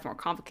make your life more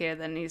complicated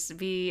than it needs to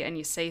be, and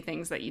you say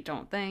things that you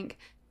don't think.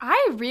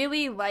 I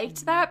really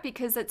liked that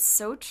because it's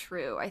so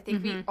true. I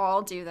think we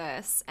all do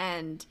this.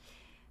 And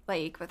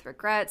like with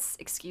regrets,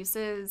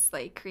 excuses,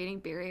 like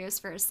creating barriers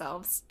for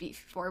ourselves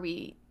before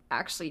we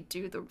actually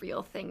do the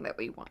real thing that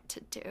we want to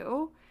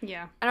do.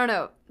 Yeah. I don't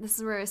know. This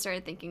is where I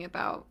started thinking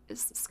about,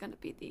 is this going to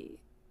be the...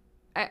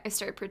 I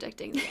started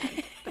predicting the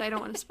end, but I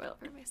don't want to spoil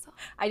it for myself.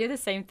 I do the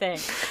same thing.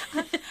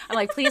 I'm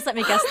like, please let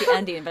me guess the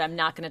ending, but I'm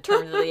not going to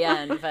turn to the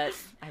end. But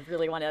I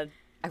really want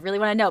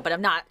to know, but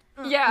I'm not.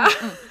 Yeah.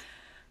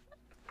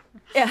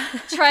 Yeah.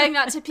 Trying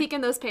not to peek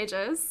in those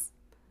pages.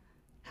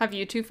 Have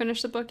you two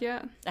finished the book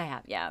yet? I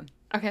have, yeah.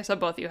 Okay, so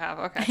both you have.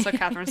 Okay, so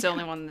Catherine's the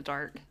only one in the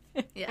dark.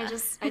 Yeah.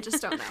 I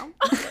just don't know.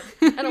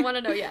 I don't want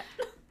to know yet.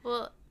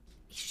 Well,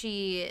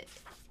 she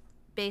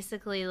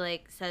basically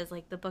like says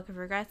like the Book of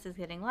Regrets is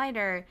getting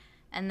lighter,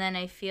 and then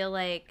I feel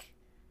like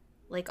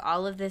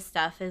all of this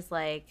stuff is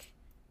like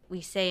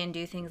we say and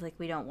do things like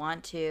we don't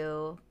want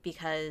to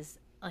because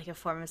like a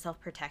form of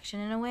self-protection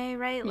in a way,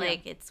 right? Yeah.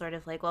 Like it's sort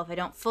of like, well, if I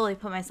don't fully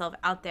put myself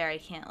out there, I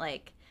can't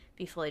like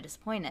be fully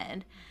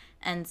disappointed.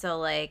 And so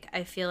like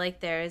I feel like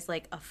there is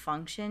like a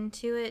function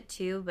to it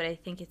too, but I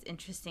think it's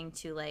interesting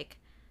to like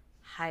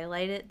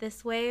highlight it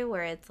this way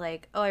where it's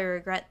like, oh, I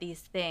regret these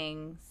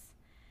things,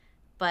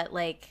 but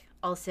like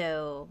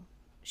also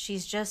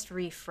she's just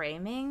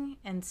reframing,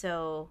 and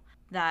so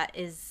that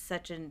is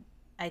such an,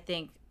 I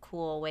think,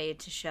 cool way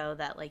to show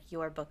that like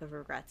your Book of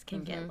Regrets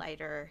can get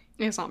lighter.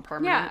 It's not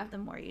permanent. Yeah. The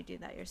more you do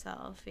that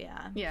yourself.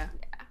 Yeah. Yeah.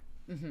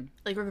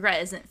 Like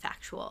regret isn't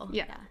factual.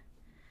 Yeah.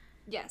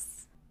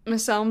 Yes.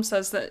 Miss Elm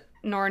says that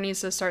Nora needs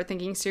to start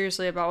thinking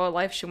seriously about what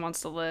life she wants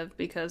to live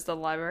because the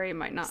library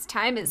might not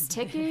Time is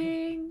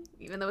ticking,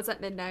 even though it's at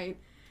midnight.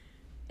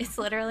 It's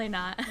literally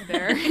not. be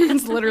there.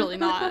 It's literally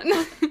not.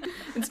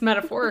 It's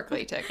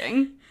metaphorically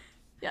ticking.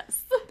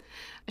 Yes.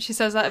 She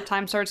says that if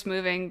time starts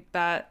moving,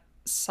 that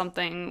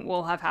something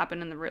will have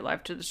happened in the real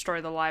life to destroy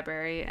the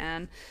library,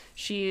 and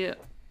she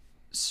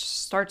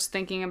starts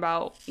thinking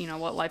about,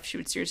 what life she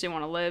would seriously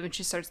want to live, and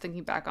she starts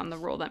thinking back on the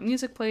role that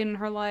music played in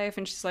her life,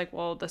 and she's like,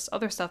 well, this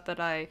other stuff that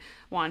I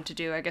wanted to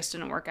do, I guess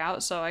didn't work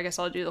out, so I guess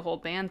I'll do the whole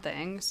band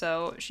thing.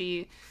 So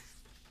she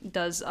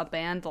does a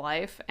band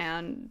life,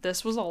 and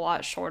this was a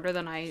lot shorter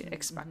than I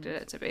expected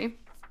it to be.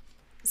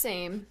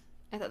 Same.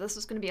 I thought this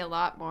was going to be a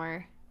lot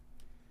more,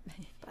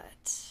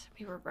 but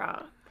we were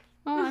wrong.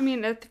 Well, I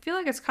mean, I feel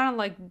like it's kind of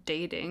like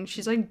dating.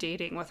 She's like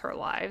dating with her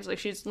lives. Like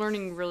she's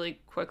learning really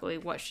quickly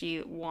what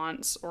she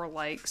wants or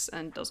likes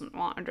and doesn't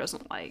want or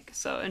doesn't like.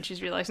 So, and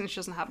she's realizing she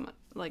doesn't have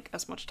like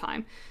as much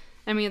time.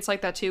 I mean, it's like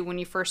that too when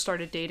you first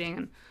started dating,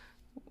 and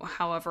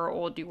however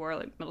old you were,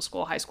 like middle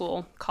school, high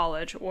school,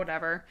 college,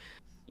 whatever,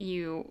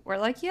 you were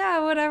like,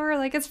 yeah, whatever,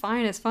 like it's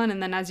fine, it's fun.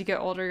 And then as you get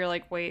older, you're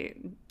like, wait,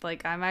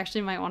 like I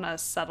actually might want to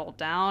settle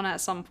down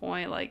at some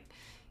point. Like,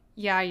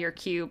 yeah, you're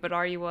cute, but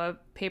are you a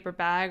paper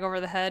bag over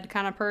the head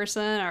kind of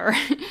person? Or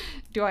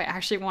do I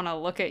actually want to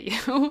look at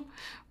you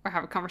or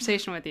have a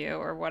conversation with you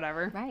or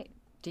whatever? Right.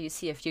 Do you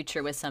see a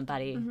future with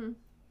somebody?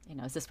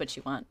 Is this what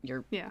you want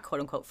your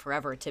quote unquote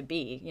forever to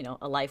be?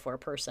 A life or a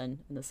person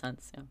in the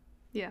sense.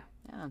 Yeah.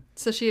 Yeah.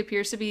 So she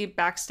appears to be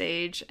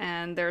backstage,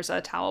 and there's a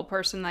towel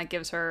person that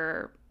gives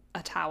her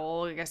a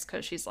towel, I guess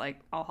because she's like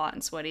all hot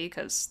and sweaty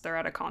because they're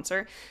at a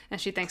concert, and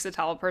she thanks the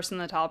towel person.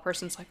 The towel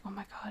person's like, oh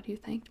my god, you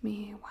thanked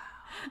me, wow.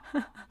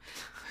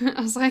 I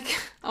was like,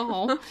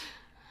 oh.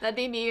 That'd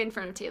be me in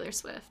front of Taylor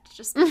Swift.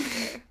 Just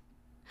there.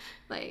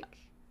 Like,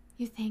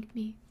 you thanked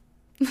me.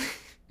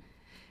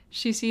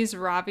 She sees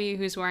Ravi,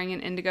 who's wearing an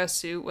indigo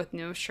suit with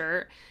no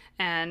shirt,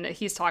 and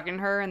he's talking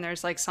to her, and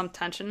there's like some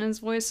tension in his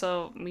voice,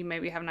 so we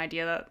maybe have an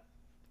idea that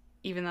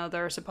even though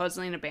they're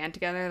supposedly in a band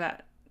together,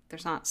 that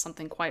there's not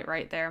something quite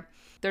right there.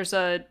 There's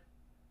a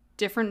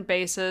different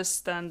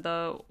bassist than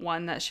the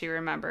one that she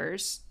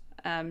remembers.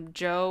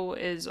 Joe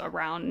is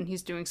around, and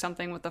he's doing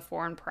something with the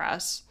foreign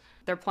press.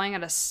 They're playing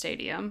at a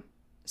stadium,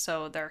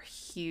 so they're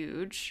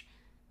huge.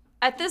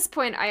 At this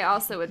point, I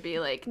also would be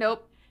like,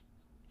 nope.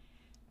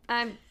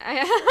 I'm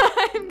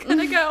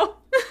gonna go.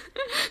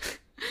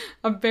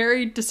 I'm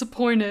very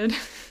disappointed.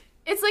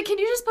 It's like, can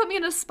you just put me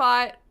in a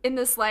spot in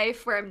this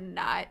life where I'm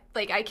not,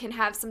 like, I can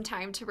have some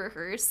time to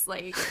rehearse,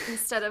 like,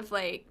 instead of,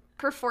 like,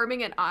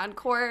 performing an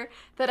encore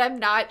that I'm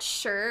not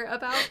sure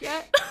about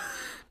yet.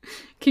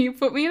 Can you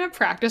put me in a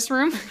practice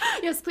room?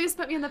 Yes, please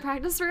put me in the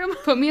practice room.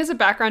 Put me as a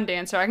background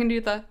dancer. I can do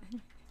the... A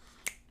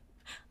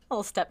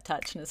little step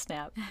touch and a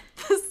snap.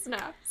 The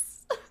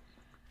snaps.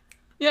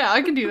 Yeah,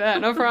 I can do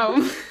that. No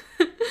problem.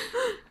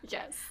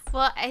 Yes.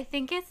 Well, I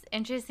think it's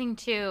interesting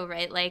too,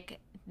 right? Like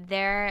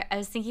I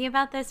was thinking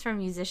about this from a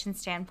musician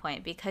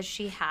standpoint because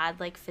she had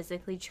like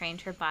physically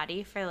trained her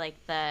body for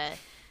like the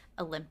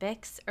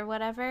Olympics or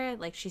whatever.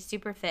 Like she's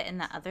super fit in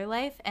the other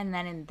life, and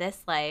then in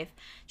this life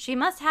she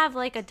must have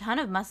like a ton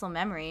of muscle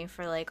memory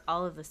for like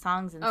all of the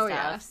songs and stuff.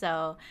 Yeah.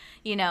 So,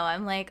 you know,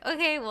 I'm like,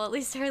 okay, well at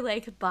least her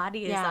like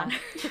body is on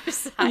her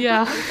side.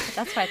 Yeah.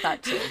 That's what I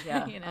thought too.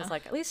 Yeah. You know? I was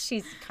like, at least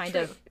she's kind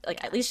of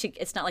like, at least she,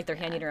 it's not like they're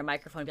handing her a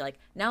microphone and be like,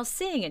 now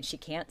sing, and she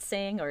can't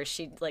sing, or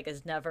she like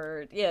is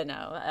never, you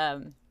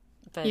know.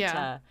 But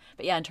yeah,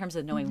 in terms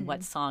of knowing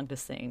what song to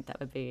sing, that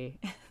would be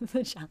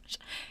the challenge.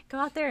 Go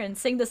out there and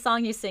sing the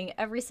song you sing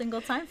every single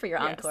time for your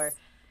encore.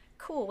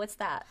 Cool. What's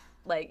that?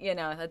 Like, you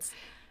know, that's,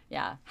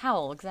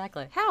 Howl,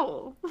 exactly.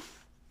 Howl.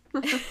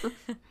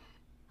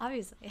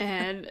 Obviously.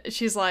 And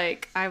she's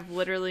like, I've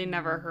literally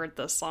never heard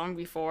this song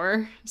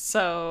before.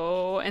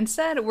 So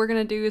instead, we're going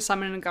to do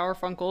Simon and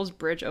Garfunkel's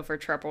Bridge Over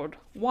Troubled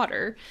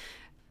Water.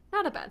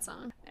 Not a bad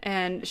song.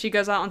 And she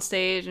goes out on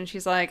stage and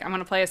she's like, I'm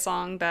going to play a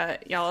song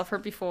that y'all have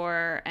heard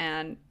before.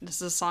 And this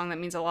is a song that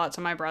means a lot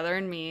to my brother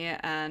and me.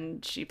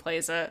 And she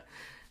plays it.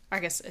 I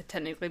guess it'd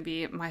technically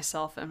be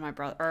myself and my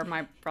brother, or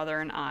my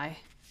brother and I.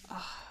 Oh,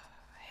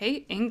 I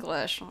hate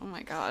English. Oh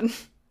my God.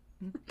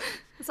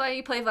 That's why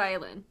you play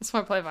violin That's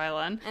why I play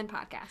violin. and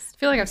podcast. I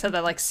feel like I've said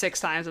that like 6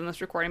 times in this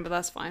recording, but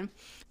that's fine.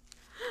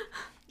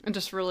 I'm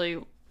just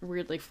really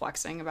weirdly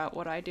flexing about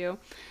what I do.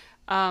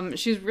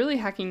 She's really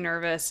hecking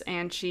nervous,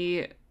 and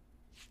she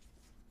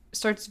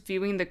starts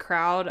viewing the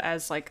crowd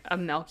as like a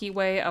Milky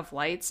Way of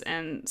lights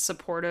and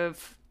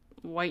supportive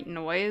white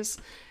noise.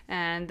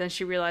 And then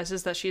she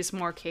realizes that she's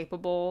more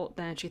capable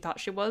than she thought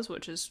she was,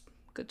 which is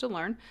good to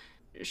learn.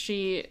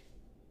 She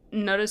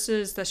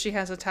notices that she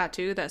has a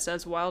tattoo that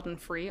says "Wild and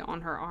Free"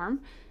 on her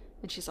arm,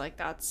 and she's like,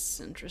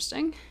 that's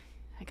interesting.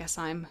 I guess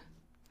I'm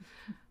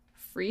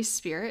free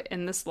spirit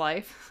in this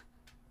life.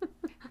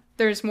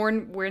 There's more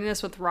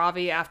weirdness with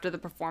Ravi after the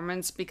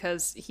performance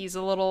because he's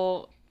a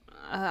little,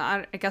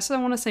 I guess I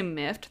want to say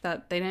miffed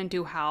that they didn't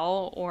do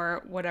Howl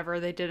or whatever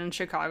they did in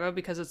Chicago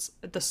because it's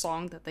the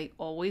song that they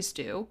always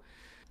do.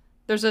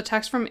 There's a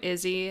text from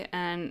Izzy,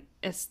 and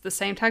it's the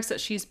same text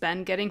that she's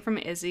been getting from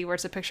Izzy where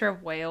it's a picture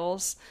of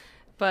whales.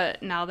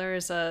 But now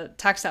there's a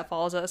text that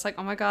follows it. It's like,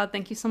 oh my God,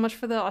 thank you so much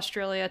for the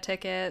Australia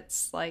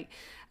tickets. Like,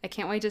 I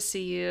can't wait to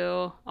see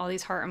you. All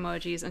these heart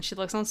emojis. And she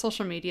looks on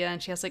social media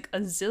and she has like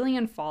a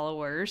zillion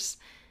followers.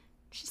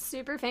 She's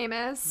super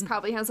famous.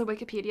 Probably has a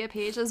Wikipedia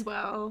page as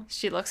well.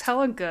 She looks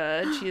hella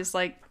good. She's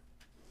like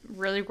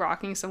really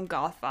rocking some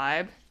goth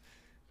punk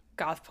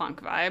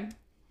vibe.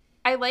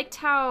 I liked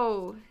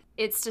how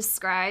it's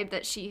described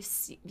that she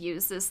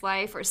views this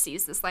life or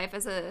sees this life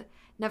as a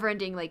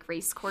never-ending like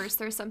race course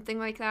or something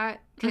like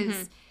that,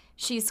 because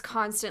she's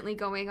constantly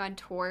going on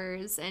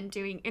tours and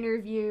doing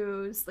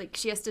interviews. Like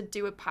she has to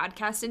do a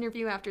podcast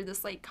interview after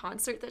this like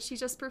concert that she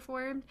just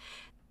performed.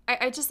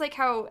 I just like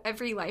how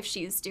every life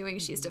she's doing,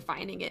 she's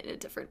defining it in a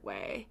different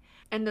way,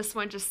 and this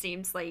one just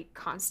seems like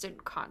constant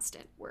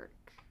work.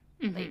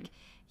 Like,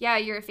 yeah,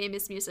 you're a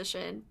famous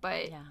musician,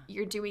 but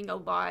you're doing a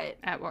lot.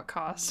 At what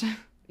cost?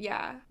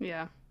 Yeah,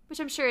 Which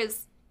I'm sure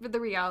is the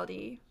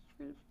reality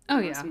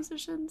for most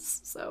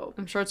musicians. So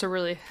I'm sure it's a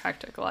really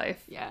hectic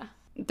life. Yeah.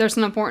 There's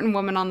an important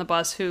woman on the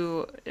bus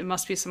who, it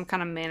must be some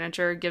kind of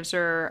manager, gives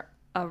her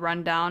a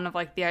rundown of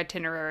like the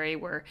itinerary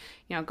where,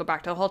 you know, go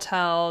back to the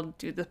hotel,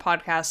 do the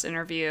podcast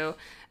interview.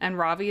 And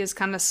Ravi is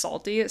kind of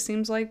salty, it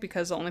seems like,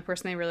 because the only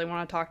person they really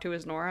want to talk to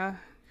is Nora,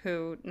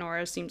 who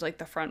Nora seems like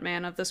the front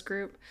man of this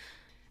group.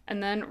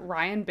 And then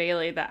Ryan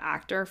Bailey, the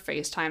actor,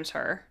 FaceTimes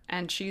her,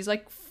 and she's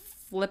like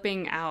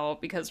flipping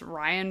out because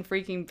Ryan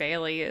freaking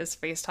Bailey is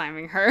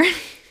FaceTiming her.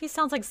 He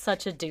sounds like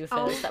such a doofus.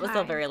 Oh that was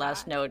the very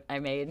last note I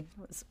made.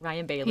 Was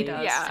Ryan Bailey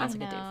does. sounds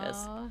like a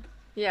doofus.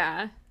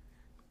 Yeah.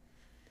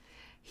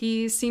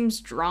 he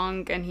seems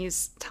drunk and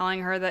he's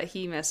telling her that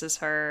he misses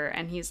her,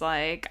 and he's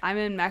like, I'm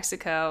in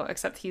Mexico,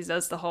 except he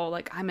does the whole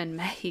like, I'm in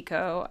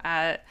Mexico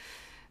at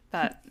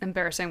that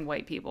embarrassing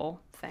white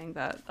people thing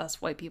that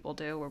us white people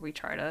do, where we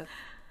try to,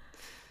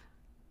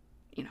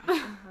 you know,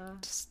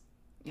 just,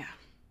 yeah.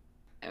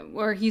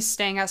 Where he's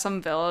staying at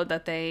some villa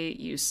that they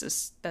used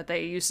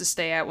to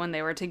stay at when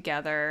they were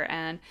together,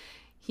 and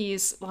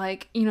he's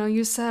like, you know,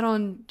 you said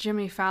on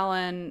Jimmy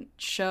Fallon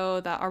show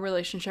that our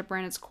relationship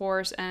ran its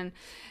course, and,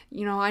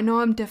 you know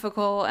I'm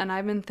difficult and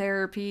I'm in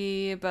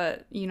therapy,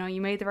 but, you know,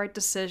 you made the right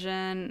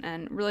decision,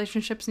 and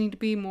relationships need to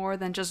be more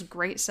than just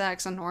great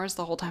sex. And Nora's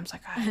the whole time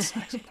like, I had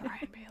sex with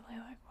Ryan Bailey,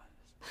 like, what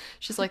is...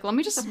 She's like, let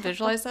me just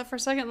visualize that for a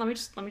second, let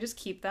me just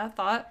keep that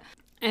thought.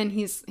 And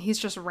he's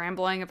just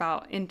rambling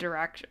about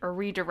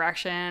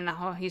redirection,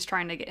 how he's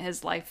trying to get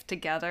his life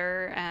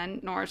together,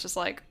 and Nora's just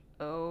like,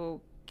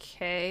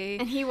 okay.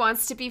 And he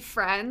wants to be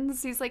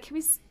friends. He's like,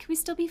 can we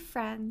still be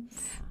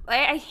friends?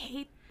 I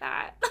hate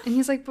that. And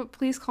he's like, but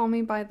please call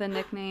me by the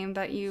nickname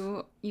that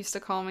you used to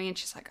call me. And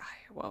she's like,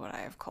 what would I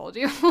have called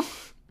you?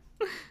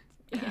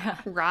 Yeah.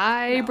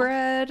 Rye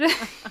bread.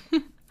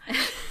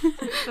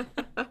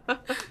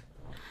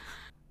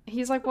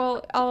 He's like,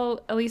 well,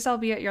 at least I'll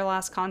be at your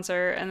last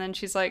concert. And then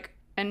she's like,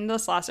 in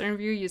this last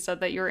interview, you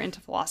said that you were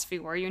into philosophy,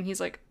 were you? And he's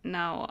like,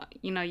 no,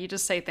 you know, you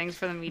just say things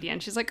for the media.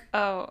 And she's like,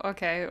 oh,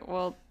 okay,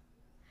 well,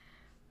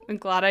 I'm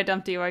glad I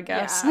dumped you, I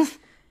guess. Yeah.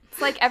 It's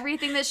like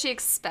everything that she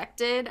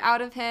expected out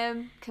of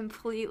him,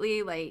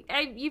 completely, like,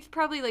 you've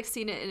probably, like,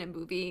 seen it in a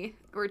movie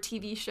or a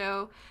TV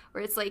show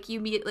where it's like you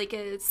meet, like,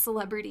 a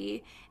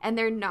celebrity and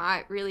they're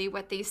not really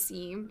what they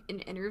seem in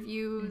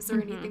interviews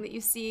or anything that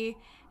you see.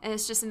 And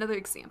it's just another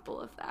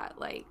example of that.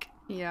 Like,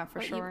 yeah, for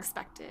what sure. you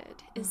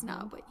expected is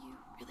not what you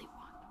really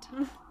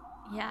want.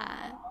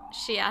 Yeah.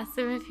 She asks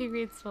him if he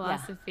reads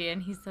philosophy,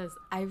 and he says,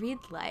 I read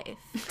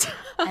life.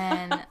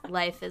 And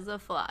life is a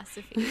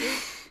philosophy.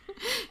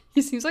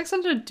 He seems like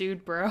such a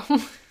dude, bro.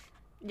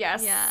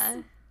 Yes. Yeah.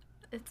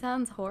 It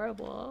sounds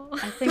horrible.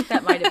 I think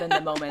that might have been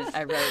the moment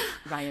I wrote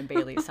Ryan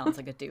Bailey sounds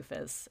like a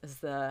doofus. Is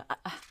the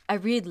I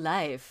read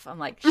life. I'm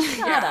like,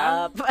 shut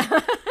up.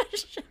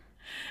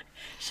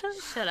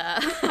 Shut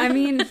up. I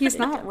mean, he's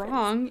not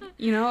wrong.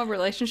 You know, a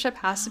relationship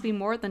has to be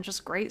more than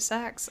just great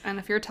sex. And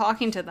if you're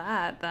talking to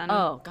that, then...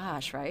 Oh,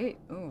 gosh, right?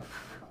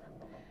 Oof.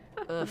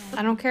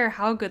 I don't care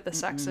how good the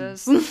sex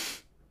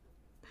is.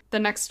 The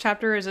next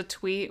chapter is a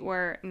tweet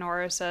where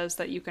Nora says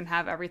that you can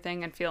have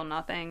everything and feel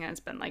nothing. And it's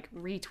been, like,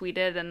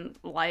 retweeted and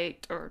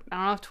liked. Or, I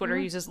don't know if Twitter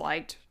uses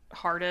liked,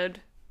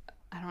 hearted.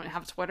 I don't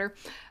have Twitter.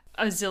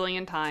 A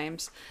zillion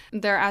times.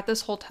 They're at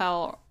this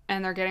hotel...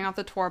 and they're getting off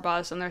the tour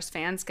bus, and there's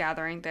fans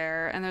gathering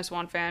there, and there's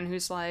one fan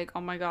who's like, oh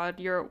my god,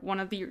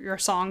 your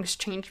songs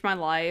changed my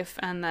life.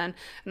 And then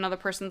another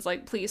person's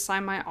like, please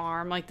sign my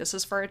arm, like, this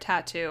is for a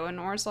tattoo. And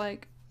Nora's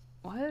like,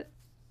 what?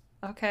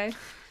 Okay.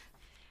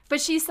 But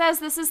she says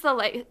this is the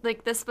life,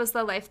 like, this was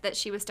the life that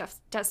she was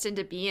destined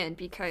to be in,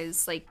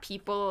 because, like,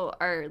 people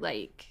are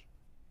like,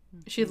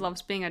 she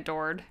loves being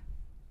adored.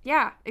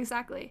 Yeah,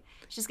 exactly.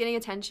 She's getting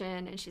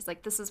attention, and she's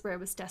like, this is where I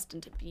was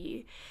destined to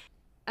be.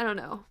 I don't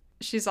know.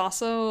 She's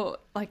also,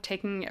 like,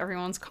 taking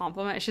everyone's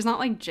compliment. She's not,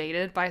 like,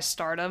 jaded by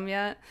stardom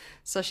yet.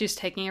 So she's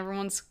taking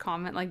everyone's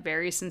comment, like,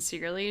 very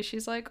sincerely.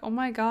 She's like, oh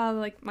my god,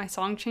 like, my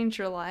song changed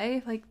your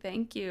life? Like,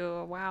 thank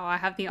you. Wow, I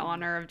have the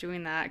honor of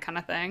doing that kind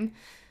of thing.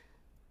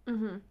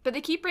 Mm-hmm. But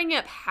they keep bringing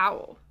up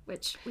Howl,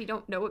 which we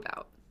don't know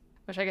about.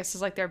 Which I guess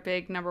is, like, their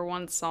big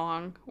 #1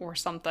 song or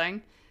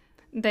something.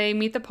 They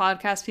meet the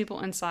podcast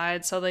people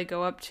inside, so they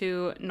go up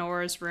to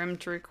Nora's room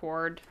to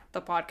record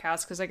the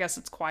podcast because I guess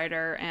it's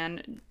quieter,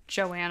 and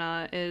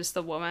Joanna is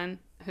the woman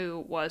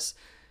who was,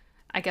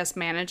 I guess,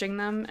 managing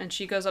them, and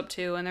she goes up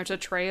too, and there's a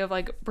tray of,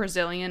 like,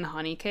 Brazilian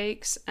honey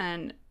cakes,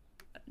 and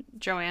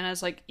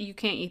Joanna's like, you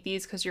can't eat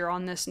these because you're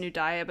on this new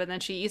diet, but then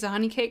she eats a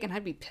honey cake, and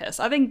I'd be pissed.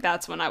 I think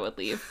that's when I would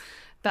leave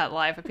that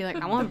life. I'd be like,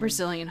 I want a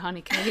Brazilian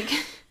honey cake.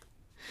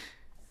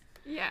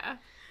 Yeah.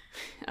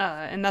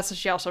 And that's what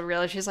she also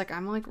realized. She's like,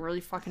 I'm, like,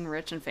 really fucking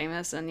rich and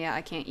famous, and yeah,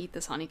 I can't eat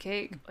this honey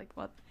cake. Like,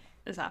 what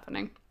is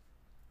happening?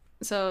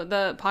 So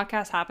the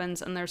podcast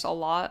happens, and there's a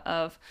lot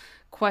of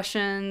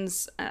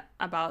questions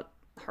about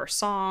her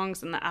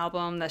songs and the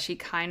album that she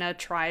kind of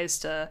tries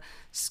to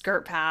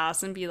skirt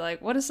past and be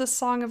like, what is this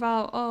song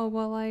about? Oh,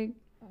 well, like...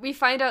 We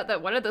find out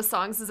that one of the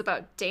songs is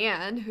about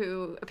Dan,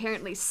 who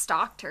apparently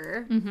stalked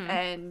her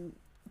and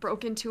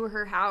broke into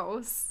her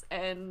house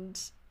and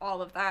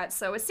all of that.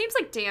 So it seems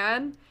like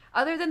Dan,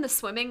 other than the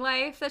swimming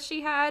life that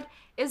she had,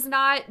 is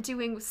not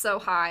doing so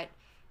hot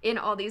in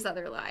all these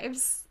other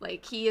lives.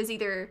 Like, he is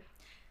either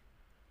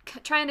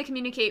trying to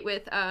communicate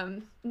with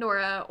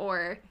Nora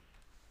or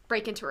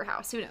break into her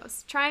house. Who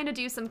knows? Trying to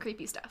do some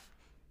creepy stuff.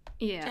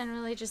 Yeah.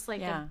 Generally just,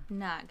 like, a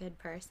not good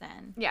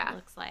person. Yeah. It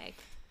looks like.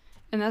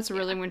 And that's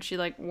really when she,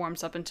 like,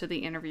 warms up into the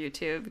interview,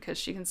 too, because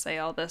she can say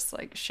all this,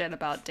 like, shit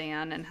about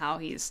Dan and how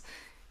he's,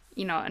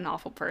 you know, an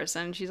awful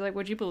person. She's like,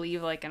 would you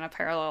believe, like, in a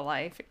parallel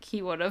life,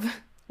 he would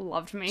have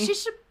loved me? She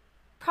should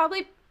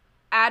probably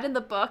add in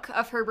the book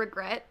of her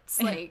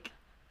regrets, like,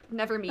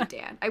 never meet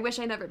Dan. I wish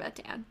I never met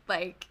Dan.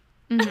 Like,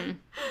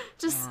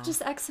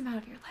 just X him out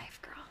of your life,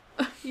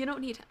 girl. You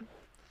don't need him.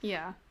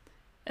 Yeah.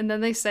 And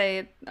then they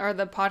say, or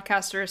the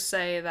podcasters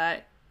say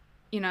that,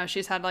 you know,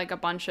 she's had like a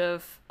bunch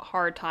of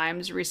hard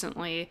times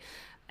recently,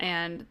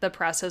 and the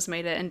press has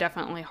made it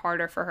indefinitely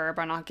harder for her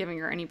by not giving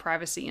her any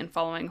privacy and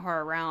following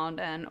her around.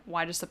 And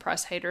why does the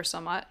press hate her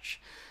so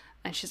much?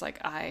 And she's like,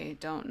 I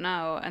don't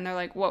know. And they're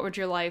like, what would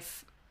your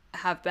life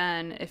have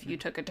been if you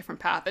took a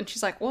different path? And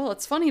she's like, well,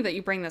 it's funny that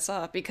you bring this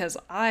up because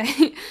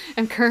I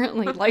am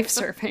currently life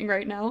surfing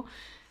right now.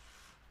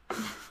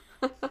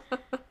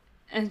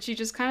 And she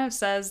just kind of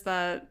says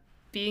that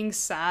being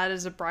sad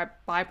is a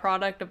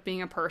byproduct of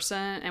being a person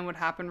and would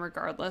happen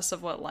regardless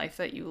of what life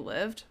that you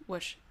lived,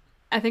 which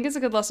I think is a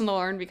good lesson to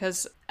learn,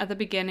 because at the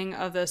beginning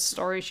of this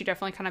story, she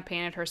definitely kind of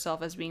painted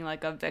herself as being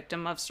like a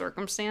victim of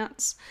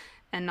circumstance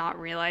and not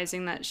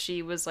realizing that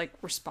she was like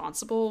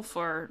responsible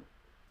for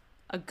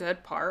a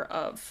good part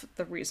of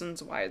the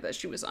reasons why that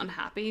she was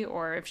unhappy,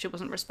 or if she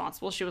wasn't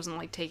responsible, she wasn't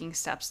like taking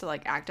steps to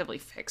like actively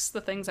fix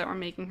the things that were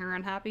making her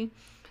unhappy.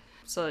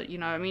 So, you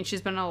know, I mean, she's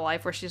been in a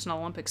life where she's an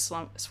Olympic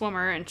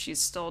swimmer and she's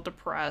still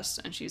depressed,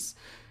 and she's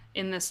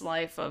in this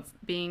life of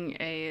being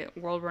a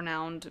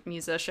world-renowned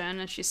musician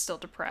and she's still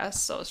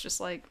depressed. So it's just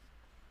like,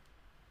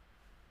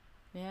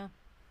 Yeah.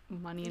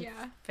 money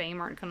and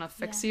fame aren't gonna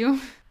fix you.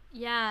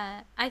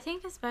 Yeah, I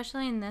think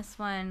especially in this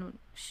one,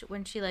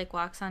 when she like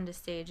walks onto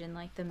stage in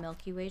like the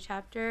Milky Way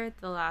chapter,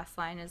 the last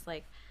line is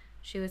like,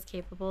 she was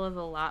capable of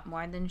a lot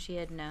more than she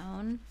had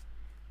known.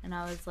 And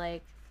I was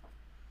like,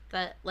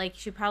 that like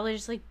she probably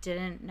just like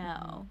didn't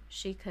know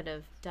she could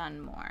have done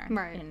more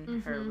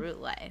in her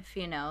root life,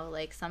 you know?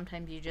 Like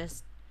sometimes you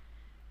just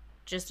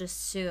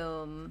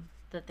assume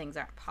that things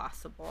aren't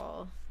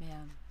possible.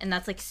 Yeah. And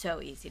that's like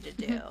so easy to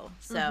do.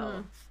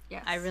 So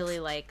yes. I really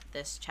like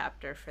this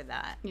chapter for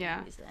that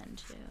reason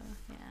too.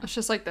 Yeah. It's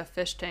just like the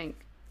fish tank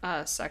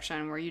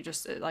section where you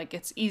just like,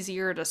 it's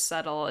easier to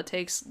settle. It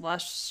takes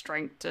less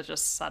strength to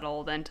just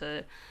settle than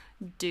to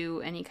do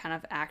any kind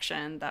of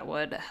action that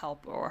would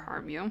help or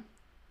harm you.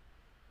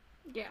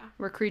 Yeah.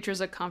 We're creatures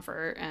of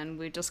comfort, and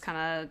we just kind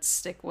of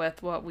stick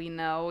with what we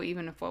know,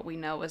 even if what we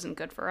know isn't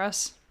good for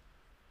us.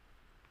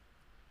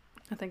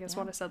 I think that's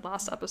what I said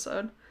last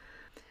episode.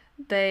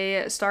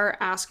 They start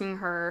asking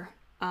her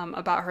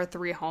about her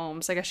 3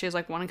 homes. I guess she has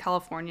like one in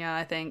California,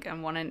 I think,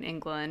 and one in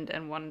England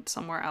and one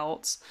somewhere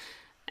else.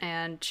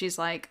 And she's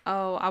like,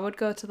 oh, I would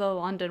go to the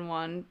London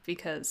one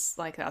because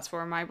like that's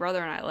where my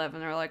brother and I live.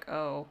 And they're like,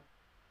 oh,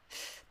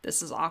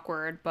 this is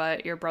awkward,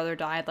 but your brother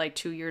died like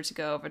 2 years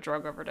ago of a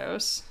drug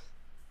overdose.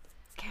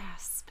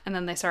 Gasp. And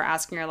then they start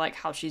asking her like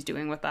how she's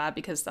doing with that,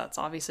 because that's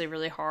obviously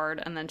really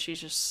hard. And then she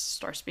just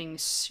starts being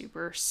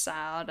super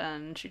sad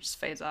and she just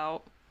fades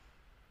out.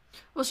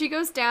 Well, she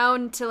goes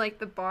down to like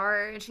the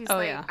bar and she's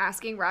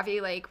asking Ravi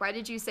like, why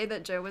did you say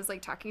that Joe was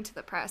like talking to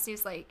the press?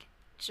 He's like,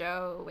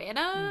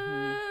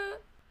 Joanna?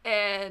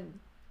 And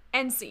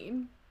end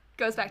scene.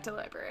 Goes back to the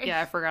library.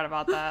 Yeah, I forgot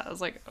about that. I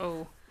was like,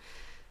 oh.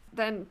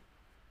 Then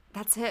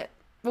that's it.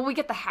 Well, we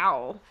get the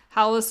Howl.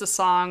 Howl is the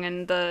song,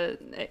 and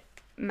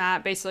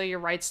Matt basically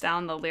writes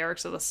down the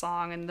lyrics of the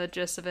song, and the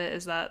gist of it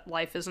is that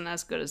life isn't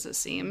as good as it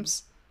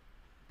seems.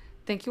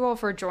 Thank you all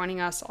for joining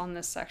us on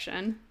this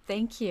section.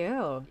 Thank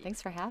you.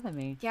 Thanks for having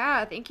me.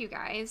 Yeah, thank you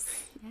guys.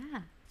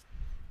 Yeah.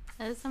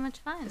 That was so much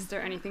fun. Is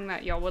there anything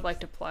that y'all would like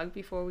to plug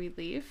before we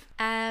leave?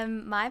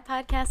 My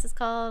podcast is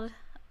called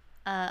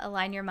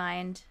Align Your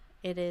Mind.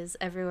 It is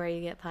everywhere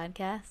you get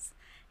podcasts.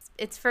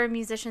 It's for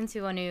musicians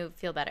who want to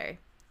feel better.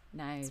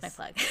 Nice. That's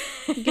my plug.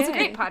 It's a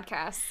great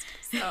podcast,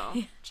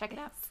 so check it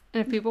out. And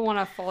if people want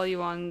to follow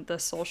you on the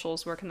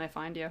socials, where can they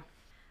find you?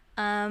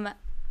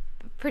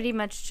 Pretty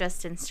much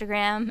just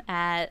Instagram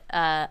at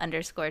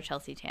 _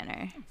 Chelsea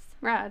Tanner.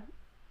 Rad.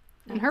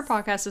 And her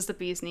podcast is The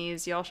Bee's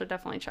Knees. Y'all should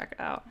definitely check it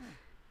out.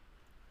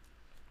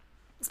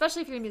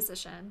 Especially if you're a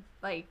musician.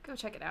 Like, go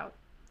check it out.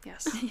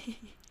 Yes.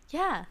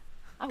 Yeah.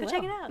 Go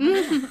check it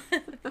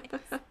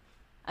out.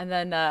 And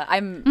then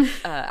I'm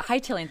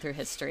Hightailing Through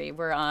History.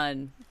 We're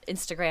on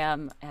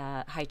Instagram,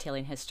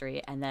 Hightailing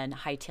History, and then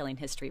Hightailing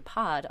History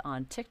Pod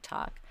on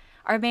TikTok.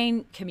 Our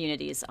main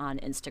community is on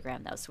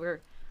Instagram, though. So we're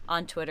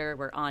on Twitter,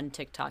 we're on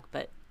TikTok.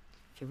 But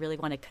if you really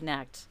want to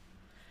connect,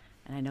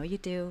 and I know you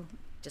do,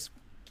 just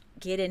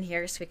get in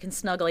here so we can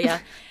snuggle you.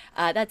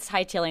 That's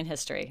Hightailing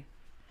History.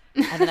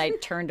 And then I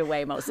turned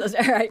away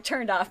I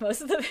turned off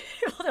most of the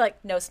people. They're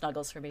like, no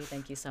snuggles for me.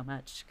 Thank you so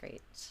much.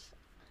 Great.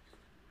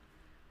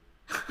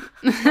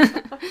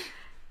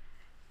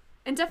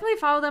 And definitely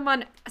follow them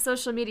on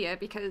social media,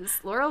 because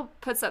Laurel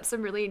puts up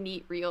some really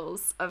neat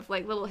reels of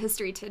like little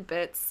history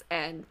tidbits,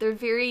 and they're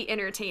very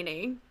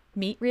entertaining.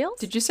 Meat reels?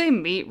 Did you say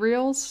meat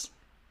reels?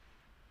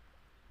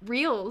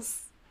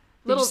 Reels.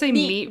 Did you say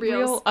meat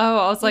reel? Oh,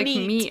 I was like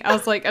meat. I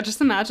was like, I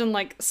just imagine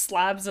like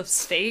slabs of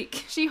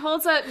steak. She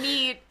holds up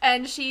meat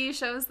and she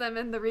shows them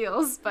in the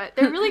reels, but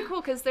they're really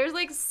cool because there's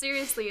like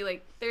seriously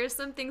like there's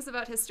some things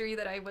about history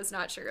that I was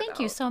not sure about. Thank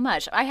you so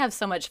much. I have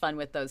so much fun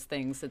with those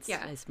things.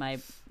 It's my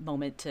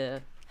moment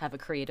to have a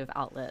creative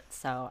outlet,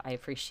 so I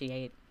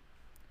appreciate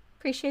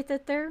appreciate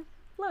that they're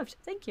loved.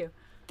 Thank you.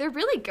 They're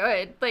really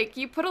good. Like,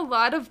 you put a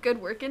lot of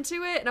good work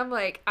into it, and I'm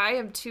like, I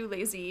am too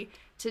lazy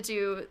to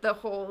do the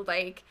whole,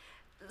 like,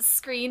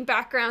 screen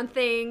background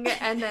thing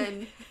and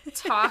then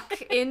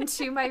talk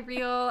into my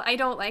reel. I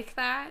don't like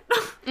that.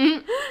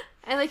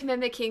 I like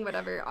mimicking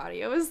whatever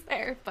audio is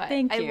there, but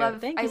Thank you. I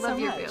love so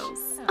your much. reels.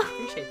 Yeah, I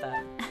appreciate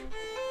that.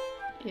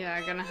 Yeah,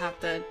 I'm gonna have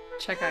to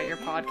check out your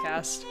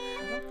podcast.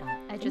 I love that.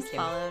 I just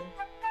followed.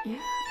 Yeah,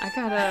 I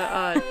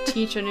gotta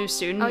teach a new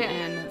student Oh, yeah.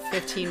 in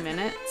 15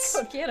 minutes.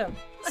 Go get him.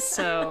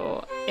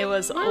 So it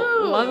was Woo!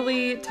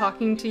 lovely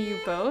talking to you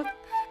both.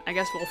 I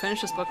guess we'll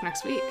finish this book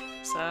next week.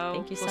 So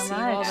Thank you we'll so see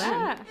you all much. then.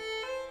 Yeah.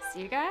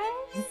 See you guys.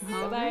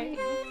 All Bye-bye. right.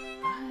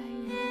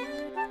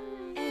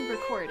 Bye. And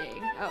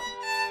recording. Oh.